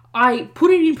 I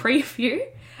put it in preview,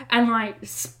 and I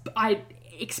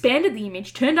expanded the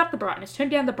image, turned up the brightness,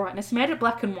 turned down the brightness, made it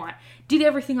black and white, did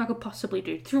everything I could possibly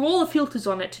do, threw all the filters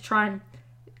on it to try and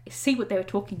see what they were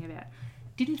talking about.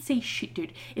 Didn't see shit,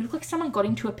 dude. It looked like someone got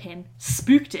into a pen,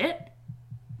 spooked it,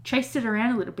 chased it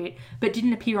around a little bit, but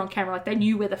didn't appear on camera. Like they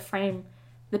knew where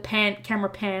camera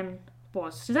pan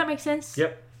was. Does that make sense?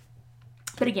 Yep.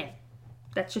 But again,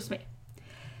 that's just me.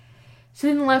 So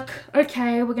then like,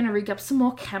 okay, we're going to rig up some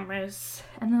more cameras.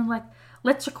 And then like,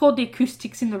 let's record the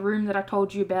acoustics in the room that I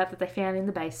told you about that they found in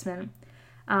the basement.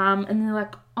 And they're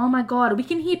like, oh my god, we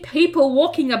can hear people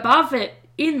walking above it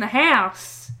in the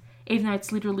house. Even though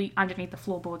it's literally underneath the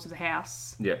floorboards of the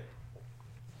house. Yeah.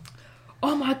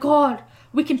 Oh my god,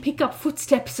 we can pick up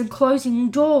footsteps and closing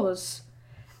doors.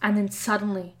 And then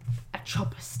suddenly, a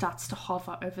chopper starts to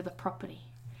hover over the property.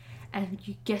 And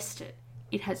you guessed it.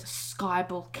 It has a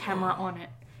Skyball camera on it.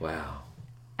 Wow.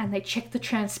 And they check the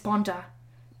transponder,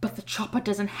 but the chopper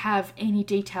doesn't have any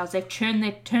details. They've turned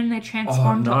their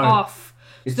transponder no. off.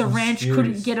 It's The ranch mysterious.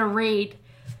 couldn't get a read.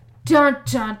 Dun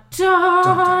dun dun!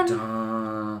 Dun, dun,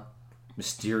 dun.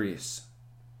 Mysterious.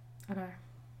 I know.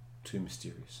 Too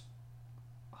mysterious.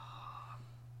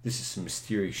 This is some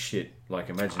mysterious shit. Like,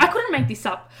 imagine. I couldn't make this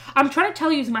up. I'm trying to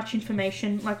tell you as much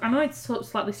information. Like, I know it's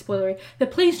slightly spoilery,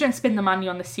 but please don't spend the money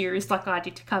on the series like I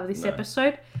did to cover this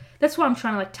episode. That's why I'm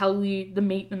trying to like tell you the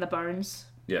meat and the bones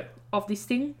Yeah. of this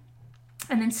thing.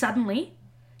 And then suddenly,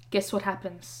 guess what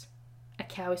happens? A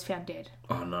cow is found dead.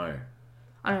 Oh no.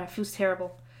 I know, it feels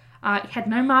terrible. It had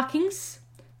no markings.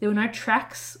 There were no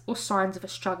tracks or signs of a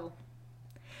struggle.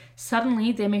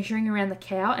 Suddenly, they're measuring around the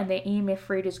cow and their EMF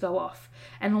readers go off.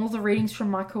 And all the readings from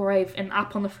microwave and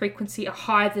up on the frequency are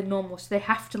higher than normal, so they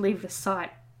have to leave the site.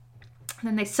 And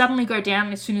then they suddenly go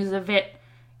down as soon as the vet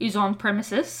is on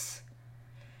premises.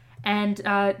 And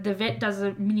the vet does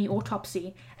a mini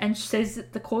autopsy and says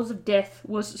that the cause of death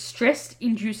was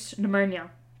stress-induced pneumonia.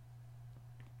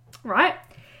 Right?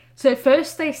 So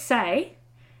first they say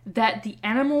that the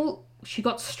animal, she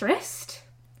got stressed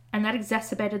and that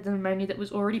exacerbated the pneumonia that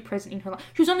was already present in her life.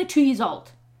 She was only 2 years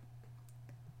old,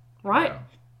 right? Wow.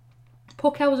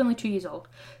 Poor cow was only 2 years old.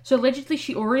 So allegedly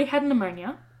she already had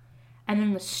pneumonia, and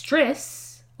then the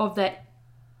stress of that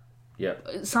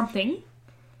Yep. something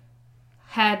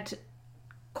had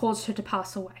caused her to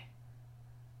pass away,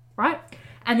 right?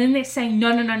 And then they're saying,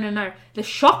 no. The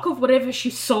shock of whatever she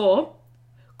saw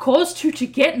caused her to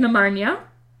get pneumonia,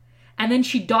 and then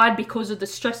she died because of the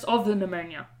stress of the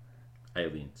pneumonia.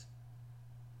 Aliens.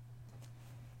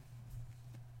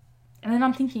 And then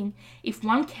I'm thinking, if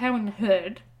one cow in the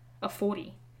herd of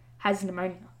 40 has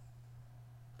pneumonia,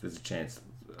 There's a chance.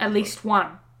 at least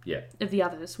one Yeah. of the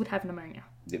others would have pneumonia.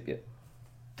 Yep.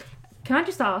 Can I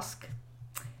just ask,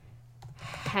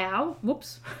 how?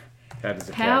 Whoops. How does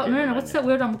a cow How? get No. pneumonia? What's that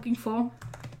word I'm looking for?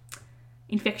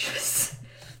 Infectious.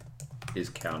 Is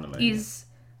cow pneumonia. Is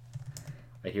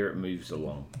I hear it moves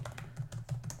along.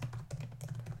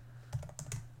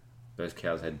 Those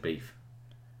cows had beef.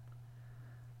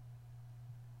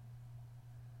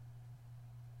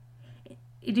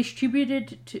 it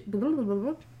distributed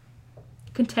to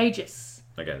contagious.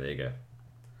 Okay, there you go.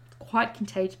 Quite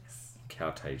contagious.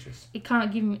 Cowtagious. It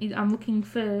can't give me. I'm looking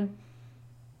for.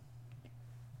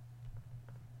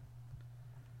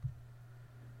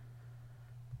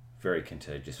 Very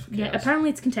contagious for cows. Yeah, apparently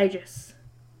it's contagious,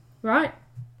 right?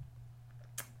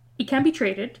 It can be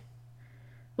treated.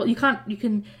 Well, you can't. You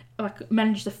can like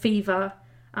manage the fever,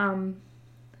 and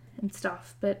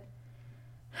stuff, but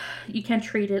you can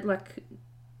treat it like.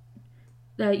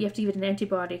 You have to give it an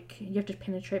antibiotic. You have to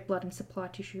penetrate blood and supply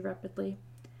tissue rapidly,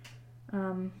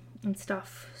 and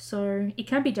stuff. So it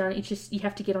can be done. It's just you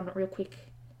have to get on it real quick.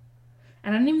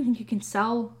 And I don't even think you can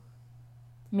sell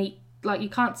meat. Like, you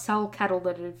can't sell cattle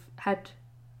that have had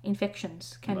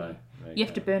infections, can you? No, You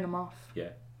have to burn them off. Yeah.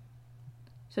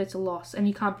 So it's a loss. And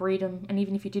you can't breed them. And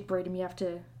even if you did breed them, you have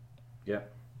to... Yeah.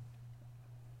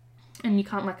 And you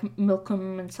can't, like, milk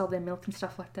them and sell their milk and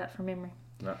stuff like that from memory.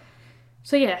 No.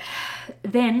 So, yeah.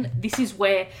 Then, this is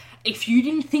where, if you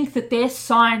didn't think that their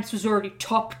science was already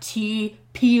top-tier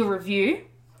peer review,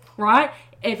 right,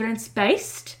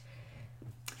 evidence-based,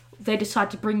 they decide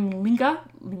to bring Linda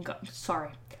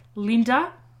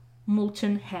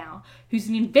Moulton Howe, who's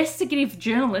an investigative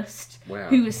journalist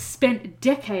who has spent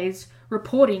decades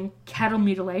reporting cattle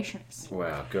mutilations.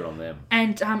 Wow, good on them.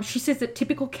 And she says that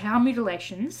typical cow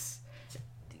mutilations,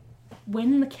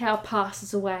 when the cow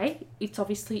passes away, it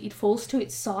falls to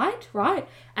its side, right?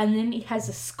 And then it has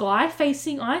a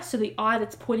sky-facing eye, so the eye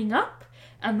that's pointing up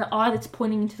and the eye that's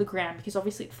pointing into the ground, because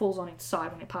obviously it falls on its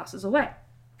side when it passes away.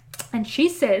 And she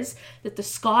says that the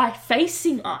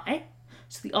sky-facing eye,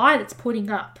 so the eye that's pointing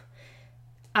up,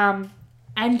 and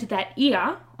that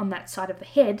ear on that side of the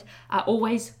head are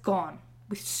always gone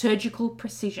with surgical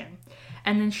precision.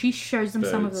 And then she shows them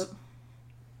some of the...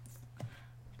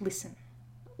 Listen,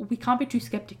 we can't be too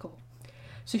skeptical.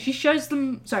 So she shows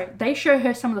them... they show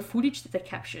her some of the footage that they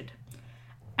captured.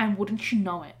 And wouldn't you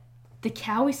know it, the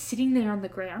cow is sitting there on the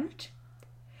ground,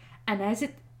 and as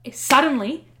it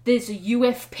suddenly... there's a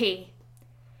UFP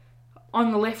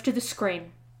on the left of the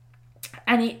screen,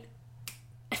 and it,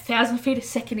 1,000 feet a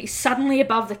second, is suddenly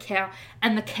above the cow,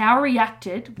 and the cow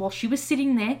reacted while she was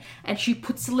sitting there, and she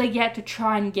puts the leg out to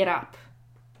try and get up.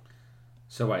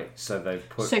 So wait, they've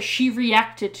put... So she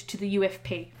reacted to the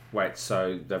UFP. Wait,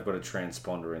 so they've got a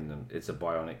transponder in them. It's a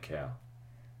bionic cow.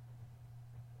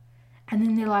 And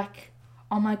then they're like,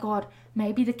 oh my god,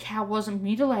 maybe the cow wasn't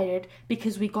mutilated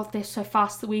because we got there so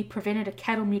fast that we prevented a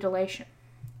cattle mutilation.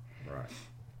 Right.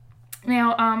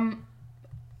 Now, I'm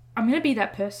going to be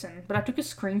that person, but I took a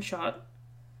screenshot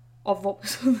of what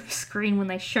was on the screen when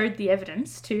they showed the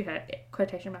evidence to her,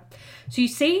 quotation mark. So you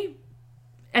see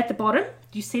at the bottom,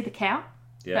 do you see the cow?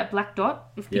 Yeah. That black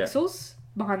dot with Yeah. pixels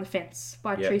behind the fence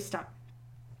by a Yeah. tree stump.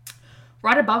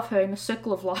 Right above her in a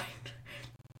circle of light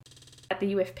at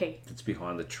the UFP. It's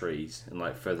behind the trees and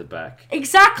like further back.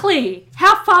 Exactly.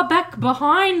 How far back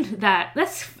behind that?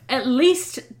 That's at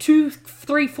least 2,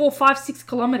 3, 4, 5, 6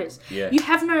 kilometers. Yeah. You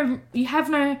have no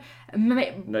No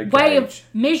way of gauge.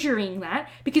 measuring that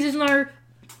because there's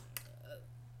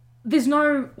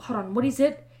no. Hold on. What is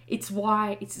it? It's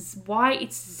Y. It's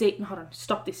Z. Hold on.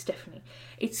 Stop this, Stephanie.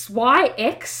 It's Y,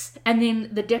 X, and then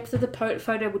the depth of the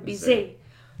photo would be Z.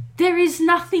 There is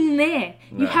nothing there.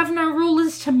 You No. have no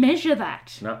rulers to measure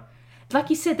that. No. Like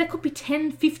you said, that could be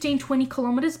 10, 15, 20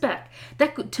 kilometres back.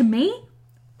 That could, to me,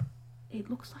 it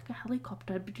looks like a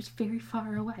helicopter, but just very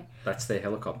far away. That's their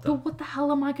helicopter. But what the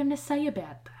hell am I going to say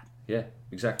about that? Yeah,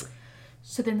 exactly.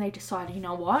 So then they decided, you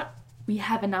know what? We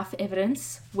have enough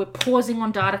evidence. We're pausing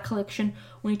on data collection.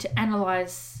 We need to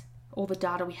analyse all the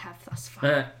data we have thus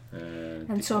far.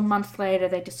 And so a month later,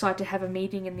 they decide to have a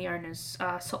meeting in the owner's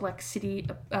Salt Lake City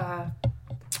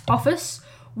office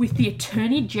with the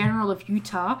Attorney General of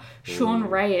Utah, Sean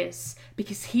Reyes,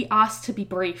 because he asked to be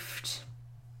briefed.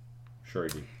 Sure he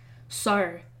did.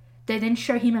 So they then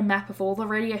show him a map of all the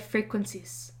radio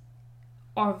frequencies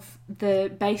of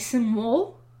the basin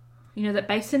wall. You know that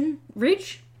basin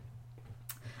ridge?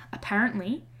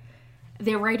 Apparently,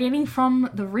 they're radiating from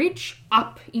the ridge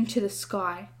up into the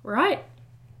sky, right?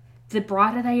 The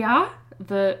brighter they are,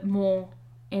 the more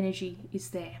energy is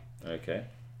there. Okay.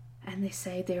 And they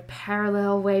say they're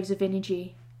parallel waves of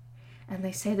energy. And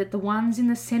they say that the ones in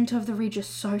the center of the ridge are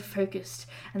so focused.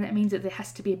 And that means that there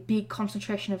has to be a big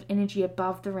concentration of energy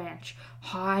above the ranch,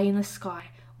 high in the sky,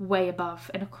 way above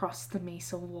and across the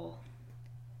mesa wall.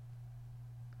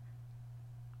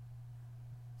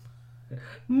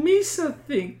 Misa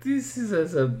think this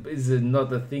is not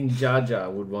the thing Jar Jar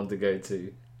would want to go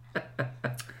to.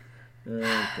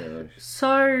 Oh gosh.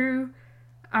 So,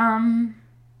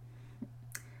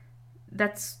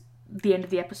 that's the end of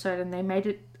the episode, and they made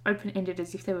it open-ended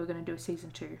as if they were going to do a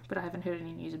season 2, but I haven't heard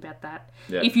any news about that.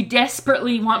 Yeah. If you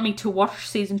desperately want me to watch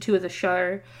season 2 of the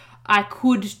show, I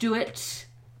could do it.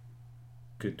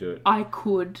 Could do it. I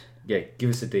could. Yeah,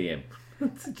 give us a DM.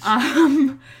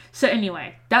 So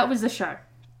anyway, that was the show.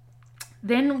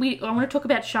 Then I want to talk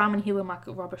about shaman healer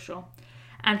Michael Robershaw.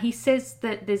 And he says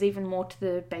that there's even more to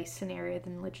the basin area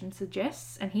than legend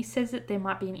suggests. And he says that there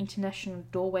might be an international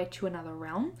doorway to another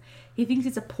realm. He thinks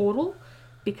it's a portal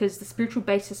because the spiritual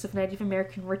basis of Native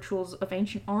American rituals of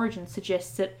ancient origin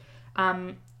suggests that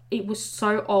it was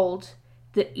so old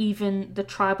that even the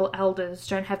tribal elders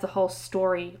don't have the whole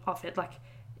story of it. Like,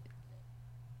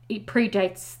 it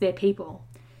predates their people.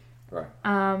 Right.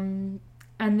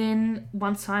 And then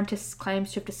one scientist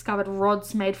claims to have discovered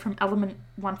rods made from element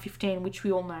 115, which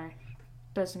we all know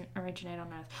doesn't originate on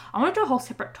Earth. I want to do a whole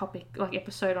separate topic, like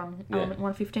episode on element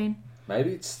 115.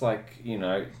 Maybe it's like,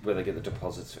 where they get the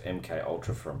deposits of MK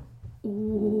Ultra from.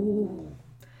 Ooh.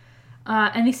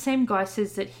 And this same guy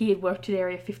says that he had worked at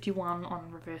Area 51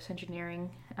 on reverse engineering,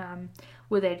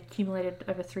 where they'd accumulated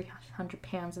over 300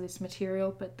 pounds of this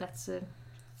material, but that's a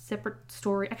separate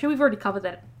story. Actually, we've already covered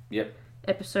that. Yep.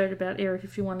 Episode about Area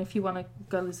 51 if you want to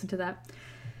go listen to that.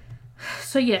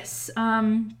 So yes,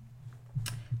 no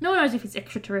one knows if it's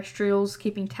extraterrestrials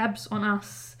keeping tabs on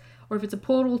us or if it's a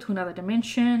portal to another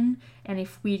dimension and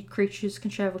if weird creatures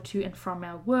can travel to and from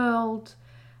our world.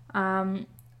 I've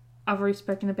already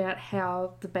spoken about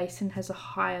how the basin has a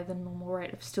higher than normal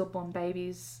rate of stillborn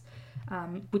babies,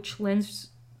 which lends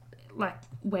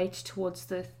weight towards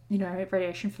the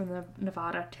radiation from the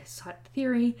Nevada test site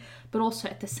theory, but also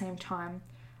at the same time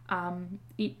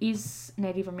it is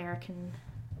Native American.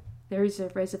 There is a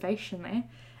reservation there,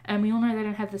 and we all know they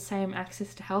don't have the same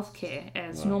access to healthcare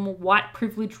as normal white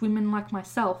privileged women like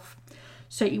myself,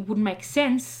 so it would make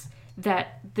sense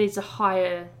that there's a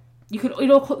higher it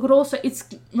could also, it's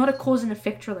not a cause and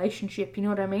effect relationship, you know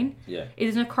what I mean? Yeah. It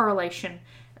is no correlation.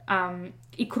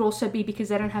 It could also be because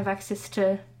they don't have access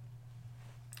to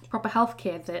proper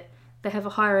healthcare that they have a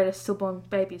higher rate of stillborn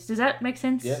babies. Does that make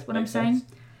sense? Yeah, what I'm saying?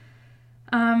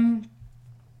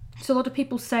 So a lot of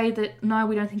people say that no,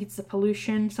 we don't think it's the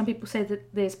pollution. Some people say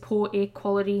that there's poor air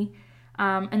quality,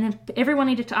 and then everyone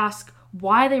needed to ask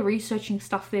why are they researching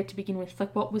stuff there to begin with?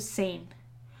 Like what was seen,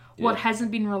 what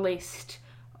hasn't been released,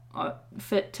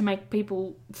 to make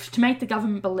the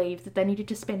government believe that they needed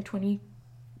to spend $22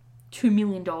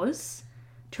 million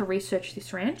to research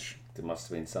this ranch. There must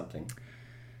have been something.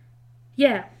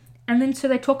 Yeah. And then so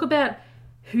they talk about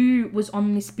who was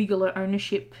on this Bigelow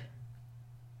ownership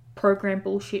program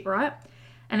bullshit, right?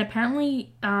 And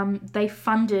apparently they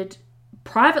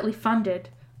privately funded,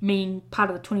 meaning part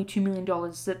of the $22 million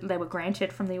that they were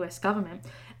granted from the US government,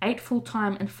 8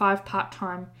 full-time and 5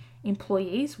 part-time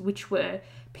employees, which were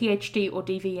PhD or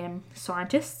DVM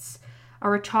scientists, a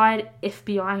retired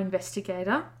FBI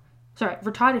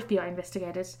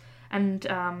investigators, and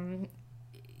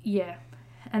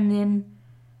and then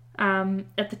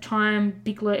at the time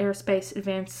Bigelow Aerospace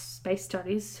Advanced Space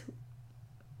Studies,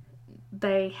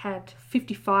 they had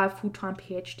 55 full-time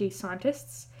PhD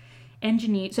scientists,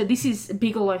 engineers. So this is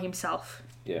Bigelow himself.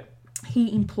 Yeah.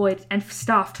 He employed and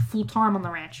staffed full-time on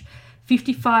the ranch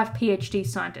 55 PhD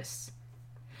scientists.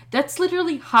 That's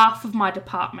literally half of my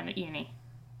department at uni.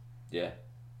 Yeah.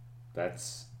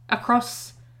 That's...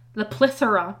 across the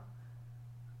plethora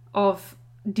of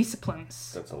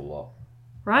disciplines. That's a lot.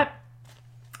 Right?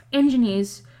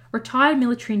 Engineers, retired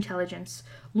military intelligence,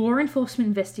 law enforcement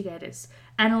investigators,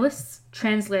 analysts,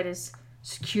 translators,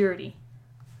 security.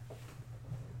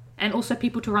 And also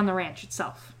people to run the ranch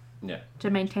itself. Yeah. to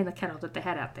maintain the cattle that they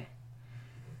had out there.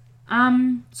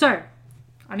 So,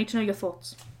 I need to know your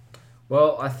thoughts.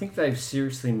 Well, I think they've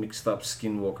seriously mixed up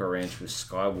Skinwalker Ranch with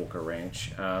Skywalker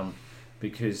Ranch,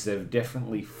 because they've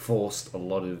definitely forced a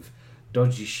lot of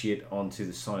dodgy shit onto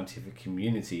the scientific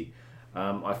community.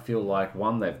 I feel like,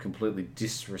 one, they've completely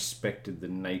disrespected the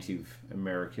Native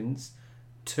Americans.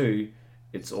 2,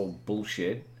 it's all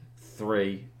bullshit.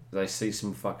 3, they see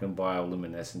some fucking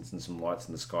bioluminescence and some lights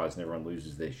in the skies and everyone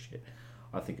loses their shit.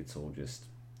 I think it's all just...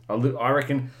 I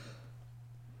reckon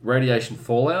radiation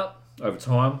fallout over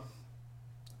time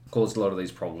caused a lot of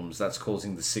these problems. That's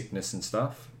causing the sickness and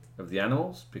stuff of the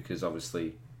animals because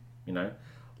obviously,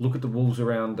 look at the wolves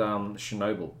around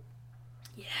Chernobyl.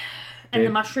 Yeah. And the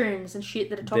mushrooms and shit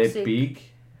that are toxic. They're big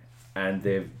and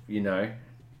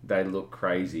they look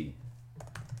crazy.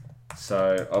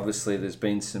 So obviously there's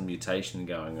been some mutation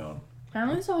going on.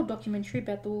 Apparently there's a whole documentary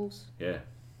about the wolves. Yeah.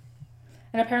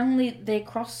 And apparently they're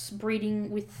crossbreeding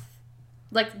with,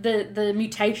 like, the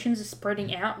mutations are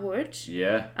spreading outward.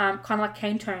 Yeah. Kind of like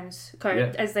cane tones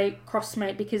as they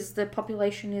crossmate because the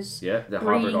population is they're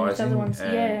breeding with other hybridizing ones.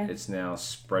 and it's now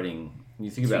spreading.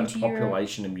 You think about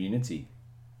population immunity,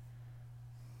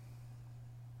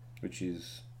 which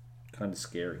is kind of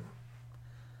scary.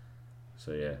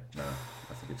 So yeah, no,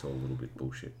 I think it's all a little bit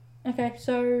bullshit. Okay,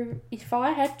 so if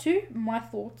I had to, my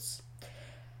thoughts.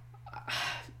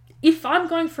 If I'm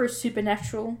going for a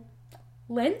supernatural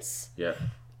lens, yeah,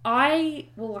 I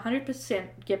will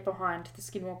 100% get behind the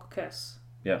Skinwalker curse.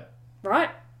 Yeah. Right?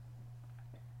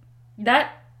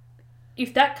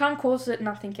 If that can't cause it,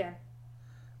 nothing can.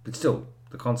 But still,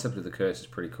 the concept of the curse is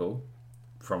pretty cool.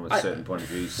 From a certain point of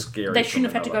view, scary. They shouldn't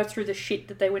have had to go through the shit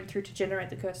that they went through to generate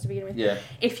the curse to begin with. Yeah.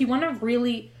 If you want to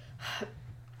really...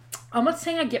 I'm not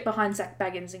saying I get behind Zach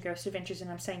Baggins and Ghost Adventures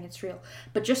and I'm saying it's real,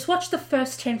 but just watch the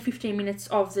first 10-15 minutes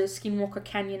of the Skinwalker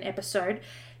Canyon episode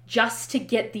just to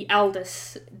get the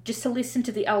elders, just to listen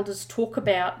to the elders talk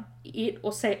about it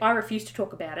or say, I refuse to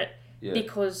talk about it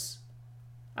because,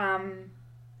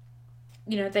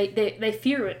 they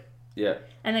fear it. Yeah.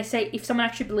 And they say if someone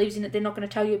actually believes in it, they're not going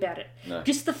to tell you about it. No.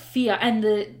 Just the fear and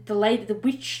the lady, the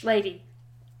witch lady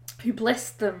who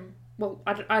blessed them. Well,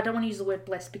 I don't want to use the word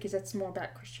blessed because that's more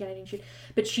about Christianity and shit.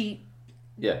 But she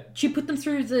put them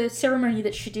through the ceremony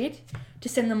that she did to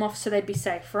send them off so they'd be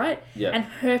safe, right? Yeah. And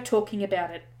her talking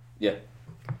about it. Yeah.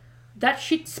 That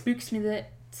shit spooks me the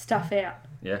stuff out.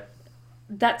 Yeah.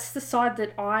 That's the side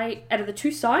that out of the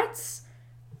two sides,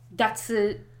 that's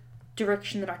the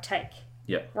direction that I take.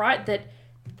 Yeah. Right? That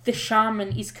the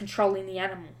shaman is controlling the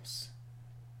animals.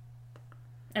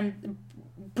 And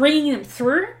bringing them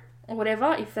through, or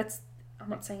whatever, if that's... I'm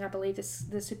not saying I believe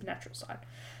the supernatural side.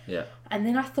 Yeah. And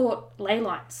then I thought ley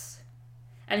lines.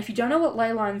 And if you don't know what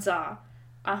ley lines are,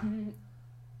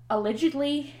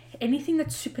 allegedly, anything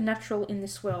that's supernatural in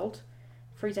this world,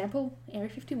 for example, Area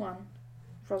 51,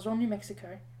 Roswell, New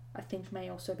Mexico, I think may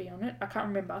also be on it. I can't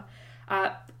remember.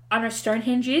 I know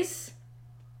Stonehenge is,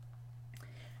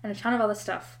 and a ton of other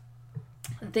stuff.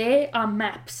 There are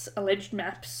maps, alleged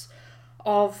maps,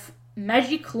 of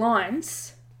magic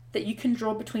lines that you can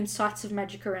draw between sites of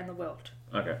magic around the world.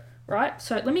 Okay. Right?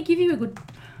 So let me give you a good...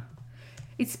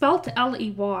 It's spelled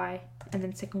L-E-Y, and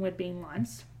then second word being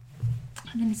lines.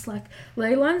 And then it's like,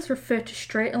 ley lines refer to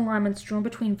straight alignments drawn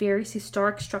between various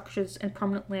historic structures and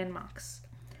prominent landmarks.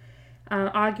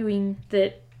 Arguing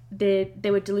that they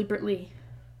were deliberately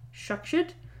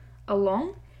structured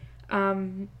along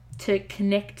to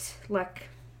connect, like,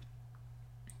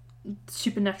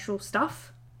 supernatural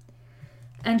stuff.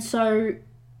 And so...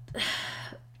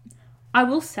 I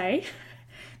will say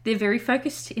they're very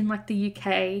focused in like the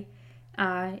UK,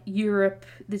 Europe.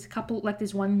 There's a couple, like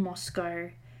there's one in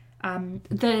Moscow.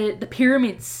 The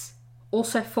pyramids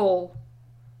also fall,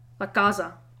 like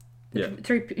Gaza. The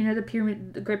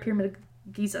Great Pyramid of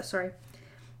Giza,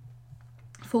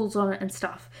 falls on it and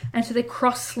stuff. And so they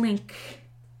cross-link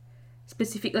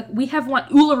specific. Like we have one.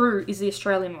 Uluru is the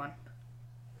Australian one,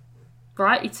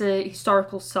 right? It's a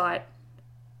historical site.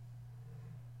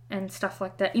 And stuff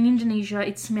like that. In Indonesia,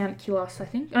 it's Mount Kilas, I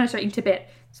think. Oh, sorry, in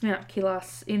Tibet, it's Mount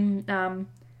Kilas.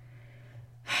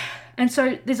 And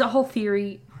so there's a whole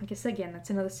theory. I guess, again, that's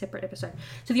another separate episode.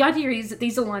 So the idea is that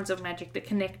these are lines of magic that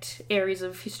connect areas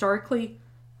of historically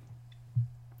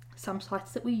some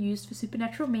sites that we used for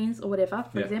supernatural means or whatever.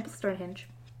 For example, Stonehenge.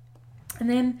 And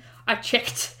then I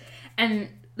checked, and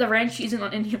the ranch isn't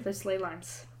on any of those ley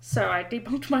lines. So I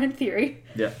debunked my own theory.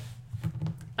 Yeah.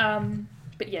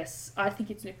 But yes, I think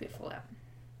it's nuclear fallout.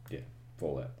 Yeah,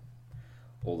 fallout.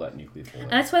 All that nuclear fallout.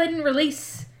 And that's why they didn't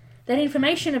release that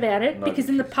information about it, because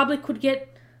then the public would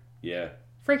get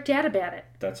freaked out about it.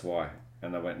 That's why.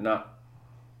 And I went, no.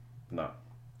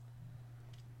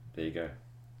 There you go.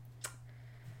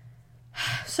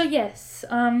 So yes,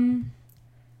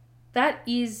 that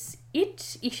is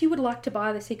it. If you would like to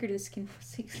buy The Secret of the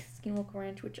Skinwalker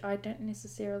Ranch, which I don't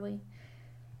necessarily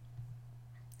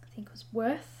think was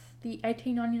worth the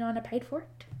 $18.99 I paid for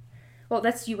it. Well,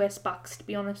 that's US bucks, to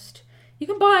be honest. You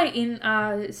can buy it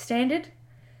in standard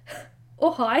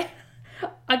or high.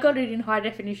 I got it in high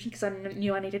definition because I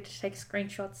knew I needed to take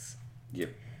screenshots. Yep.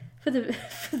 For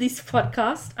this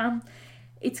podcast.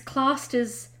 It's classed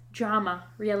as drama,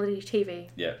 reality TV.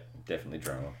 Yeah, definitely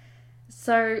drama.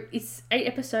 So it's 8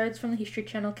 episodes from the History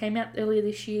Channel. Came out earlier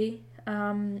this year. You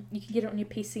can get it on your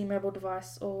PC mobile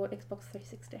device or Xbox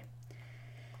 360.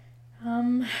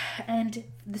 And the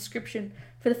description: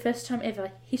 for the first time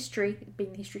ever, History,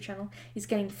 being the History Channel, is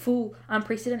getting full,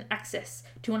 unprecedented access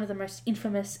to one of the most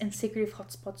infamous and secretive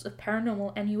hotspots of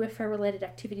paranormal and UFO-related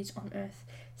activities on Earth,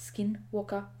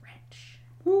 Skinwalker Ranch.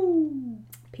 Woo!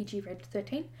 PG rated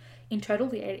 13. In total,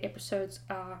 the 8 episodes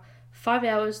are 5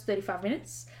 hours, 35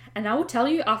 minutes. And I will tell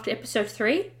you, after episode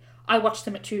 3, I watched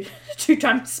them at two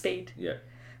times speed. Yeah.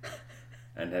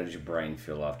 And how did your brain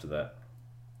feel after that?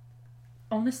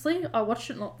 Honestly, I watched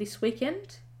it not this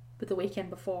weekend, but the weekend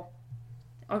before.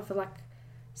 Over like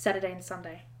Saturday and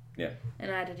Sunday. Yeah.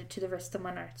 And I added it to the rest of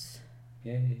my notes.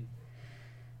 Yay.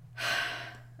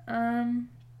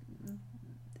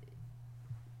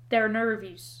 There are no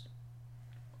reviews.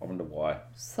 I wonder why.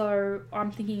 So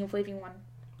I'm thinking of leaving one.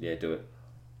 Yeah, do it.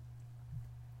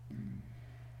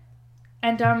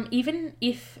 And even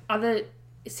if another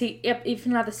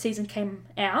season came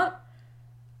out,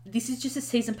 this is just a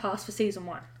season pass for season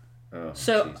 1. Oh,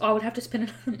 so geez. I would have to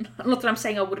spend not that I'm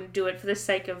saying I wouldn't do it for the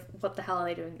sake of what the hell are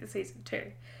they doing in season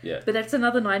 2. Yeah. But that's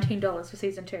another $19 for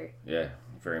season 2. Yeah,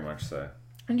 very much so.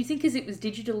 And you think because it was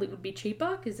digital it would be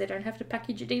cheaper because they don't have to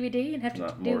package a DVD and have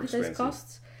to deal with those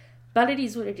costs? But it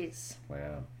is what it is.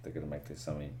 Wow, they're going to make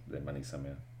their money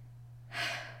somehow.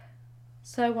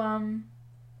 So,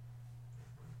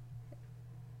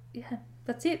 yeah,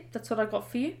 that's it. That's what I got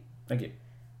for you. Thank you.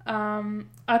 I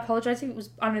apologise if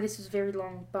I know this was very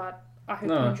long, but I hope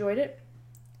you enjoyed it.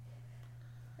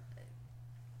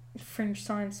 Fringe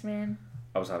science, man.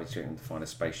 I was hoping to find a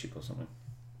spaceship or something.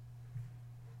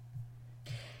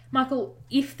 Michael,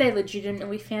 if they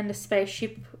legitimately found a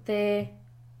spaceship there,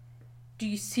 do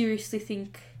you seriously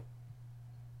think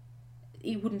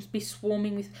it wouldn't be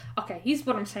swarming with... Okay, here's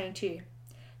what I'm saying to you.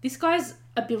 This guy's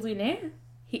a billionaire.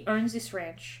 He owns this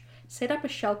ranch. Set up a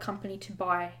shell company to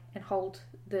buy and hold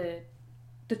the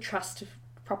trust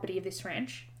property of this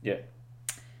ranch. Yeah.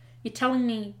 You're telling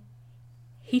me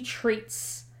he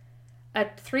treats a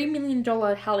 $3 million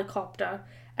helicopter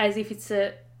as if it's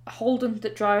a Holden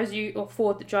that drives you, or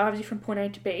Ford that drives you from point A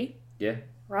to B. Yeah.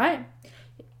 Right?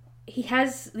 He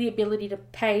has the ability to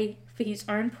pay for his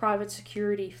own private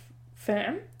security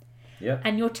firm. Yeah.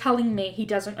 And you're telling me he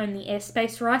doesn't own the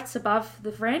airspace rights above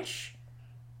the ranch?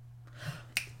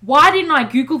 Why didn't I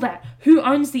Google that? Who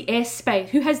owns the airspace?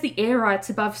 Who has the air rights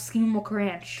above Skinwalker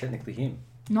Ranch? Technically him.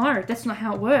 No, that's not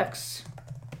how it works.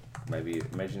 Maybe,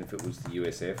 imagine if it was the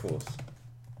US Air Force.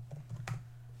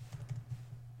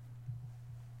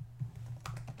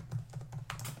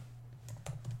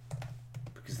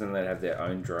 Because then they'd have their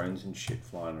own drones and shit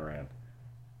flying around.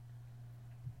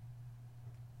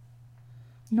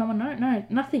 No,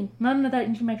 nothing. None of that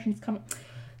information is coming.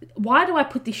 Why do I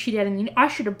put this shit out in the... I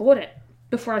should have bought it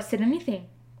before I said anything.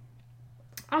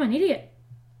 I'm an idiot.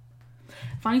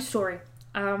 Funny story.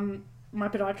 My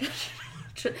podiatrist...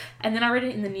 and then I read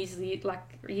it in the news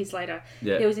like years later.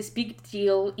 Yeah. There was this big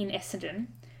deal in Essendon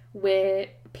where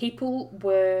people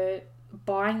were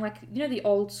buying, like, you know, the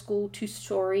old school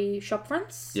 2-story shop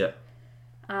fronts? Yeah.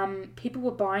 People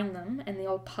were buying them in the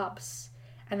old pubs,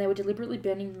 and they were deliberately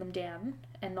burning them down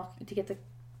and to get the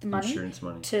money, Insurance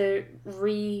money to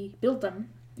rebuild them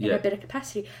in Yeah. a better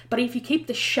capacity. But if you keep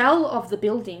the shell of the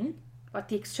building, like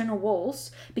the external walls,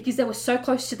 because they were so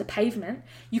close to the pavement,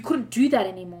 you couldn't do that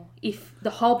anymore. If the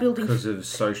whole building... because of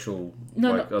social,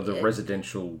 the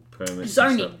residential permits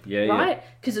zoning, and stuff. Yeah, right?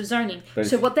 Because of zoning. But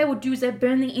so what they would do is they'd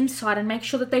burn the inside and make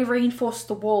sure that they reinforced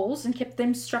the walls and kept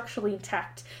them structurally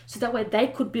intact, so that way they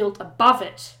could build above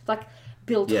it, like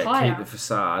build higher. Keep the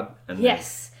facade. And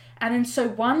Yes. And then so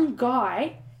one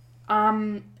guy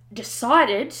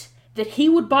decided that he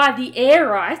would buy the air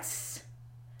rights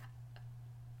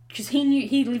because he knew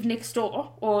he lived next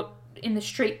door or in the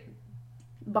street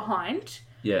behind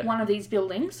one of these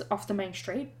buildings off the main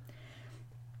street.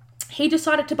 He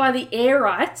decided to buy the air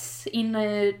rights in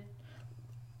it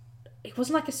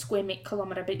wasn't like a square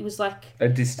kilometre, but it was like a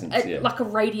distance, like a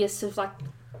radius of like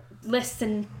less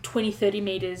than 20, 30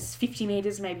 metres, 50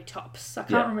 metres maybe tops. I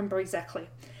can't Yeah. remember exactly.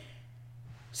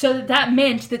 So that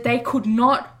meant that they could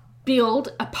not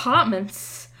build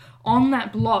apartments on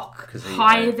that block 'Cause he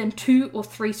higher owned- than 2 or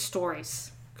 3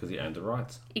 stories. Because he owned the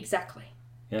rights. Exactly.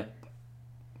 Yeah.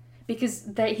 Because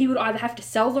he would either have to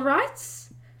sell the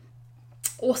rights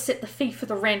or set the fee for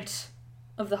the rent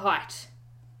of the height.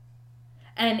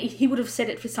 And he would have set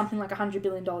it for something like $100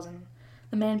 billion. And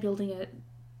the man building a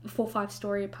 4 or 5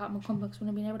 story apartment complex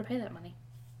wouldn't have been able to pay that money.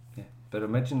 Yeah. But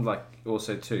imagine, like,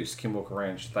 also too, Skinwalker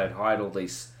Ranch, they'd hired all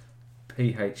these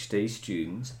PhD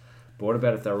students. But what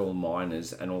about if they were all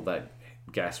miners and all that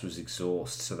gas was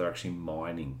exhaust, so they're actually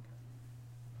mining?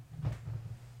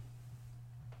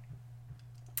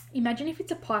 Imagine if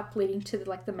it's a pipe leading to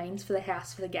the mains for the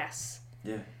house for the gas.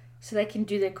 Yeah. So they can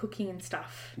do their cooking and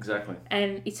stuff. Exactly.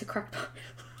 And it's a crack pipe.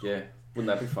 Yeah. Wouldn't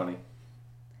that be funny?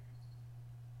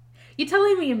 You're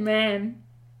telling me a man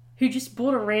who just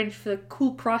bought a ranch for the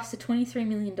cool price of $23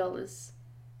 million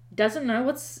doesn't know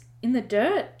what's in the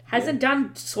dirt? Hasn't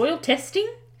done soil testing?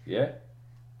 Yeah.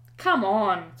 Come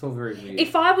on. It's all very weird.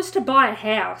 If I was to buy a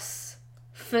house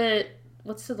for,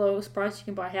 what's the lowest price you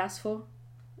can buy a house for?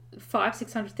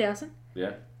 600,000.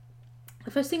 Yeah.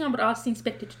 The first thing I would ask the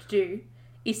inspector to do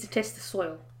is to test the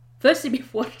soil. Firstly,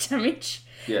 before water damage.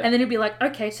 Yeah. And then it'd be like,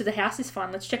 okay, so the house is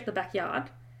fine. Let's check the backyard.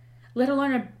 Let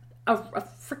alone a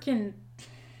freaking...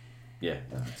 Yeah.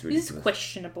 No, it's This is ridiculous.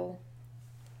 questionable.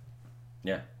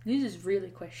 Yeah. This is really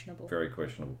questionable. Very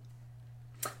questionable.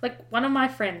 Like, one of my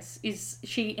friends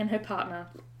she and her partner...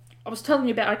 I was telling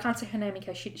you about... I can't say her name in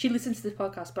case she listens to this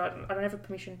podcast, but I don't have her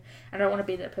permission. And I don't want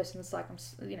to be that person that's like,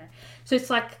 So it's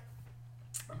like...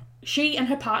 She and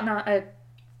her partner are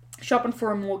shopping for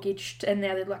a mortgage, and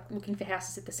now they're like looking for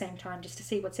houses at the same time just to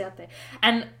see what's out there.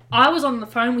 And I was on the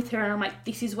phone with her, and I'm like,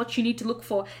 this is what you need to look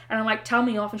for. And I'm like, tell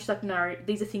me off. And she's like, no,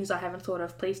 these are things I haven't thought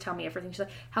of. Please tell me everything. She's like,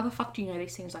 how the fuck do you know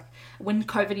these things? Like, when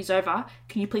COVID is over,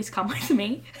 can you please come with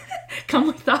me? Come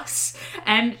with us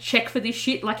and check for this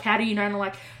shit. Like, how do you know? And I'm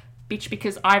like, bitch,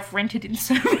 because I've rented in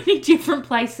so many different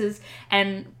places,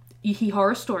 and you hear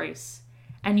horror stories,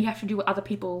 and you have to do what other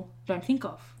people don't think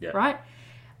of, right?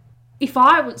 If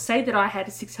I would say that I had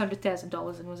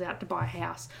 $600,000 and was out to buy a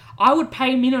house, I would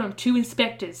pay minimum 2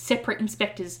 inspectors, separate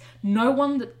inspectors, no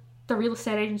one that the real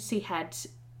estate agency had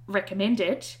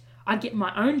recommended. I'd get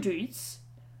my own dudes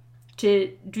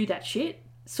to do that shit,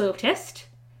 soil test,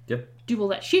 do all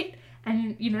that shit,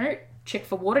 and, check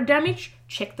for water damage,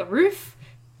 check the roof.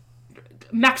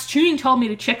 Max Tuning told me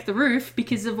to check the roof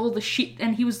because of all the shit,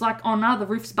 and he was like, oh no, the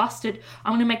roof's busted.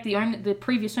 I'm going to make the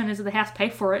previous owners of the house pay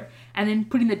for it, and then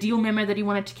put in the deal memo that he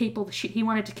wanted to keep all the shit he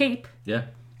wanted to keep. Yeah.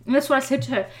 And that's what I said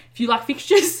to her. If you like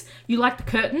fixtures, you like the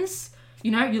curtains,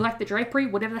 you like the drapery,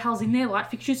 whatever the hell's in there, light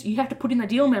fixtures, you have to put in the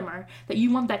deal memo that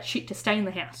you want that shit to stay in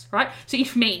the house, right? So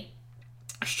if me,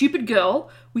 a stupid girl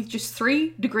with just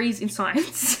 3 degrees in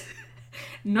science,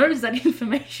 knows that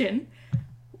information,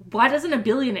 why doesn't a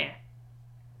billionaire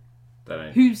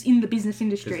who's in the business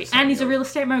industry and is a real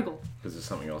estate mogul? Because there's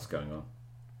something else going on.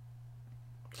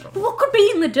 But what could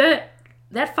be in the dirt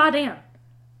that far down?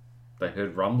 They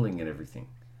heard rumbling and everything.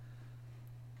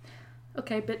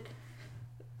 Okay, but...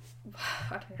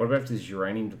 I don't know. What about if there's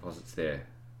uranium deposits there?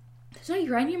 There's no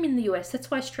uranium in the US. That's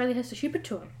why Australia has to ship it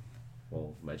to them.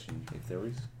 Well, imagine if there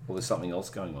is. Or there's something else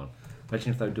going on.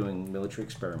 Imagine if they were doing military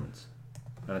experiments.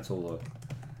 And it's all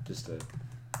just a...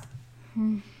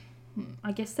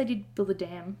 I guess they did build a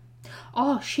dam.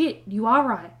 Oh, shit. You are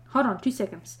right. Hold on, 2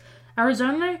 seconds.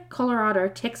 Arizona, Colorado,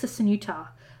 Texas, and Utah.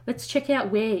 Let's check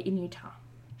out where in Utah.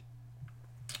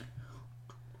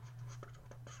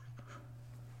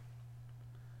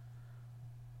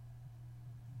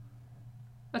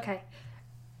 Okay.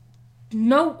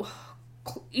 No.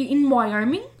 In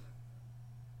Wyoming?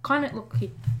 Kind of... Look,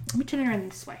 here. Let me turn it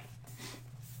around this way.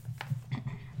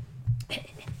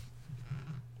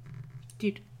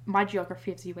 Dude, my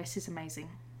geography of the US is amazing.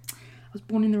 I was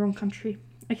born in the wrong country.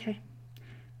 Okay.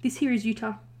 This here is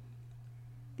Utah.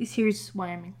 This here is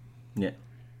Wyoming. Yeah.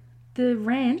 The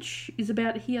ranch is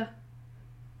about here,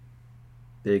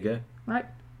 There you go. right?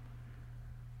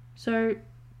 So,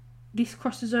 this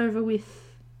crosses over with...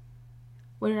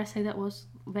 Where did I say that was?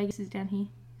 Vegas is down here.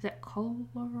 Is that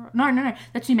Colorado? No.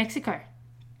 That's New Mexico.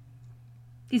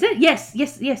 Is it? Yes, it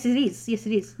is. Yes,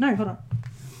 it is. No, hold on.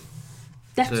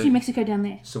 That's So- New Mexico down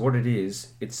there. So what it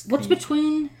is, it's What's the,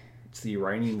 between... It's the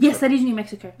uranium... Yes, that is New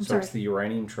Mexico. I'm so sorry. it's the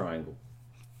uranium triangle.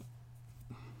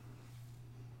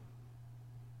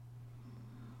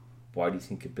 Why do you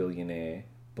think a billionaire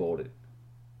bought it?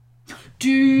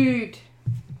 Dude!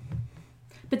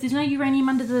 But there's no uranium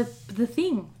under the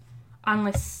thing.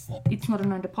 unless it's not a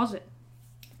known deposit.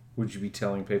 Would you be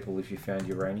telling people if you found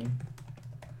uranium?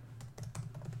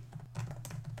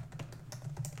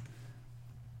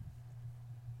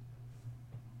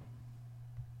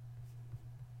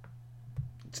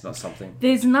 It's not something.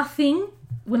 There's nothing,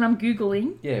 when I'm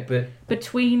Googling, Yeah, but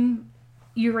between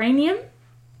uranium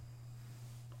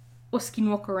or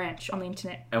Skinwalker Ranch on the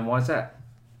internet. and why is that?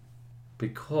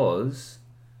 Because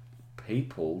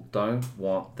people don't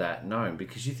want that known.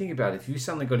 Because you think about it, if you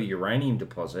suddenly got a uranium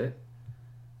deposit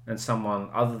and someone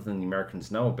other than the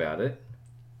Americans know about it,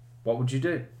 what would you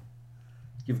do?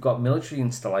 You've got military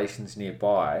installations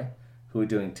nearby who are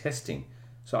doing testing.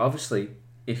 So obviously,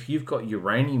 if you've got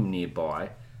uranium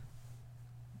nearby,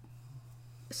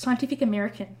 Scientific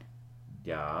American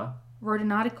yeah, wrote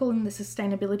an article in the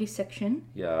sustainability section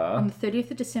yeah, on the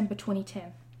 30th of December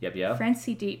 2010. yep.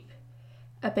 Francie Deep.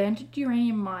 Abandoned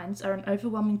uranium mines are an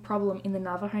overwhelming problem in the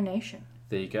Navajo Nation.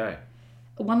 There you go.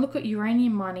 One look at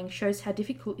uranium mining shows how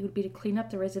difficult it would be to clean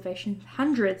up the reservation's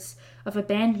hundreds of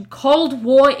abandoned Cold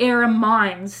War era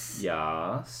mines.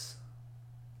 Yes.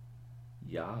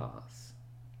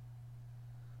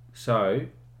 So,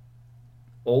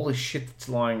 all the shit that's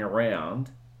lying around,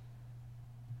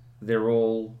 they're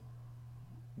all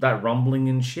that rumbling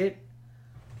and shit.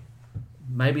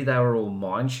 Maybe they were all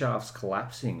mine shafts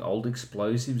collapsing, old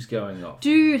explosives going off.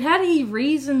 Dude, how do you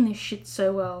reason this shit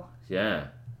so well? Yeah.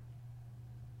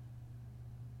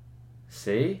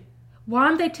 See? Why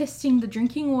aren't they testing the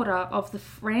drinking water of the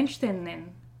ranch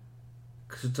then?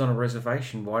 Because it's on a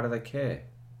reservation. Why do they care?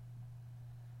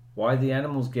 Why are the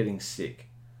animals getting sick?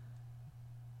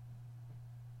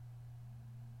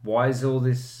 Why is all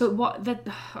this... But what, that,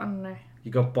 I don't know.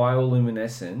 You got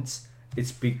bioluminescence.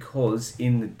 It's because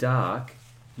in the dark,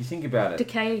 you think about it.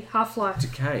 Decay, half-life.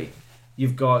 Decay.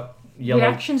 You've got yellow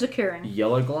Reactions occurring.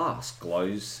 yellow glass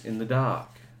glows in the dark.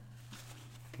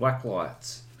 Black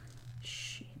lights.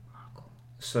 Shit, Michael.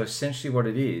 So essentially what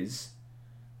it is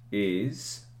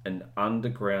an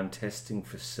underground testing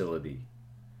facility.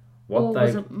 Or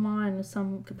was it mine of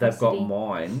some capacity? They've got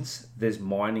mines. There's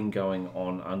mining going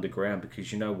on underground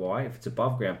because you know why? If it's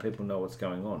above ground, people know what's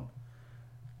going on.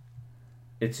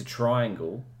 It's a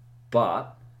triangle,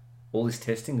 but all this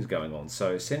testing is going on.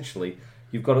 So essentially,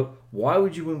 you've got to... Why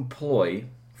would you employ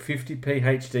 50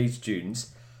 PhD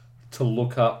students to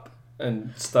look up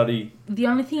and study... The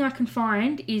only thing I can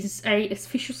find is a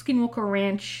official Skinwalker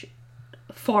Ranch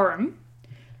forum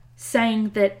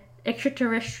saying that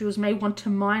extraterrestrials may want to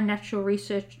mine natural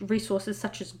resources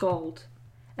such as gold.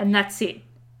 And that's it.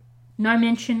 No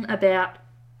mention about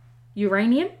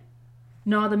uranium.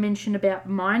 No other mention about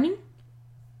mining.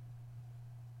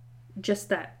 Just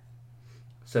that.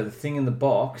 So the thing in the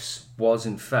box was,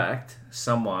 in fact,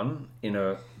 someone in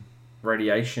a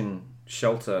radiation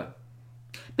shelter.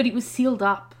 But it was sealed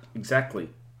up. Exactly.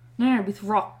 No, with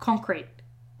rock, concrete.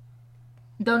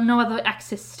 No other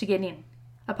access to get in.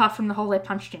 Apart from the hole they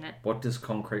punched in it. What does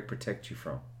concrete protect you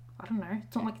from? I don't know.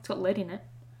 It's not like it's got lead in it.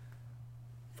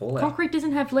 Fallout. Concrete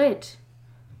doesn't have lead.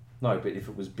 No, but if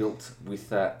it was built with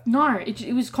that... No,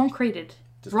 it was concreted.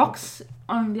 Just Rocks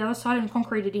on the other side and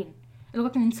concreted in. It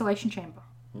looked like an insulation chamber.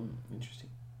 Interesting.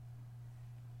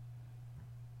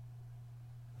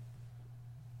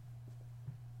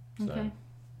 So, Okay.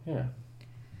 yeah.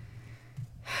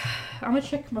 I'm gonna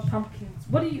check my pumpkins.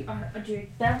 What do you... dude,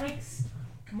 that makes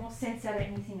more sense out of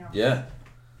anything else. Yeah.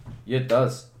 Yeah, it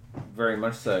does. Very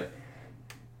much so.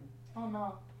 Oh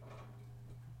no.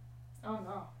 Oh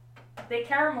no. They're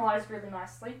caramelized really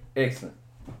nicely. Excellent.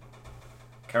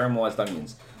 Caramelized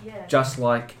onions. Yeah. Just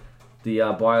like the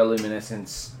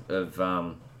bioluminescence of,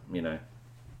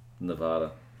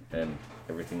 Nevada and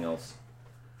everything else.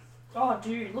 Oh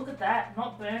dude, look at that.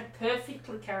 Not burnt.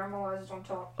 Perfectly caramelized on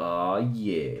top. Oh,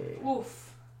 yeah.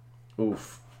 Oof.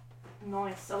 Oof.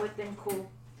 Nice. I like them cool.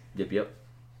 Yep.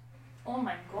 Oh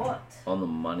my god. On the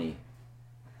money.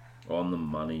 On the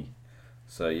money.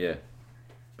 So, yeah.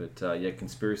 But,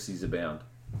 conspiracies abound.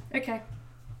 Okay.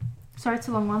 Sorry, it's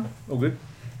a long one. All good.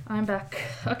 I'm back.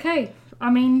 Okay.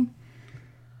 I mean...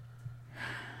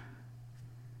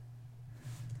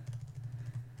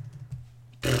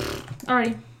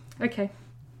 Alrighty. Okay.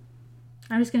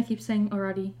 I'm just going to keep saying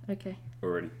alrighty. Okay.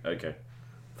 Already. Okay.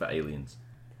 For aliens.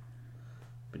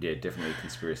 But yeah, definitely a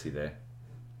conspiracy there.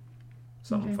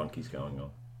 Something funky's going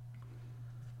on.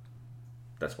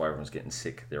 That's why everyone's getting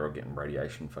sick. They're all getting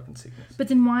radiation fucking sickness. But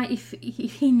then why, if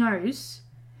he knows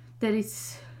that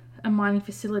it's a mining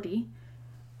facility,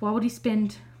 why would he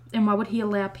spend, and why would he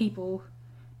allow people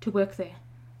to work there?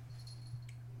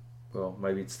 Well,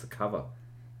 maybe it's the cover.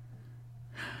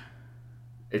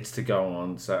 It's to go on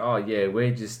and say, oh yeah,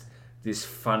 we're just this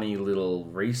funny little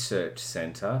research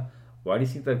centre. Why do you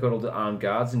think they've got all the armed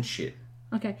guards and shit?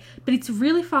 Okay, but it's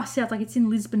really far south, like it's in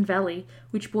Lisbon Valley,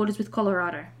 which borders with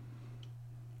Colorado.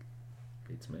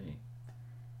 Beats me.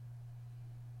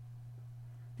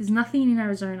 There's nothing in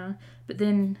Arizona, but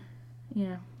then,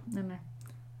 yeah, I don't know.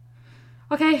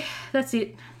 Okay, that's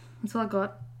it. That's all I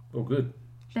got. All good.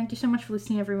 Thank you so much for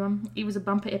listening, everyone. It was a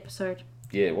bumper episode.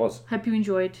 Yeah, it was. Hope you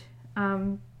enjoyed.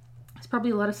 There's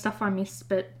probably a lot of stuff I missed,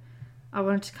 but I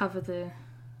wanted to cover the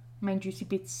main juicy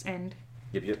bits and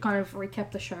Yep. kind of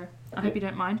recap the show. I hope you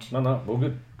don't mind. No, all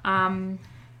good. Thank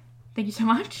you so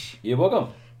much. You're welcome.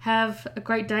 Have a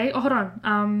great day. Oh, hold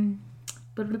on.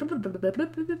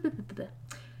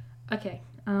 Okay.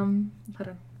 Hold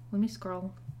on. Let me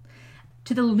scroll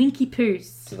to the Linky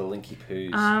Poos. To the Linky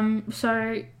Poos.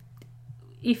 So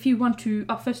if you want to,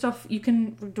 first off, you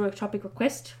can do a topic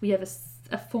request. We have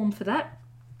a form for that.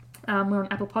 We're on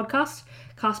Apple Podcasts,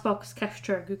 Castbox,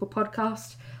 Castro, Google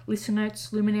Podcast, Listen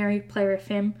Notes, Luminary, Player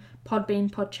FM, Podbean,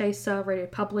 Podchaser, Radio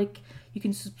Public. You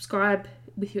can subscribe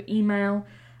with your email.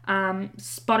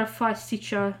 Spotify,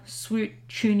 Stitcher, Swoot,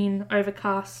 TuneIn,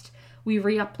 Overcast. We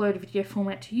re-upload video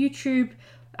format to YouTube.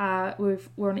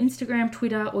 We're on Instagram,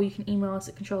 Twitter, or you can email us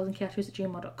at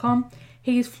controllersandcouches@gmail.com.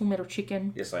 He is Full Metal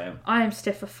Chicken. Yes, I am. I am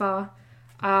Steph Afar.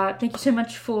 Thank you so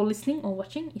much for listening or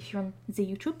watching if you're on the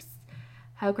YouTubes.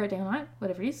 Have a great day or night,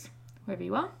 whatever it is, wherever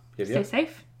you are. Stay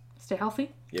safe, stay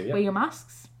healthy, wear your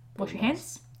masks, wash your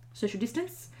hands, social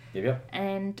distance,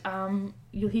 and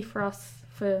you'll hear from us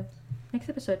for next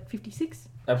episode, 56.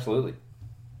 Absolutely.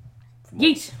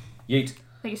 Yeet! Yeet.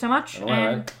 Thank you so much,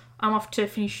 and I'm off to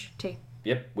finish tea.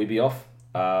 Yep, we be off.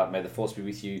 May the force be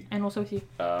with you. And also with you.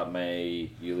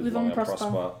 May you live long and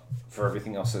prosper. For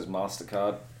everything else, says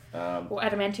MasterCard. Or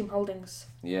Adamantium Holdings.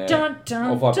 Yeah. Dun,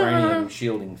 dun, or vibranium dun.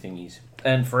 shielding thingies.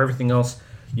 And for everything else,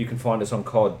 you can find us on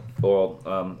COD or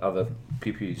other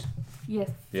pew-pews.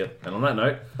 Yes. Yep. And on that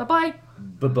note, Bye-bye.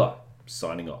 bye-bye.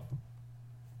 Signing off.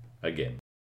 Again.